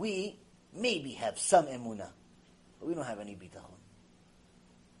 We maybe have some emunah, but we don't have any bitachon.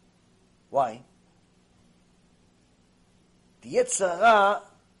 Why? The Yetzirah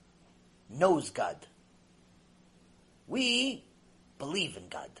knows God. We believe in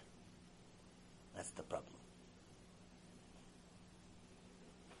God. That's the problem.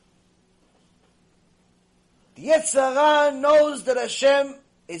 The Yetzirah knows that Hashem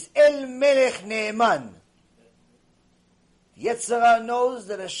is El Melech Ne'eman. The Yetzirah knows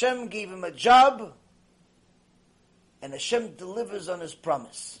that Hashem gave him a job and Hashem delivers on his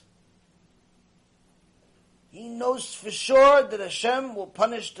promise. He knows for sure that Hashem will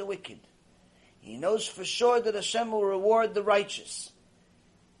punish the wicked. He knows for sure that Hashem will reward the righteous.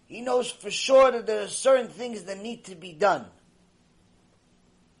 He knows for sure that there are certain things that need to be done.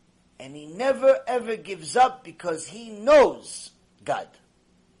 And he never ever gives up because he knows God.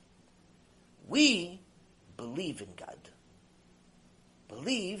 We believe in God.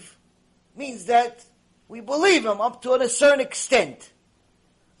 Believe means that we believe him up to a certain extent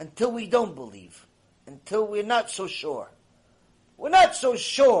until we don't believe. Until we're not so sure. We're not so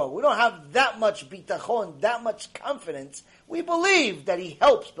sure. We don't have that much bitachon, that much confidence. We believe that he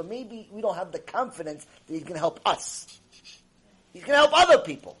helps, but maybe we don't have the confidence that he's going to help us. He's going to help other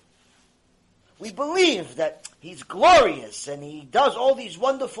people. We believe that he's glorious and he does all these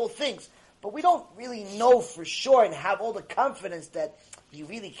wonderful things, but we don't really know for sure and have all the confidence that he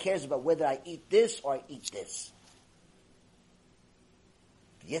really cares about whether I eat this or I eat this.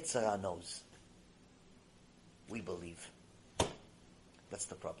 The Yetzirah knows. We believe. That's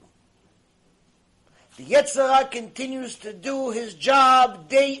the problem. The Yetzirah continues to do his job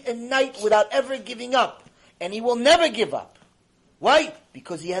day and night without ever giving up. And he will never give up. Why?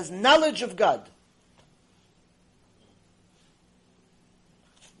 Because he has knowledge of God.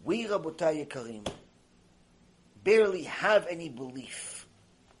 We, Rabotai Yekarim, barely have any belief.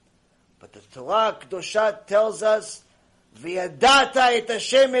 But the Torah Kedosha tells us, V'yadata et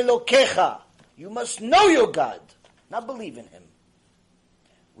Hashem Elokecha. You must know your God, not believe in him.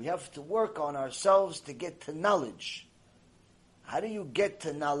 We have to work on ourselves to get to knowledge. How do you get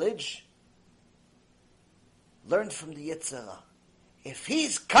to knowledge? Learn from the Yetzirah. If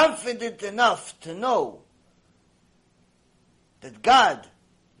he's confident enough to know that God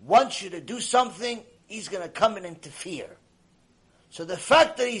wants you to do something, he's going to come and interfere. So the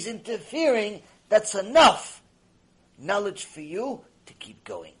fact that he's interfering, that's enough knowledge for you to keep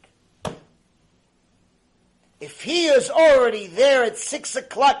going. If he is already there at 6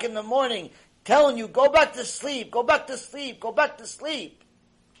 o'clock in the morning telling you, go back to sleep, go back to sleep, go back to sleep,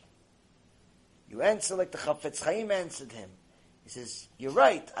 you answer like the Chafetz Chaim answered him. He says, you're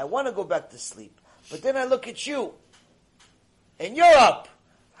right, I want to go back to sleep. But then I look at you, and you're up.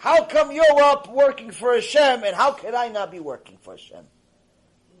 How come you're up working for Hashem, and how could I not be working for Hashem?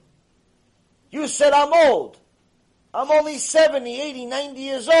 You said I'm old. I'm only 70, 80, 90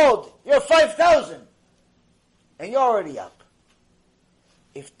 years old. You're 5,000. And you're already up.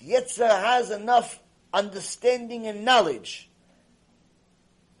 If the Yetzirah has enough understanding and knowledge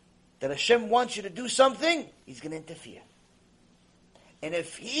that Hashem wants you to do something, He's going to interfere. And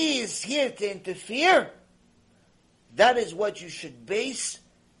if He is here to interfere, that is what you should base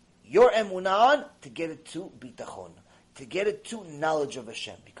your emunah on to get it to bitachon, to get it to knowledge of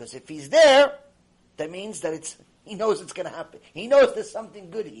Hashem. Because if He's there, that means that He knows it's going to happen. He knows there's something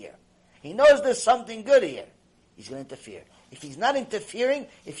good here. He knows there's something good here. He's going to interfere. If He's not interfering,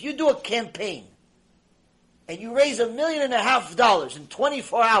 if you do a campaign and you raise $1.5 million in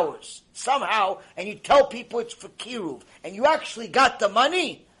 24 hours somehow, and you tell people it's for kiruv, and you actually got the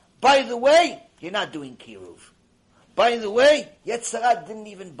money, by the way, you're not doing kiruv. By the way, Yetzirah didn't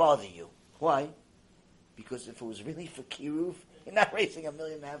even bother you. Why? Because if it was really for kiruv, you're not raising $1.5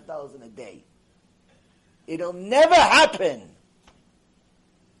 million in a day. It'll never happen.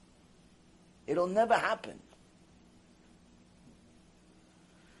 It'll never happen.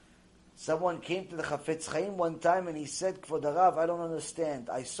 Someone came to the Chafetz Chaim one time and he said, Kvod Harav, I don't understand.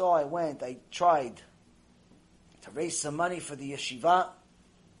 I went, I tried to raise some money for the yeshiva.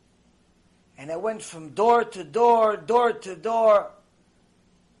 And I went from door to door to door.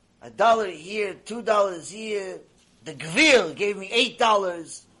 $1 here, $2 here. The Gvir gave me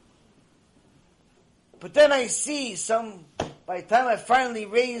 $8. But then I see by the time I finally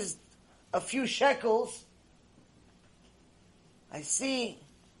raised a few shekels, I see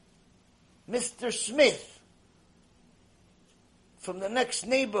Mr. Smith from the next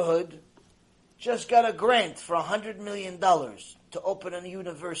neighborhood just got a grant for $100 million to open a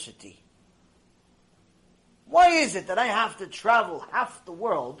university. Why is it that I have to travel half the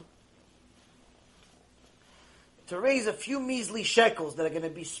world to raise a few measly shekels that are going to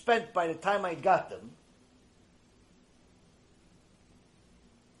be spent by the time I got them?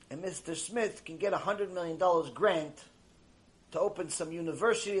 And Mr. Smith can get $100 million grant to open some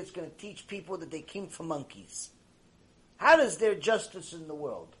university that's going to teach people that they came from monkeys. How does there justice in the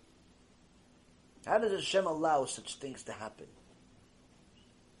world? How does Hashem allow such things to happen?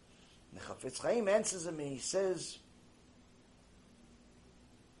 The Chafetz Chaim answers him and he says,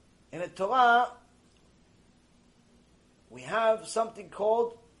 in the Torah, we have something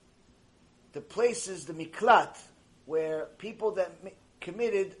called the places, the miklat, where people that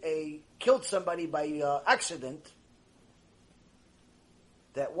killed somebody by accident,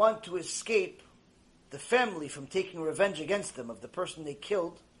 that want to escape the family from taking revenge against them of the person they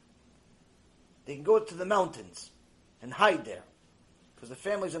killed, they can go to the mountains and hide there. Because the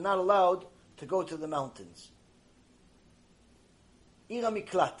families are not allowed to go to the mountains. Ira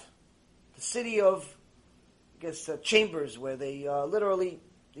Miklat, the city of, chambers where they literally,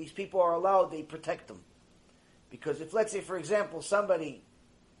 these people are allowed, they protect them. Because if, let's say, for example, somebody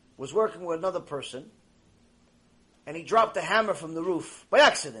was working with another person, and he dropped a hammer from the roof, by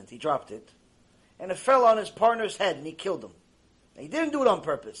accident he dropped it, and it fell on his partner's head and he killed him. And he didn't do it on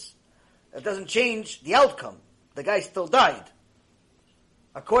purpose. That doesn't change the outcome. The guy still died.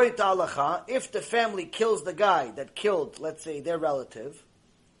 According to halacha, if the family kills the guy that killed, let's say, their relative,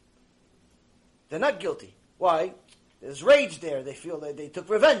 they're not guilty. Why? There's rage there. They feel that they took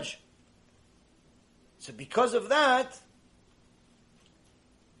revenge. So because of that,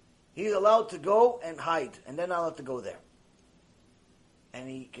 he's allowed to go and hide, and they're not allowed to go there. And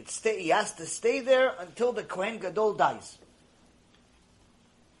he has to stay there until the Kohen Gadol dies.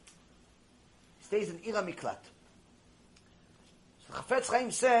 He stays in Ira Miklat. Chafetz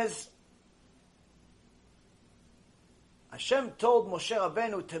Chaim says, Hashem told Moshe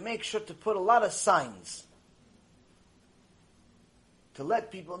Rabbeinu to make sure to put a lot of signs to let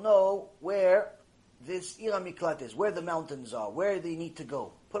people know where this Ira Miklat is, where the mountains are, where they need to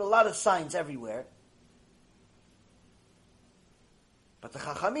go. Put a lot of signs everywhere. But the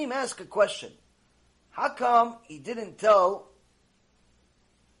Chachamim ask a question. How come he didn't tell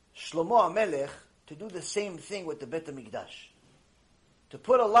Shlomo HaMelech to do the same thing with the Bet HaMikdash? To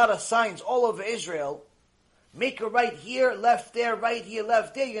put a lot of signs all over Israel, make a right here, left there, right here,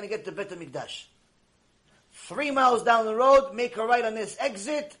 left there, you're going to get the Bet HaMikdash. 3 miles down the road, make a right on this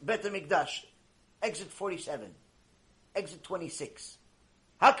exit, Bet HaMikdash. Exit 47. Exit 26.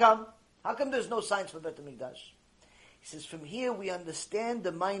 How come? How come there's no signs for Bet HaMikdash? He says, from here we understand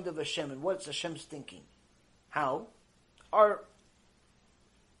the mind of Hashem and what's Hashem's thinking. How? Our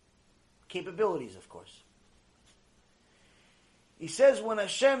capabilities, of course. He says when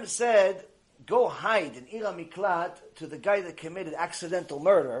Hashem said, go hide in Ira Miklat to the guy that committed accidental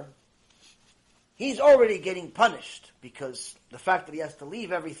murder, he's already getting punished because the fact that he has to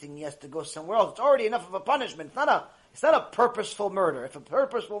leave everything, he has to go somewhere else, it's already enough of a punishment. It's not a purposeful murder. If a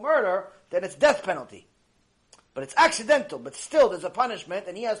purposeful murder, then it's death penalty. But it's accidental, but still there's a punishment,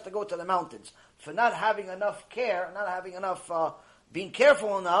 and he has to go to the mountains. For not having enough care, not having enough, being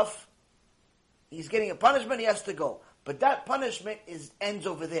careful enough, he's getting a punishment, he has to go. But that punishment ends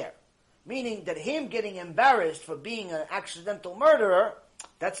over there. Meaning that him getting embarrassed for being an accidental murderer,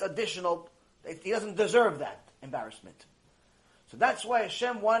 that's additional, he doesn't deserve that embarrassment. So that's why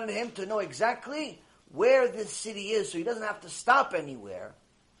Hashem wanted him to know exactly where this city is, so he doesn't have to stop anywhere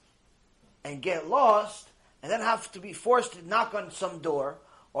and get lost, and then have to be forced to knock on some door,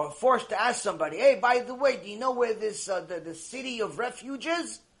 or forced to ask somebody, hey, by the way, do you know where this, the city of refuge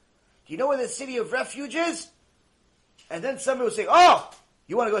is? Do you know where the city of refuge is? And then somebody will say, oh,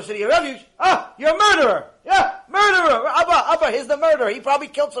 you want to go to the city of refuge? Oh, you're a murderer. Yeah, murderer. Abba, here's the murderer. He probably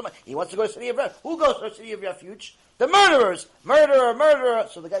killed someone. He wants to go to the city of refuge. Who goes to the city of refuge? The murderers. Murderer.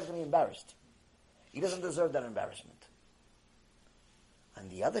 So the guy's going to be embarrassed. He doesn't deserve that embarrassment. On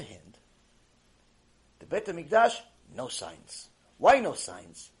the other hand, the Beit HaMikdash, no signs. Why no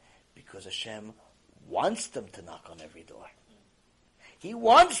signs? Because Hashem wants them to knock on every door. He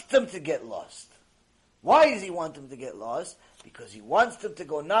wants them to get lost. Why does he want them to get lost? Because he wants them to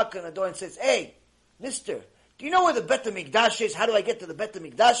go knock on the door and says, hey, mister, do you know where the Beit HaMikdash is? How do I get to the Beit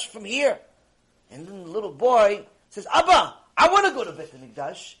HaMikdash from here? And then the little boy says, Abba, I want to go to Beit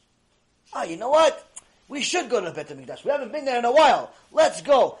HaMikdash. Ah, you know what? We should go to the Beit HaMikdash. We haven't been there in a while. Let's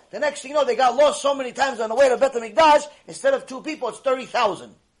go. The next thing you know, they got lost so many times on the way to Beit HaMikdash, instead of 2 people, it's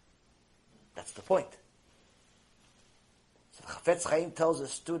 30,000. That's the point. So the Chafetz Chaim tells a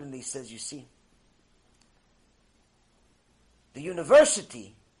student, he says, you see, the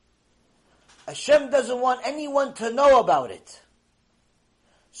university, Hashem doesn't want anyone to know about it.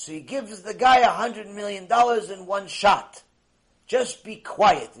 So he gives the guy $100 million in one shot. Just be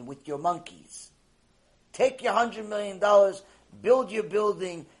quiet with your monkeys. Take your $100 million, build your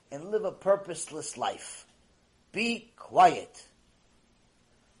building, and live a purposeless life. Be quiet.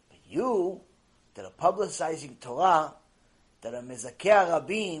 But you, that are publicizing Torah, that are mezakeh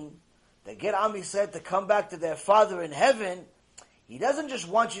rabim, that get Am Yisrael to come back to their Father in heaven, He doesn't just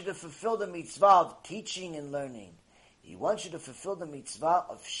want you to fulfill the mitzvah of teaching and learning. He wants you to fulfill the mitzvah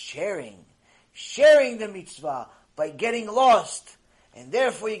of sharing. Sharing the mitzvah by getting lost. And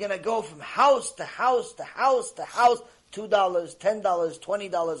therefore you're going to go from house to house to house to house, $2, $10, $20,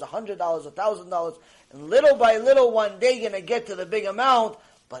 $100, $1,000. And little by little, one day you're going to get to the big amount.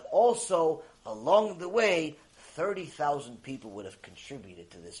 But also, along the way, 30,000 people would have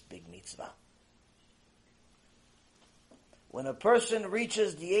contributed to this big mitzvah. When a person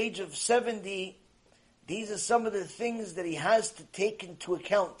reaches the age of 70, these are some of the things that he has to take into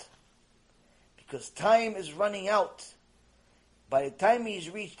account. Because time is running out. By the time he's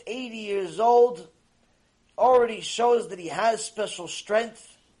reached 80 years old, already shows that he has special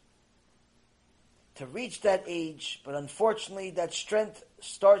strength to reach that age, but unfortunately that strength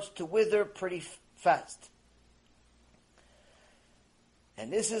starts to wither pretty fast.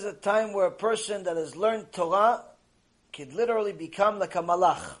 And this is a time where a person that has learned Torah could literally become like a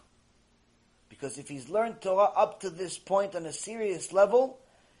malach. Because if he's learned Torah up to this point on a serious level,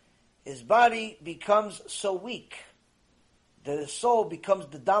 his body becomes so weak that his soul becomes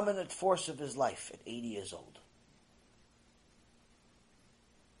the dominant force of his life at 80 years old.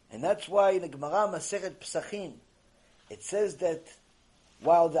 And that's why in the Gemara Masechet Pesachim, it says that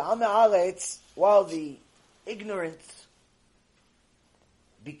while the Am Haaretz, while the ignorant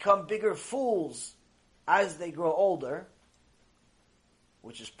become bigger fools as they grow older,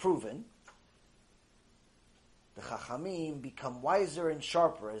 which is proven, the Chachamim become wiser and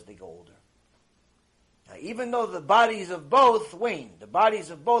sharper as they go older. Now, even though the bodies of both wane, the bodies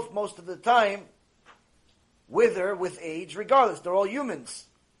of both most of the time wither with age regardless. They're all humans.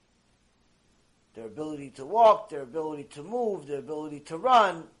 Their ability to walk, their ability to move, their ability to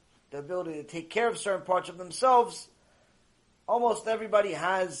run, their ability to take care of certain parts of themselves, almost everybody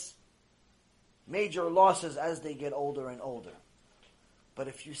has major losses as they get older and older. But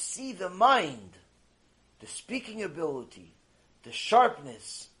if you see the mind, the speaking ability, the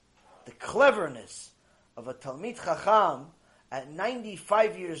sharpness, the cleverness of a Talmid Chacham at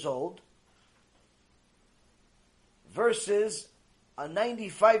 95 years old versus a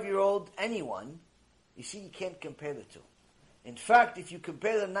 95-year-old anyone, you see you can't compare the two. In fact, if you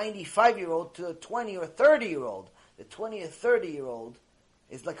compare the 95-year-old to a 20 or 30-year-old, the 20 or 30-year-old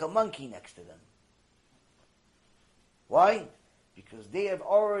is like a monkey next to them. Why? Because they have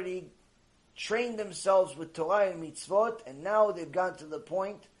already trained themselves with Torah and mitzvot, and now they've gone to the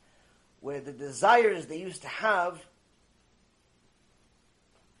point where the desires they used to have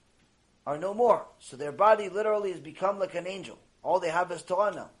are no more. So their body literally has become like an angel. All they have is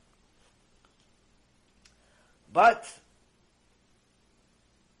Torah now. But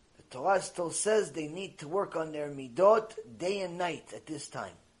the Torah still says they need to work on their midot day and night at this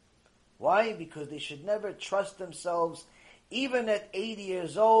time. Why? Because they should never trust themselves, even at 80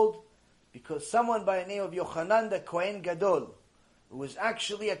 years old, because someone by the name of Yochanan the Kohen Gadol, who was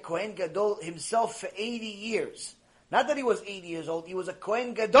actually a Kohen Gadol himself for 80 years. Not that he was 80 years old, he was a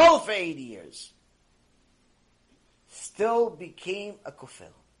Kohen Gadol for 80 years. Still became a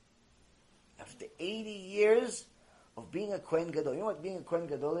kofel. After 80 years of being a Kohen Gadol. You know what being a Kohen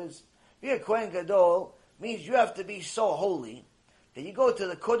Gadol is? Being a Kohen Gadol means you have to be so holy that you go to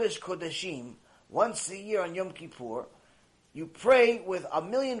the Kodesh Kodeshim once a year on Yom Kippur. You pray with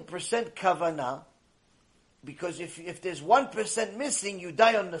 1,000,000% kavanah, because if there's 1% missing, you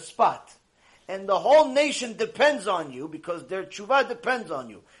die on the spot. And the whole nation depends on you, because their tshuva depends on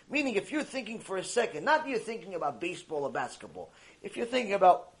you. Meaning, if you're thinking for a second, not you're thinking about baseball or basketball, if you're thinking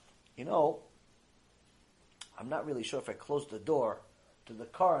about, I'm not really sure if I closed the door to the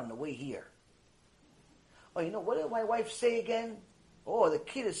car on the way here. Oh, what did my wife say again? Oh, the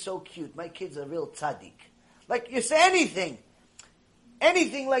kid is so cute. My kid's a real tzaddik. Like, you say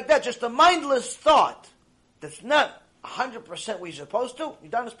anything like that, just a mindless thought that's not 100% what you're supposed to, you're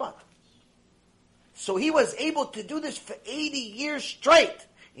down the spot. So he was able to do this for 80 years straight.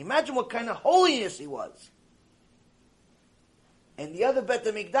 Imagine what kind of holiness he was. And the other Bet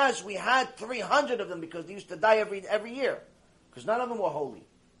HaMikdash, we had 300 of them because they used to die every year. Because none of them were holy.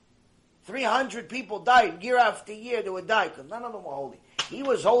 300 people died year after year, they would die because none of them were holy. He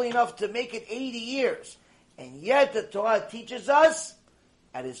was holy enough to make it 80 years. And yet the Torah teaches us,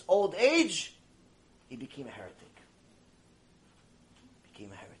 at his old age, he became a heretic.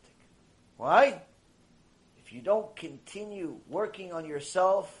 Why? If you don't continue working on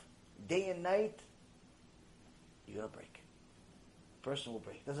yourself day and night, you're going to break. A person will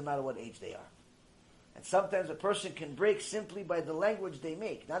break. Doesn't matter what age they are. And sometimes a person can break simply by the language they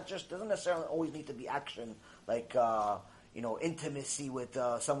make. Doesn't necessarily always need to be action, like, intimacy with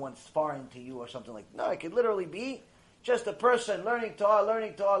someone foreign to you or something like that. No, it could literally be just a person learning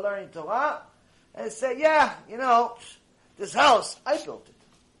Torah, and say, this house, I built it.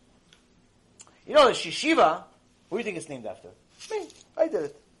 The Shishiva, who do you think it's named after? Me. I did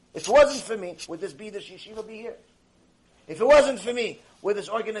it. If it wasn't for me, would this Shishiva be here? If it wasn't for me, would this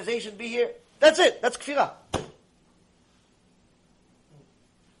organization be here? That's it. That's kfirah.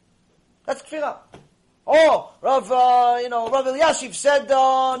 That's kfirah. Oh, Rav Eliashiv said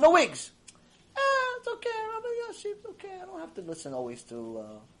no wigs. It's okay, Rav Eliashiv, it's okay. I don't have to listen always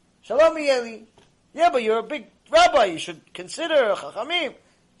to Shalom Yeli. Yeah, but you're a big rabbi. You should consider Chachamim.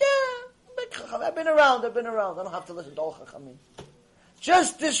 Yeah, I've been around. I don't have to listen to all Chachamim.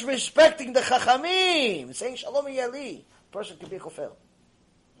 Just disrespecting the Chachamim, saying Shalom Yeli, a person can be a kofel.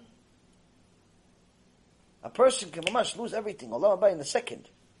 A person can lose everything, Allah in a second.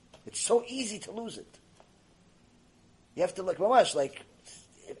 It's so easy to lose it. You have to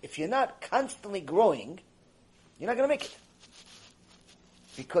if you're not constantly growing, you're not going to make it.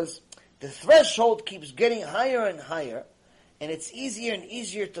 Because the threshold keeps getting higher and higher, and it's easier and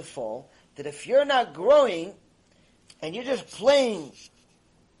easier to fall, that if you're not growing, and you're just playing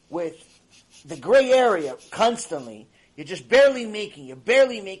with the gray area constantly, you're just barely making. You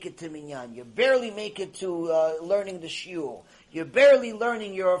barely make it to minyan. You barely make it to learning the shiur. You're barely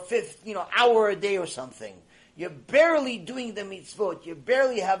learning your fifth, hour a day or something. You're barely doing the mitzvot. You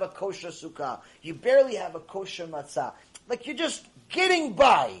barely have a kosher sukkah. You barely have a kosher matzah. Like you're just getting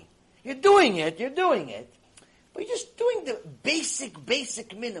by. You're doing it. But you're just doing the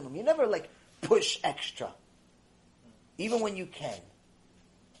basic minimum. You never push extra. Even when you can.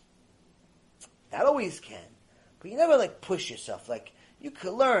 Not always can. But you never push yourself. You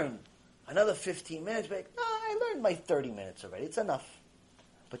could learn another 15 minutes, but I learned my 30 minutes already. It's enough.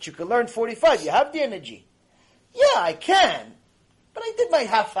 But you could learn 45. You have the energy. Yeah, I can. But I did my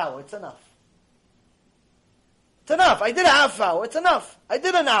half hour. It's enough. I did a half hour. It's enough. I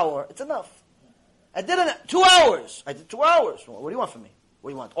did an hour. It's enough. I did 2 hours. I did 2 hours. What do you want from me? What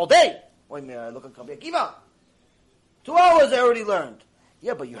do you want? All day? Wait a minute. Look at Kabir Kiva. 2 hours I already learned.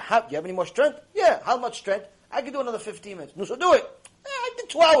 Yeah, but do you have any more strength? Yeah. How much strength? I could do another 15 minutes. No, so do it. I did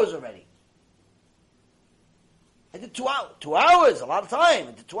 2 hours already. I did 2 hours. 2 hours, a lot of time.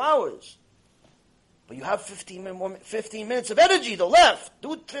 I did 2 hours. But you have 15 minutes of energy though left.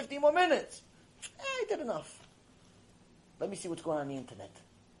 Do 15 more minutes. I did enough. Let me see what's going on the internet.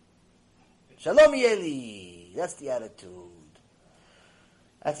 Shalom Yeli. That's the attitude.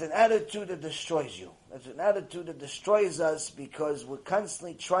 That's an attitude that destroys you. That's an attitude that destroys us because we're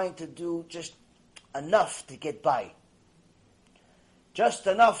constantly trying to do just enough to get by. Just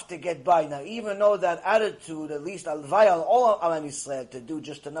enough to get by. Now, even though that attitude, at least al-vayal, all Alam Yisrael, to do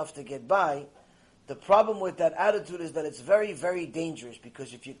just enough to get by, the problem with that attitude is that it's very, very dangerous,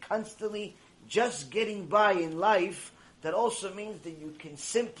 because if you're constantly just getting by in life, that also means that you can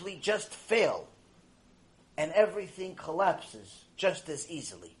simply just fail, and everything collapses just as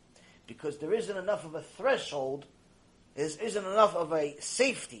easily, because there isn't enough of a threshold, there isn't enough of a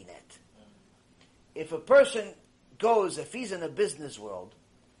safety net. If a person goes, if he's in a business world,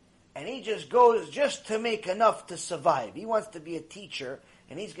 and he just goes just to make enough to survive, he wants to be a teacher,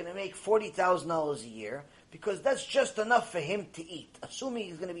 and he's going to make $40,000 a year, because that's just enough for him to eat, assuming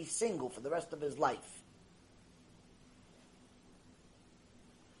he's going to be single for the rest of his life.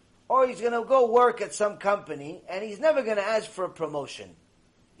 Or he's going to go work at some company, and he's never going to ask for a promotion.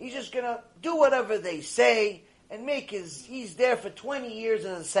 He's just going to do whatever they say, and he's there for 20 years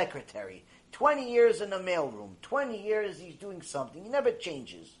as a secretary, 20 years in a mailroom, 20 years he's doing something. He never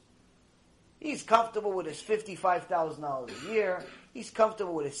changes. He's comfortable with his $55,000 a year. He's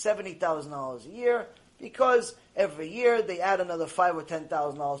comfortable with his $70,000 a year, because every year they add another $5,000 or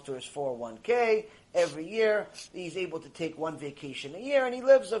 $10,000 to his 401k. Every year he's able to take one vacation a year, and he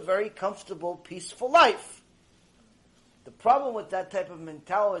lives a very comfortable, peaceful life. The problem with that type of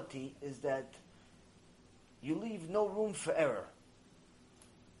mentality is that you leave no room for error.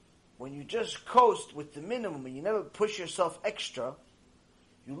 When you just coast with the minimum and you never push yourself extra,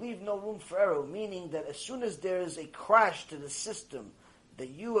 you leave no room for error, meaning that as soon as there is a crash to the system that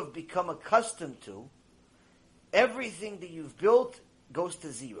you have become accustomed to, everything that you've built goes to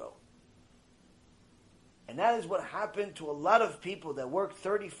zero. And that is what happened to a lot of people that worked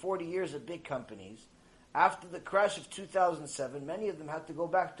 30, 40 years at big companies. After the crash of 2007, many of them had to go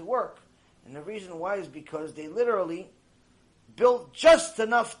back to work. And the reason why is because they literally built just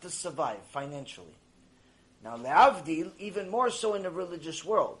enough to survive financially. Now, le'avdil, even more so in the religious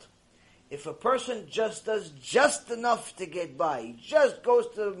world. If a person just does just enough to get by, he just goes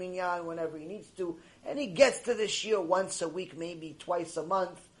to the minyan whenever he needs to, and he gets to the shiur once a week, maybe twice a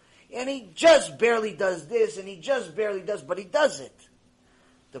month, and he just barely does this, and he just barely does, but he does it.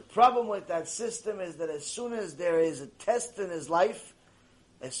 The problem with that system is that as soon as there is a test in his life,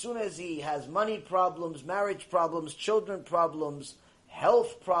 as soon as he has money problems, marriage problems, children problems,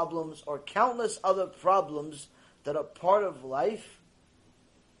 health problems, or countless other problems that are part of life,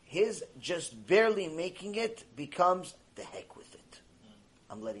 his just barely making it becomes the heck with it.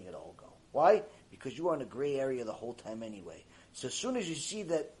 I'm letting it all go. Why? Because you are in a gray area the whole time anyway. So as soon as you see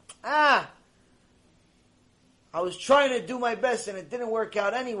that, I was trying to do my best and it didn't work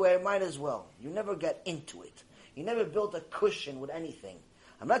out anyway, I might as well. You never got into it. You never built a cushion with anything.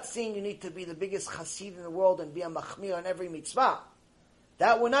 I'm not saying you need to be the biggest chassid in the world and be a machmir on every mitzvah.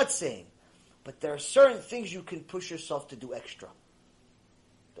 That we're not saying. But there are certain things you can push yourself to do extra.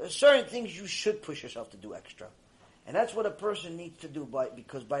 There are certain things you should push yourself to do extra. And that's what a person needs to do,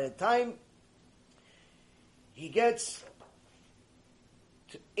 because by the time he gets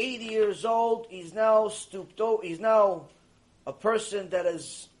to 80 years old, he's now stooped over. He's now a person that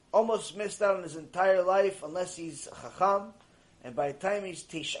has almost missed out on his entire life, unless he's chacham. And by the time he's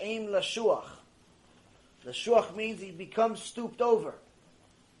tish'im lashuach, lashuach means he becomes stooped over.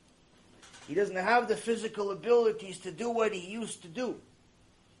 He doesn't have the physical abilities to do what he used to do.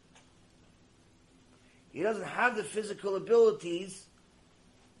 He doesn't have the physical abilities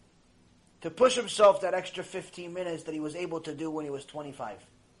to push himself that extra 15 minutes that he was able to do when he was 25.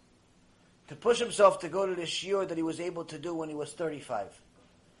 To push himself to go to the shiur that he was able to do when he was 35.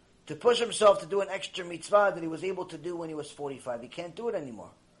 To push himself to do an extra mitzvah that he was able to do when he was 45. He can't do it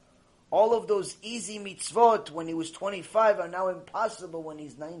anymore. All of those easy mitzvot when he was 25 are now impossible when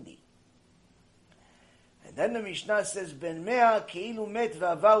he's 90. And then the Mishnah says, Ben mea keilu met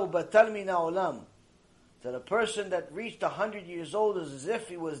v'avaru batal min ha'olam. That a person that reached 100 years old is as if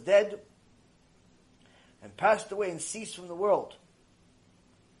he was dead and passed away and ceased from the world.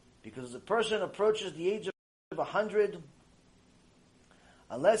 Because the person approaches the age of 100,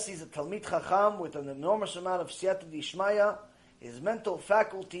 unless he's a Talmid Chacham with an enormous amount of Siyata Dishmaya, his mental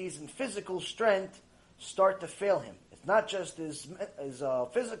faculties and physical strength start to fail him. It's not just his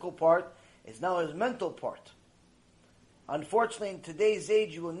physical part, it's now his mental part. Unfortunately, in today's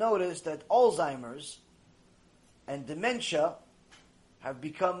age, you will notice that Alzheimer's and dementia have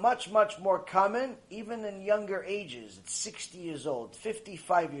become much, much more common, even in younger ages. It's 60 years old,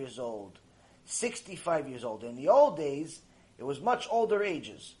 55 years old, 65 years old. In the old days, It was much older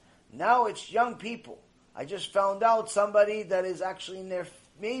ages. Now it's young people. I just found out somebody that is actually in their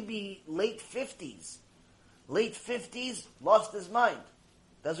maybe late 50s. Late 50s, lost his mind.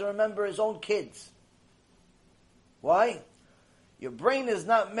 Doesn't remember his own kids. Why? Your brain is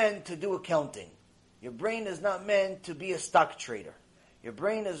not meant to do accounting. Your brain is not meant to be a stock trader. Your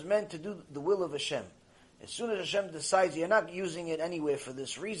brain is meant to do the will of Hashem. As soon as Hashem decides you're not using it anyway for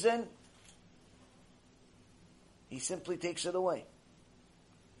this reason, He simply takes it away.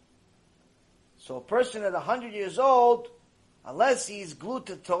 So a person at 100 years old, unless he's glued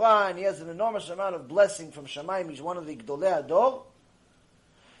to Torah and he has an enormous amount of blessing from Shamayim, he's one of the Gdolei Ador,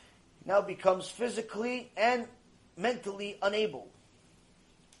 now becomes physically and mentally unable.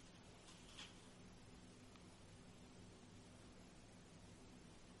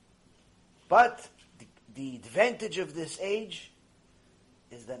 But the advantage of this age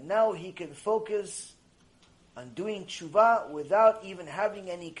is that now he can focus on doing tshuva without even having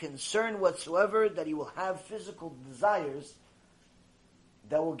any concern whatsoever that he will have physical desires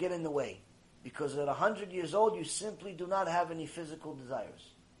that will get in the way. Because at 100 years old, you simply do not have any physical desires.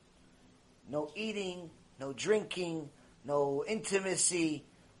 No eating, no drinking, no intimacy.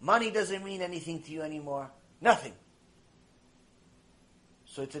 Money doesn't mean anything to you anymore. Nothing.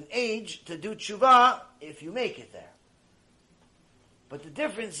 So it's an age to do tshuva if you make it there. But the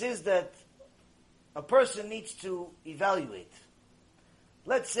difference is that a person needs to evaluate.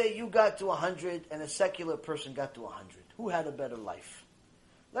 Let's say you got to 100 and a secular person got to 100. Who had a better life?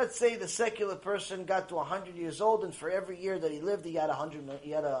 Let's say the secular person got to 100 years old and for every year that he lived, he had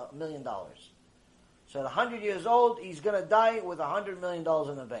 $1 million. So at 100 years old, he's going to die with $100 million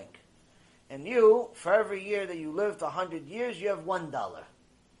in the bank. And you, for every year that you lived 100 years, you have $1.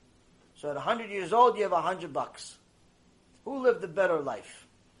 So at 100 years old, you have $100. Who lived a better life?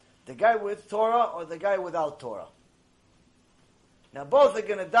 The guy with Torah or the guy without Torah? Now both are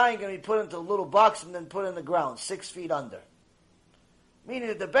going to die and going to be put into a little box and then put in the ground, 6 feet under. Meaning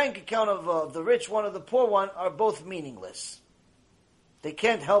that the bank account of the rich one or the poor one are both meaningless. They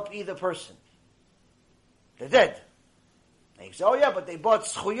can't help either person. They're dead. And you say, oh yeah, but they bought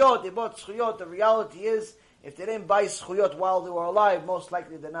schuyot. The reality is, if they didn't buy schuyot while they were alive, most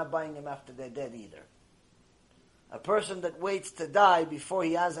likely they're not buying them after they're dead either. A person that waits to die before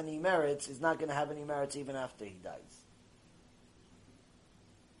he has any merits is not going to have any merits even after he dies.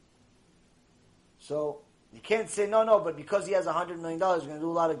 So, you can't say, no, but because he has $100 million, he's going to do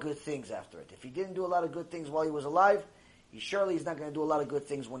a lot of good things after it. If he didn't do a lot of good things while he was alive, he's not going to do a lot of good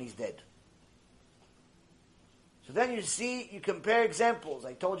things when he's dead. So then you compare examples.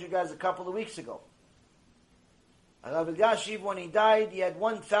 I told you guys a couple of weeks ago. Avot Yashiv, when he died, he had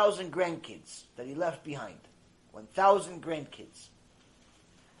 1,000 grandkids that he left behind. 1,000 grandkids.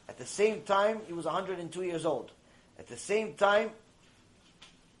 At the same time, he was 102 years old. At the same time,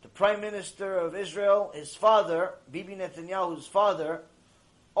 the Prime Minister of Israel, his father, Bibi Netanyahu's father,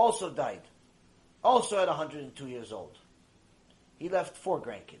 also died. Also at 102 years old. He left 4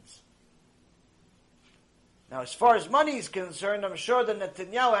 grandkids. Now, as far as money is concerned, I'm sure that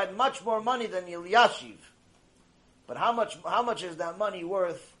Netanyahu had much more money than Eliashiv. But how much is that money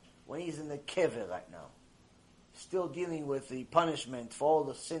worth when he's in the kever right now? Still dealing with the punishment for all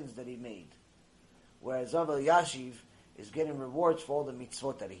the sins that he made. Whereas Avot Yashiv is getting rewards for all the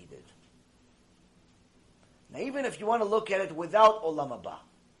mitzvot that he did. Now even if you want to look at it without Olam Haba,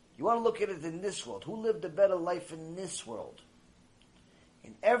 you want to look at it in this world, who lived a better life in this world?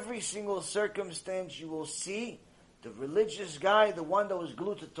 In every single circumstance you will see the religious guy, the one that was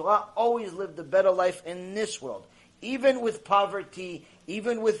glued to Torah, always lived a better life in this world. Even with poverty,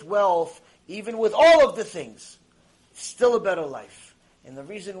 even with wealth, even with all of the things. Still a better life. And the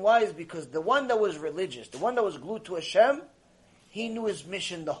reason why is because the one that was religious, the one that was glued to Hashem, he knew his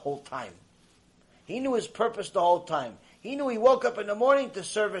mission the whole time. He knew his purpose the whole time. He knew he woke up in the morning to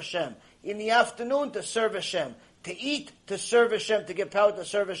serve Hashem. In the afternoon to serve Hashem. To eat, to serve Hashem, to get power to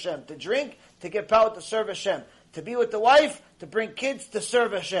serve Hashem. To drink, to get power to serve Hashem. To be with the wife, to bring kids, to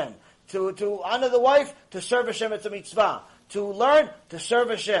serve Hashem. To honor the wife, to serve Hashem, it's a mitzvah. To learn, to serve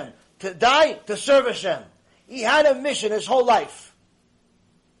Hashem. To die, to serve Hashem. He had a mission his whole life.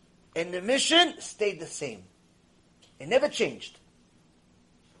 And the mission stayed the same. It never changed.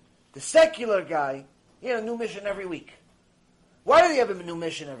 The secular guy, he had a new mission every week. Why did he have a new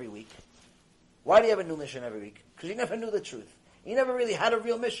mission every week? Why did he have a new mission every week? Because he never knew the truth. He never really had a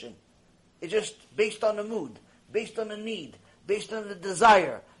real mission. It's just based on the mood, based on the need, based on the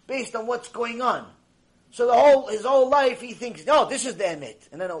desire, based on what's going on. So his whole life he thinks, no, this is the emet.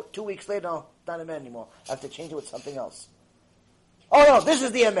 And then 2 weeks later, no, not emet anymore. I have to change it with something else. Oh no, this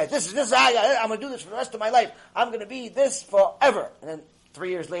is the emet. This is I'm going to do this for the rest of my life. I'm going to be this forever. And then 3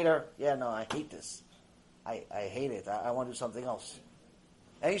 years later, yeah, no, I hate this. I hate it. I want to do something else.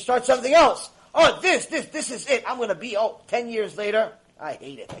 And you start something else. Oh, this is it. I'm going to be, 10 years later, I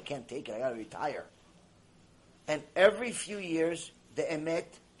hate it. I can't take it. I got to retire. And every few years, the emet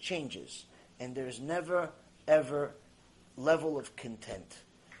changes. And there's never, ever level of content.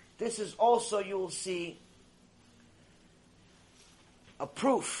 This is also, you will see, a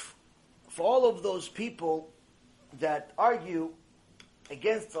proof for all of those people that argue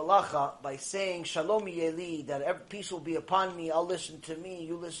against halacha by saying shalom yeli, that peace will be upon me, I'll listen to me,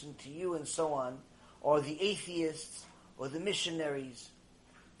 you listen to you, and so on, or the atheists, or the missionaries.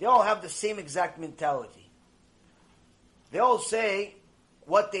 They all have the same exact mentality. They all say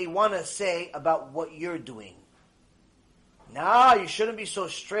what they want to say about what you're doing. No, you shouldn't be so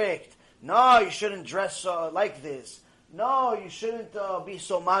strict. No, you shouldn't dress like this. No, you shouldn't be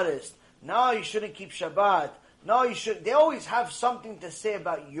so modest. No, you shouldn't keep Shabbat. No, you should. They always have something to say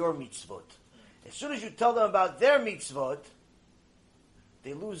about your mitzvot. As soon as you tell them about their mitzvot,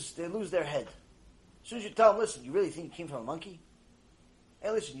 they lose their head. As soon as you tell them, listen, you really think you came from a monkey?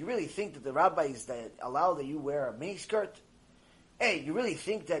 Hey, listen, you really think that the rabbis that allow that you wear a miniskirt? Hey, you really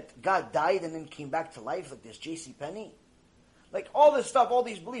think that God died and then came back to life like this J.C. Penney? Like all this stuff, all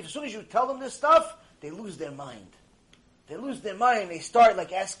these beliefs. As soon as you tell them this stuff, they lose their mind. They lose their mind. They start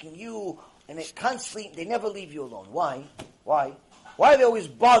like asking you, and they never leave you alone. Why? Why are they always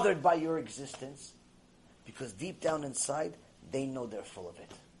bothered by your existence? Because deep down inside, they know they're full of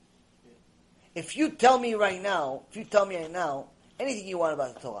it. If you tell me right now, anything you want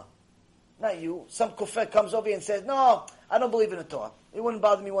about the Torah, not you, some kufet comes over here and says, no, I don't believe in the Torah. It wouldn't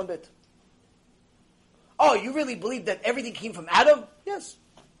bother me one bit. Oh, you really believe that everything came from Adam? Yes.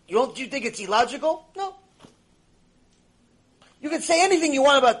 Do you think it's illogical? No. You can say anything you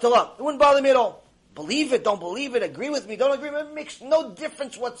want about Torah. It wouldn't bother me at all. Believe it, don't believe it, agree with me, don't agree with me. It makes no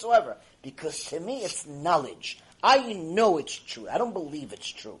difference whatsoever. Because to me, it's knowledge. I know it's true. I don't believe it's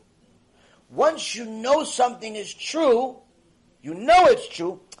true. Once you know something is true, you know it's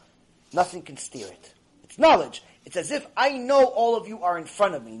true, nothing can steer it. It's knowledge. It's as if I know all of you are in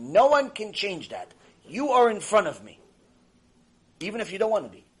front of me. No one can change that. You are in front of me. Even if you don't want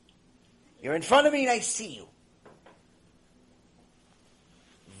to be. You're in front of me and I see you.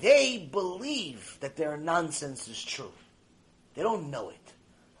 They believe that their nonsense is true. They don't know it.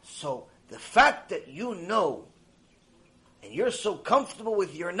 So the fact that you know and you're so comfortable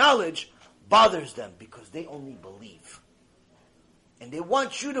with your knowledge bothers them because they only believe. And they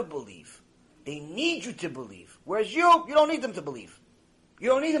want you to believe. They need you to believe. Whereas you don't need them to believe. You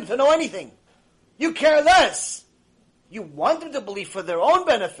don't need them to know anything. You care less. You want them to believe for their own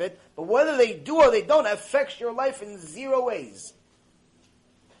benefit, but whether they do or they don't affects your life in zero ways.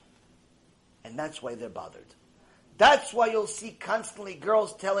 And that's why they're bothered. That's why you'll see constantly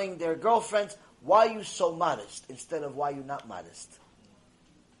girls telling their girlfriends, why are you so modest, instead of why are you not modest.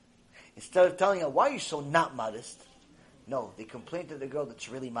 Instead of telling her, why are you so not modest? No, they complain to the girl that's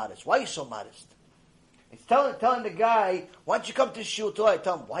really modest. Why are you so modest? It's telling the guy, why don't you come to shul too? I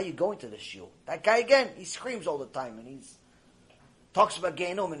tell him, why are you going to the shul? That guy again, he screams all the time and he talks about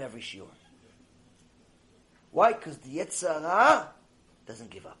Gehinom in every shul. Why? Because the Yetzer Hara doesn't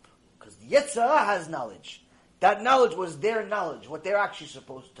give up. Because the Yetzer Hara has knowledge. That knowledge was their knowledge, what they're actually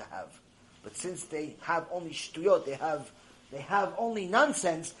supposed to have. But since they have only shtuyot, they have only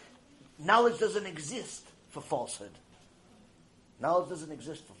nonsense, knowledge doesn't exist for falsehood. Knowledge doesn't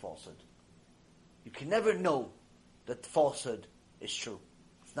exist for falsehood. You can never know that falsehood is true.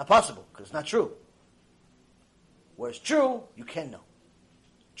 It's not possible, because it's not true. Whereas true, you can know.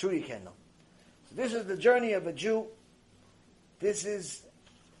 True, you can know. So this is the journey of a Jew. This is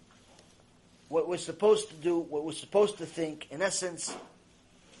what we're supposed to do, what we're supposed to think. In essence,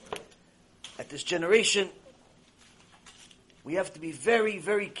 at this generation, we have to be very,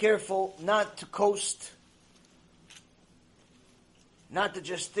 very careful not to coast. Not to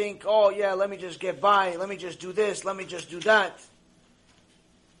just think, oh yeah, let me just get by, let me just do this, let me just do that.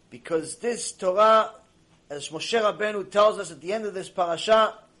 Because this Torah, as Moshe Rabbeinu tells us at the end of this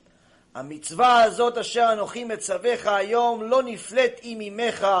parasha, המצווה הזאת אשר אנוכי מצווך היום לא נפלט היא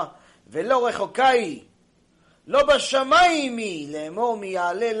ממך ולא רחוקה היא. לא בשמיים היא, לאמור מי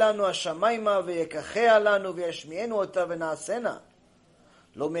יעלה לנו השמיימה ויקחיה לנו וישמיענו אותה ונעשנה.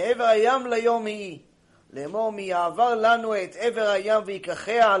 לא מעבר הים ליום היא, לאמור מי יעבר לנו את עבר הים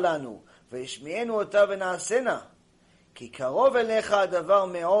ויקחיה לנו וישמיענו אותה ונעשנה. כי קרוב אליך הדבר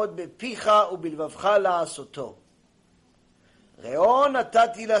מאוד בפיך ובלבבך לעשותו. ראו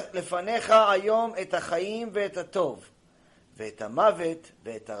נתתי לפניך היום את החיים ואת הטוב, ואת המוות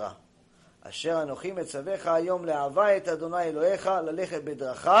ואת הרע. אשר אנוכי מצווך היום לאהבה את אדוני אלוהיך, ללכת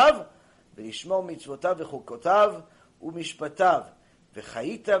בדרכיו, ולשמור מצוותיו וחוקותיו ומשפטיו.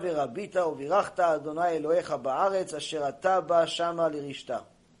 וחיית ורבית ובירכת אדוני אלוהיך בארץ, אשר אתה בא שמה לרשתה.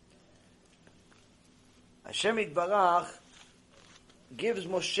 Hashem Yitbarach gives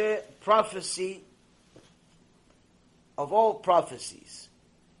Moshe prophecy of all prophecies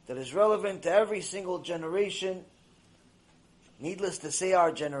that is relevant to every single generation, needless to say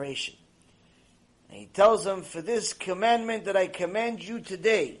our generation. And he tells them, for this commandment that I command you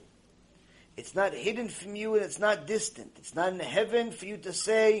today, it's not hidden from you and it's not distant. It's not in heaven for you to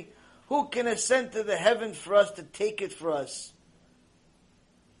say, who can ascend to the heaven for us to take it for us,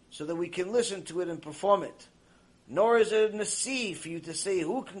 so that we can listen to it and perform it. Nor is it in the sea for you to say,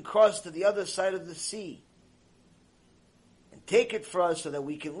 who can cross to the other side of the sea and take it for us so that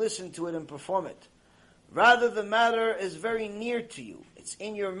we can listen to it and perform it. Rather, the matter is very near to you. It's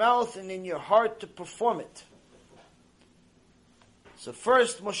in your mouth and in your heart to perform it. So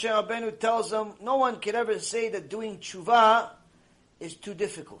first, Moshe Rabbeinu tells them, no one could ever say that doing tshuva is too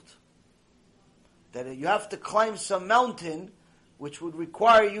difficult. That you have to climb some mountain which would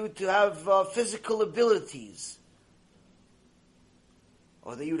require you to have physical abilities.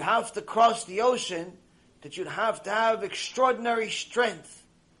 Or that you'd have to cross the ocean, that you'd have to have extraordinary strength.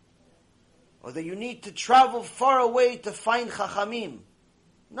 Or that you need to travel far away to find chachamim.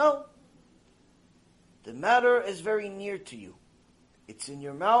 No. The matter is very near to you. It's in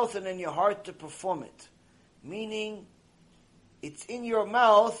your mouth and in your heart to perform it. Meaning, it's in your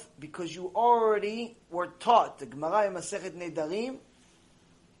mouth because you already were taught. The Gemara in Masechet Nedarim,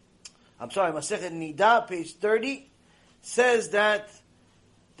 Masechet Nida, page 30, says that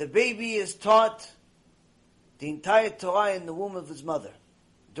the baby is taught the entire Torah in the womb of his mother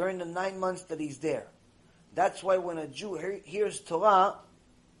during the 9 months that he's there. That's why when a Jew hears Torah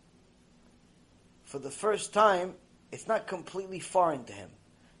for the first time, it's not completely foreign to him.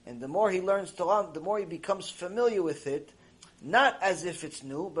 And the more he learns Torah, the more he becomes familiar with it, not as if it's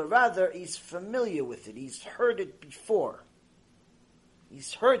new, but rather he's familiar with it. He's heard it before.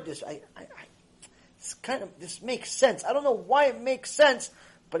 He's heard this. This makes sense. I don't know why it makes sense,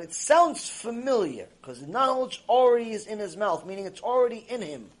 but it sounds familiar, because the knowledge already is in his mouth, meaning it's already in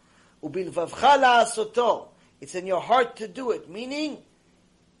him. Ubilvavcha la'asoto. It's in your heart to do it, meaning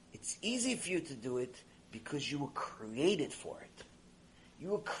it's easy for you to do it because you were created for it. You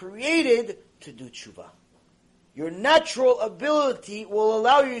were created to do tshuva. Your natural ability will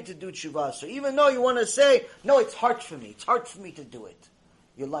allow you to do tshuva. So even though you want to say, no, it's hard for me to do it,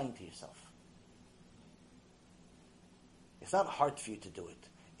 you're lying to yourself. It's not hard for you to do it.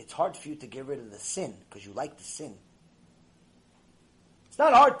 It's hard for you to get rid of the sin, because you like the sin. It's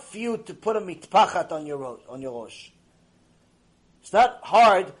not hard for you to put a mitpachat on your rosh. It's not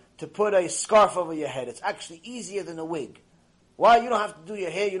hard to put a scarf over your head. It's actually easier than a wig. Why? You don't have to do your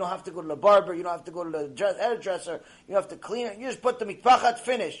hair, you don't have to go to the barber, you don't have to go to the hairdresser, you don't have to clean it. You just put the mitpachat,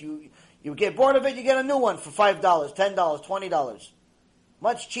 finish. You get bored of it, you get a new one for $5, $10, $20.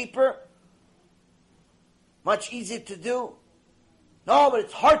 Much cheaper, much easier to do. No, but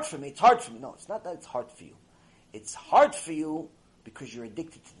it's hard for me. No, it's not that it's hard for you. It's hard for you because you're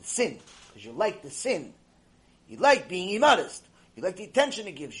addicted to the sin. Because you like the sin. You like being immodest. You like the attention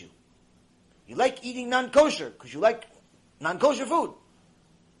it gives you. You like eating non-kosher because you like non-kosher food.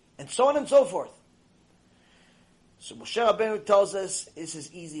 And so on and so forth. So Moshe Rabbeinu tells us, this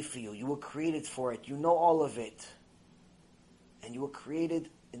is easy for you. You were created for it. You know all of it. And you were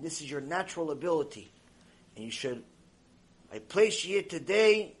created, and this is your natural ability. And you should, I place here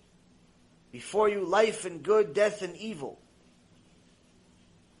today before you life and good, death and evil.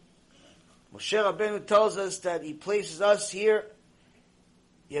 Moshe Rabbeinu tells us that he places us here.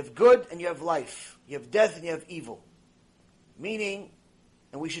 You have good and you have life. You have death and you have evil. Meaning,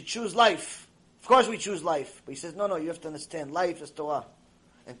 and we should choose life. Of course we choose life. But he says, no, you have to understand, life is Torah.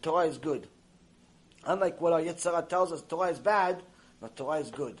 And Torah is good. Unlike what our Yetzer Hara tells us, Torah is bad, but Torah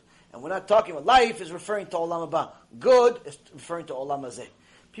is good. And we're not talking about life is referring to Olam Haba. Good is referring to Olam Hazeh.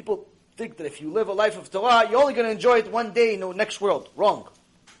 People think that if you live a life of Torah, you're only going to enjoy it one day in the next world. Wrong.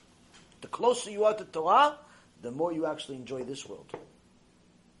 The closer you are to Torah, the more you actually enjoy this world.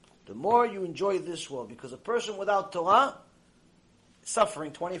 The more you enjoy this world. Because a person without Torah is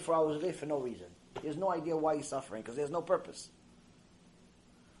suffering 24 hours a day for no reason. He has no idea why he's suffering, because there's no purpose.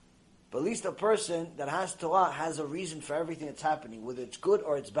 But at least a person that has Torah has a reason for everything that's happening, whether it's good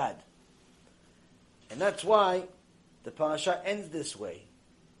or it's bad. And that's why the parasha ends this way.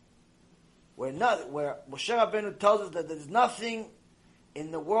 Where Moshe Rabbeinu tells us that there's nothing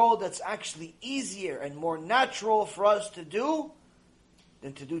in the world that's actually easier and more natural for us to do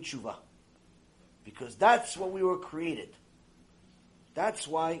than to do tshuva. Because that's what we were created. That's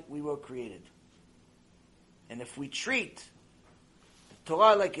why we were created. And if we treat the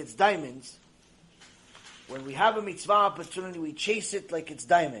Torah like it's diamonds, when we have a mitzvah opportunity, we chase it like it's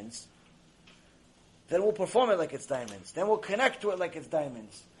diamonds, then we'll perform it like it's diamonds. Then we'll connect to it like it's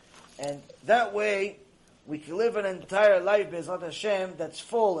diamonds. And that way, we can live an entire life, Be'ezrat Hashem, that's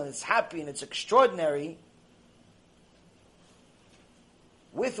full and it's happy and it's extraordinary,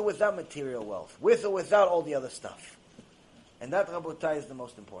 with or without material wealth, with or without all the other stuff. And that, Rabotai, is the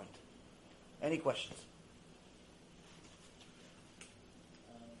most important. Any questions?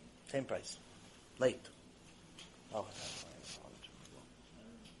 Same price. Late. Oh.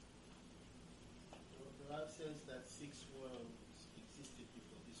 The Rav says that 6 worlds existed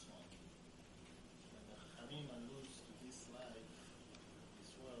before this one. And the Chachamim alludes to this life,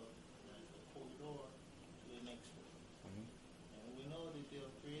 this world, like a corridor to the next world. Mm-hmm. And we know that the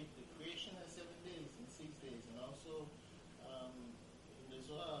creation has 7 days and 6 days. And also, in the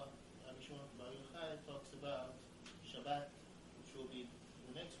Zohar, Rabbi Shimon Bar Yochai talks about Shabbat, which will be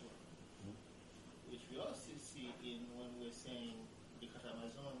the next world. Which we also see in when we're saying Birkat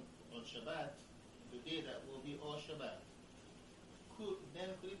Hamazon on Shabbat, the day that will be all Shabbat. Could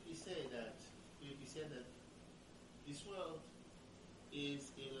it be said that this world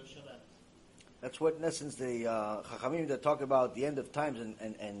is Erev Shabbat? That's what, in essence, the Chachamim that talk about the end of times,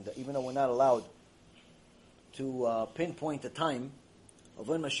 and even though we're not allowed to pinpoint the time of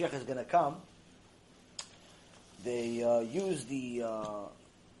when Mashiach is going to come, they use the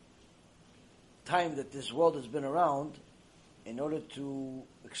time that this world has been around in order to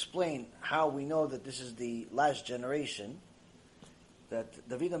explain how we know that this is the last generation. That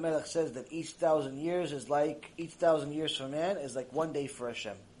David HaMelech says that each 1,000 years for man is like one day for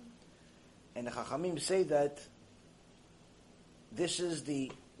Hashem. And the Chachamim say that this is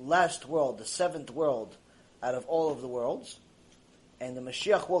the last world, the 7th world out of all of the worlds. And the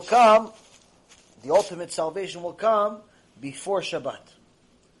Mashiach will come, the ultimate salvation will come before Shabbat.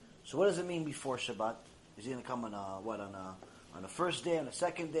 So what does it mean before Shabbat? Is he going to come on a first day, on a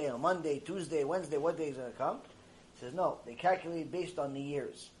second day, on a Monday, Tuesday, Wednesday? What day is he going to come? He says no. They calculate based on the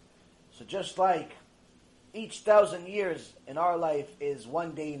years. So just like each 1,000 years in our life is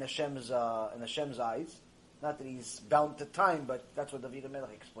one day in Hashem's eyes. Not that he's bound to time, but that's what David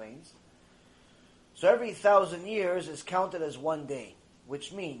HaMelech explains. So every 1,000 years is counted as one day,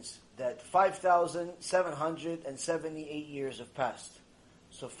 which means that 5,778 years have passed.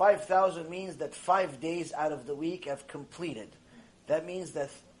 So 5,000 means that 5 days out of the week have completed. That means that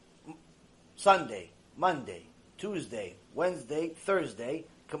Sunday, Monday, Tuesday, Wednesday, Thursday,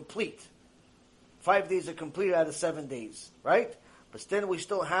 complete. 5 days are completed out of 7 days, right? But then we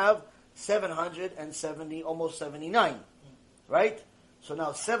still have 770, almost 79, right? So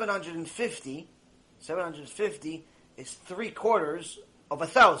now 750 is 3/4 of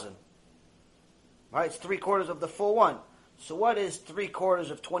 1,000, right? It's 3/4 of the full one. So what is 3/4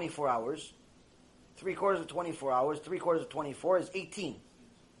 of 24 hours? 3/4 of 24 hours, 3/4 of 24 is 18.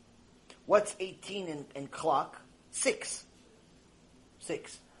 What's 18 in clock? 6.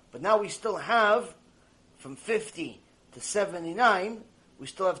 But now we still have, from 50 to 79, we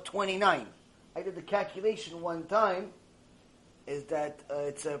still have 29. I did the calculation one time, is that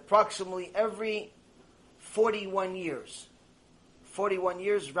it's approximately every 41 years. 41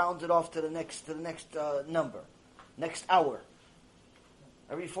 years rounded off to the next number. Next hour.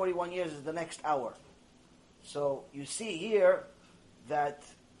 Every 41 years is the next hour. So you see here that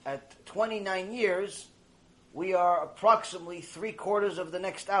at 29 years, we are approximately 3/4 of the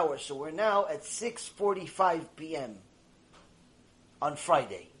next hour. So we're now at 6:45 p.m. on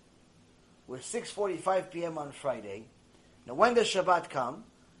Friday. We're 6:45 p.m. on Friday. Now when does Shabbat come?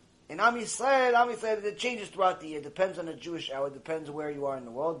 In Am Yisrael, it changes throughout the year. It depends on the Jewish hour. It depends where you are in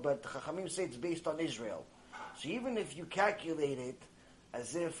the world. But the Chachamim say it's based on Israel. So even if you calculate it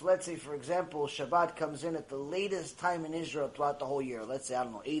as if, let's say, for example, Shabbat comes in at the latest time in Israel throughout the whole year, let's say,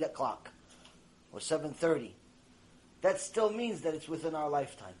 8 o'clock or 7:30, that still means that it's within our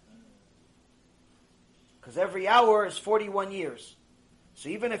lifetime. Because every hour is 41 years. So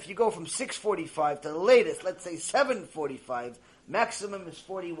even if you go from 6:45 to the latest, let's say 7:45, maximum is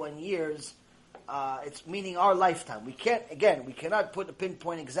 41 years. It's meaning our lifetime. We cannot put a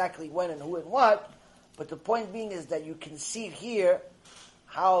pinpoint exactly when and who and what, but the point being is that you can see here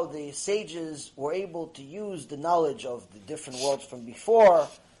how the sages were able to use the knowledge of the different worlds from before,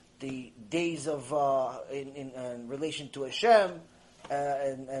 the days of in relation to Hashem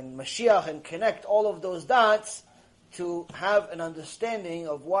and Mashiach, and connect all of those dots to have an understanding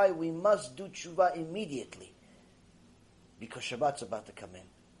of why we must do tshuva immediately. Because Shabbat's about to come in.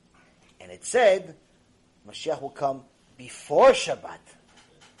 And it said, Mashiach will come before Shabbat.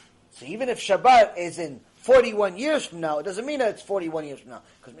 So even if Shabbat is in 41 years from now, it doesn't mean that it's 41 years from now.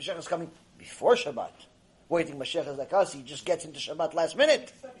 Because Mashiach is coming before Shabbat. What do you think Mashiach is like us? He just gets into Shabbat last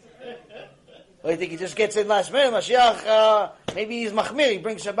minute. What do you think he just gets in last minute? Mashiach, maybe he's Machmir, he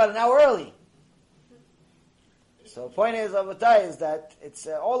brings Shabbat an hour early. So the point is, Avotai, is that it's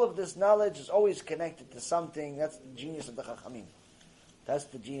all of this knowledge is always connected to something. That's the genius of the Chachamim. That's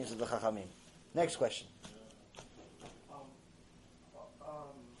the genius of the Chachamim. Next question.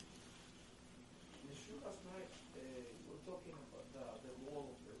 Last night, we're talking about the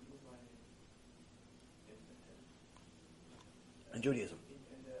role of the woman In Judaism.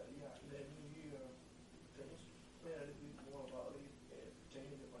 in the New Year. Can you explain a little bit more about it,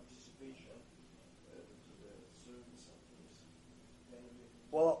 changing the participation to the service of this?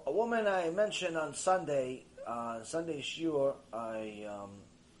 Well, a woman I mentioned on Sunday shiur,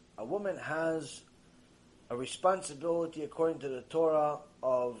 a woman has a responsibility according to the Torah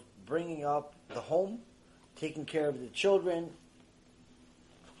of bringing up the home, taking care of the children,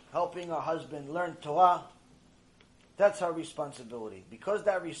 helping her husband learn Torah. That's her responsibility. Because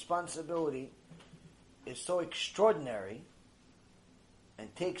that responsibility is so extraordinary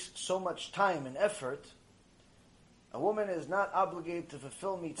and takes so much time and effort, a woman is not obligated to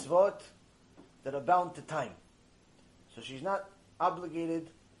fulfill mitzvot that are bound to time. So she's not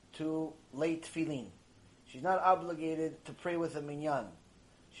obligated to lay tefillin. She's not obligated to pray with a minyan.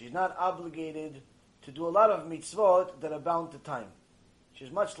 She's not obligated to do a lot of mitzvot that are bound to time.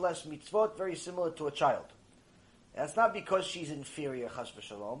 She's much less mitzvot, very similar to a child. That's not because she's inferior, chas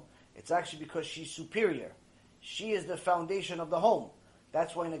v'shalom. It's actually because she's superior. She is the foundation of the home.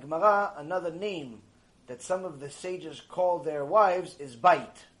 That's why in the Gemara, another name that some of the sages call their wives is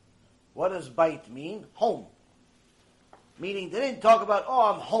bait. What does bait mean? Home. Meaning they didn't talk about,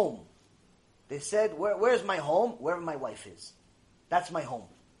 I'm home. They said, where's my home? Wherever my wife is. That's my home.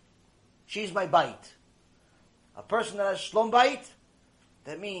 She's my bait. A person that has shlom bait,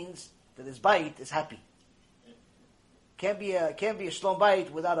 that means that his bait is happy. Can't be a shlom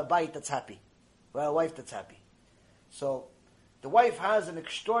bait without a bait that's happy, without a wife that's happy. So the wife has an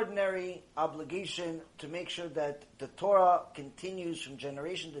extraordinary obligation to make sure that the Torah continues from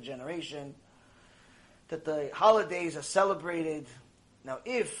generation to generation, that the holidays are celebrated. Now,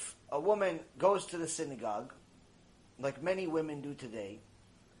 if a woman goes to the synagogue, like many women do today,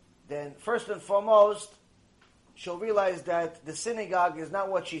 then first and foremost, she'll realize that the synagogue is not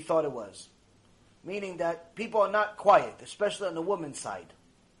what she thought it was. Meaning that people are not quiet, especially on the woman's side.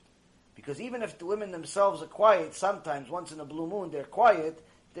 Because even if the women themselves are quiet, sometimes, once in a blue moon, they're quiet,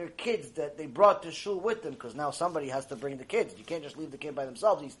 they're kids that they brought to shul with them, because now somebody has to bring the kids. You can't just leave the kid by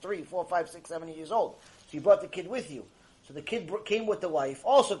themselves. He's 3, 4, 5, 6, 7 years old. So you brought the kid with you. So the kid came with the wife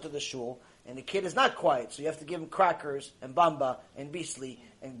also to the shul, and the kid is not quiet, so you have to give him crackers, and bamba, and bisli,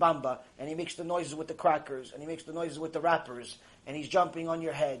 and bamba, and he makes the noises with the crackers, and he makes the noises with the wrappers, and he's jumping on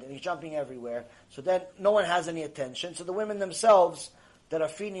your head, and he's jumping everywhere. So then no one has any attention. So the women themselves that are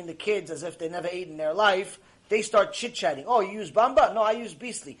feeding the kids as if they never ate in their life, they start chit-chatting. Oh, you use bamba? No, I use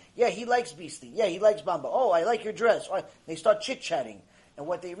bisli. Yeah, he likes bisli. Yeah, he likes bamba. Oh, I like your dress. Oh, they start chit-chatting. And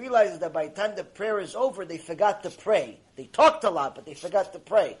what they realize is that by the time the prayer is over, they forgot to pray. They talked a lot, but they forgot to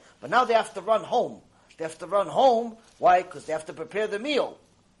pray. But now they have to run home. They have to run home. Why? Because they have to prepare the meal.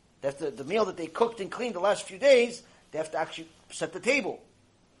 The meal that they cooked and cleaned the last few days, they have to actually set the table.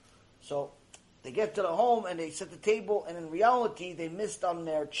 So they get to the home and they set the table, and in reality, they missed on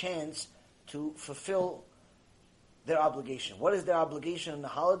their chance to fulfill their obligation. What is their obligation in the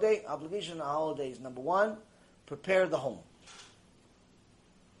holiday? Obligation in the holiday is, number one, prepare the home.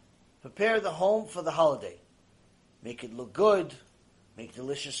 Prepare the home for the holiday. Make it look good. Make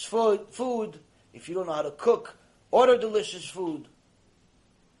delicious food. If you don't know how to cook, order delicious food.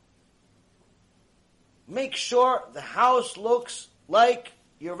 Make sure the house looks like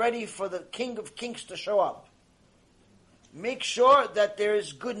you're ready for the King of Kings to show up. Make sure that there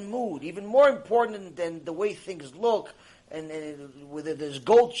is good mood. Even more important than the way things look, and whether there's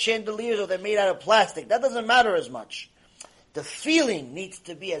gold chandeliers or they're made out of plastic. That doesn't matter as much. The feeling needs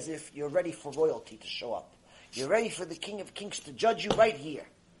to be as if you're ready for royalty to show up. You're ready for the King of Kings to judge you right here.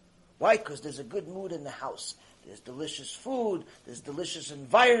 Why? Because there's a good mood in the house. There's delicious food. There's delicious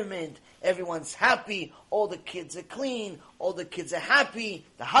environment. Everyone's happy. All the kids are clean. All the kids are happy.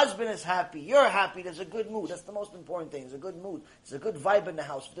 The husband is happy. You're happy. There's a good mood. That's the most important thing. There's a good mood. There's a good vibe in the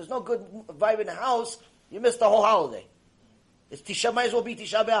house. If there's no good vibe in the house, you miss the whole holiday. It's Tisha, might as well be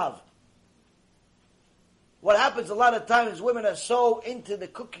Tisha B'Av. What happens a lot of times, women are so into the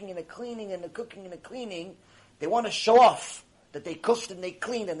cooking and the cleaning and the cooking and the cleaning, they want to show off that they cooked and they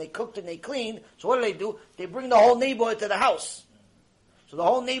cleaned and they cooked and they cleaned. So what do? They bring the whole neighborhood to the house. So the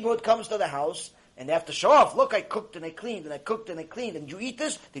whole neighborhood comes to the house, and they have to show off. Look, I cooked and I cleaned and I cooked and I cleaned. And did you eat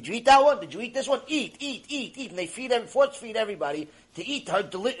this? Did you eat that one? Did you eat this one? Eat. And they force feed everybody to eat her.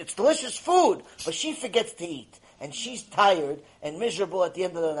 It's delicious food, but she forgets to eat. And she's tired and miserable at the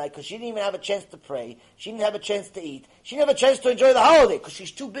end of the night because she didn't even have a chance to pray. She didn't have a chance to eat. She didn't have a chance to enjoy the holiday because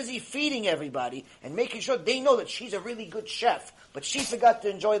she's too busy feeding everybody and making sure they know that she's a really good chef. But she forgot to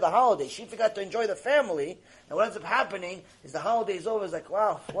enjoy the holiday. She forgot to enjoy the family. And what ends up happening is the holiday is over. It's like,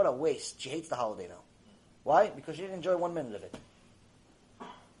 wow, what a waste. She hates the holiday now. Why? Because she didn't enjoy 1 minute of it.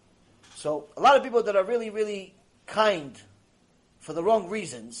 So a lot of people that are really, really kind for the wrong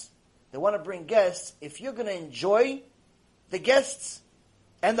reasons, they want to bring guests. If you're going to enjoy the guests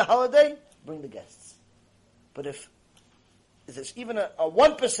and the holiday, bring the guests. But if there's even a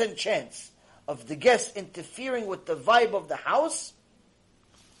 1% chance of the guests interfering with the vibe of the house,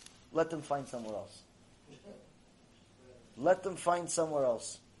 let them find somewhere else. Let them find somewhere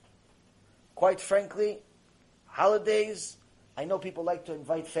else. Quite frankly, holidays, I know people like to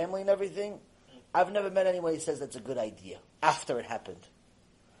invite family and everything. I've never met anyone who says that's a good idea after it happened.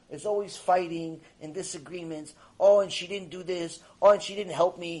 It's always fighting and disagreements. Oh, and she didn't do this. Oh, and she didn't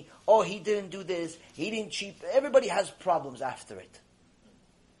help me. Oh, he didn't do this. He didn't cheat. Everybody has problems after it.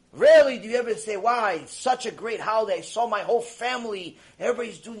 Rarely do you ever say, wow, it's such a great holiday. I saw my whole family.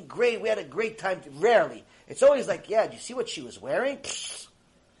 Everybody's doing great. We had a great time. Rarely. It's always like, yeah, do you see what she was wearing? Pfft.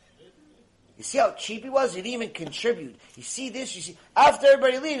 You see how cheap he was? He didn't even contribute. You see this? You see. After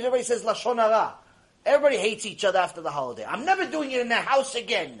everybody leaves, everybody says, Lashon Hara. Everybody hates each other after the holiday. I'm never doing it in their house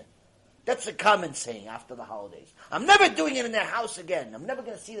again. That's a common saying after the holidays. I'm never doing it in their house again. I'm never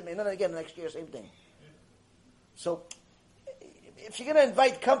going to see them again next year, same thing. So, if you're going to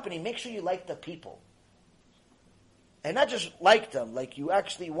invite company, make sure you like the people. And not just like them, like you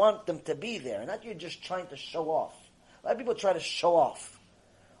actually want them to be there. Not you're just trying to show off. A lot of people try to show off.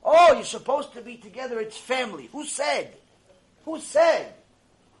 Oh, you're supposed to be together, it's family. Who said? Who said?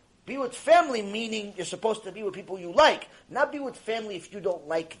 Be with family meaning you're supposed to be with people you like. Not be with family if you don't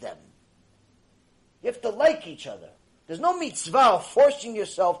like them. You have to like each other. There's no mitzvah of forcing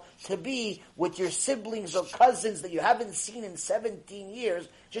yourself to be with your siblings or cousins that you haven't seen in 17 years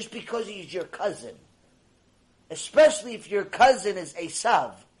just because he's your cousin. Especially if your cousin is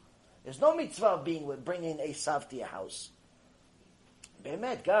Esav. There's no mitzvah of bringing Esav to your house.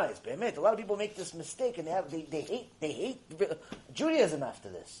 Be'emet, guys, be'emet. A lot of people make this mistake and they hate Judaism after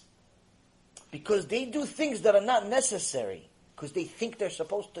this. Because they do things that are not necessary. Because they think they're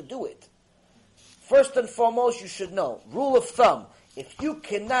supposed to do it. First and foremost, you should know, rule of thumb, if you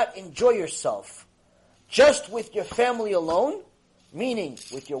cannot enjoy yourself just with your family alone, meaning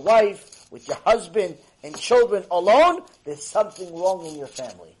with your wife, with your husband, and children alone, there's something wrong in your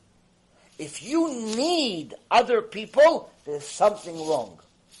family. If you need other people, there's something wrong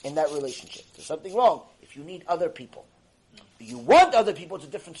in that relationship. There's something wrong if you need other people. You want other people, it's a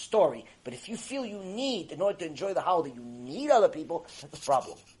different story. But if you feel you need, in order to enjoy the holiday, you need other people, that's a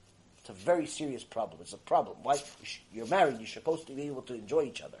problem. It's a very serious problem. It's a problem. Why? You're married, you're supposed to be able to enjoy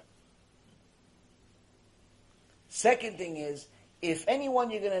each other. Second thing is, if anyone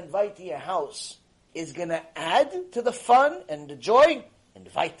you're going to invite to your house is going to add to the fun and the joy,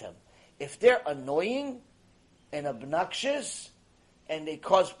 invite them. If they're annoying and obnoxious and they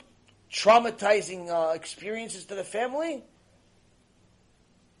cause traumatizing experiences to the family,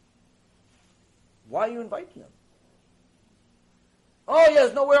 why are you inviting them? Oh, yeah,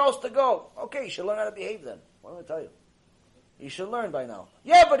 there's nowhere else to go. Okay, you should learn how to behave then. What am I tell you? You should learn by now.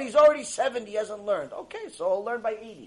 Yeah, but he's already 70, he hasn't learned. Okay, so I'll learn by 80.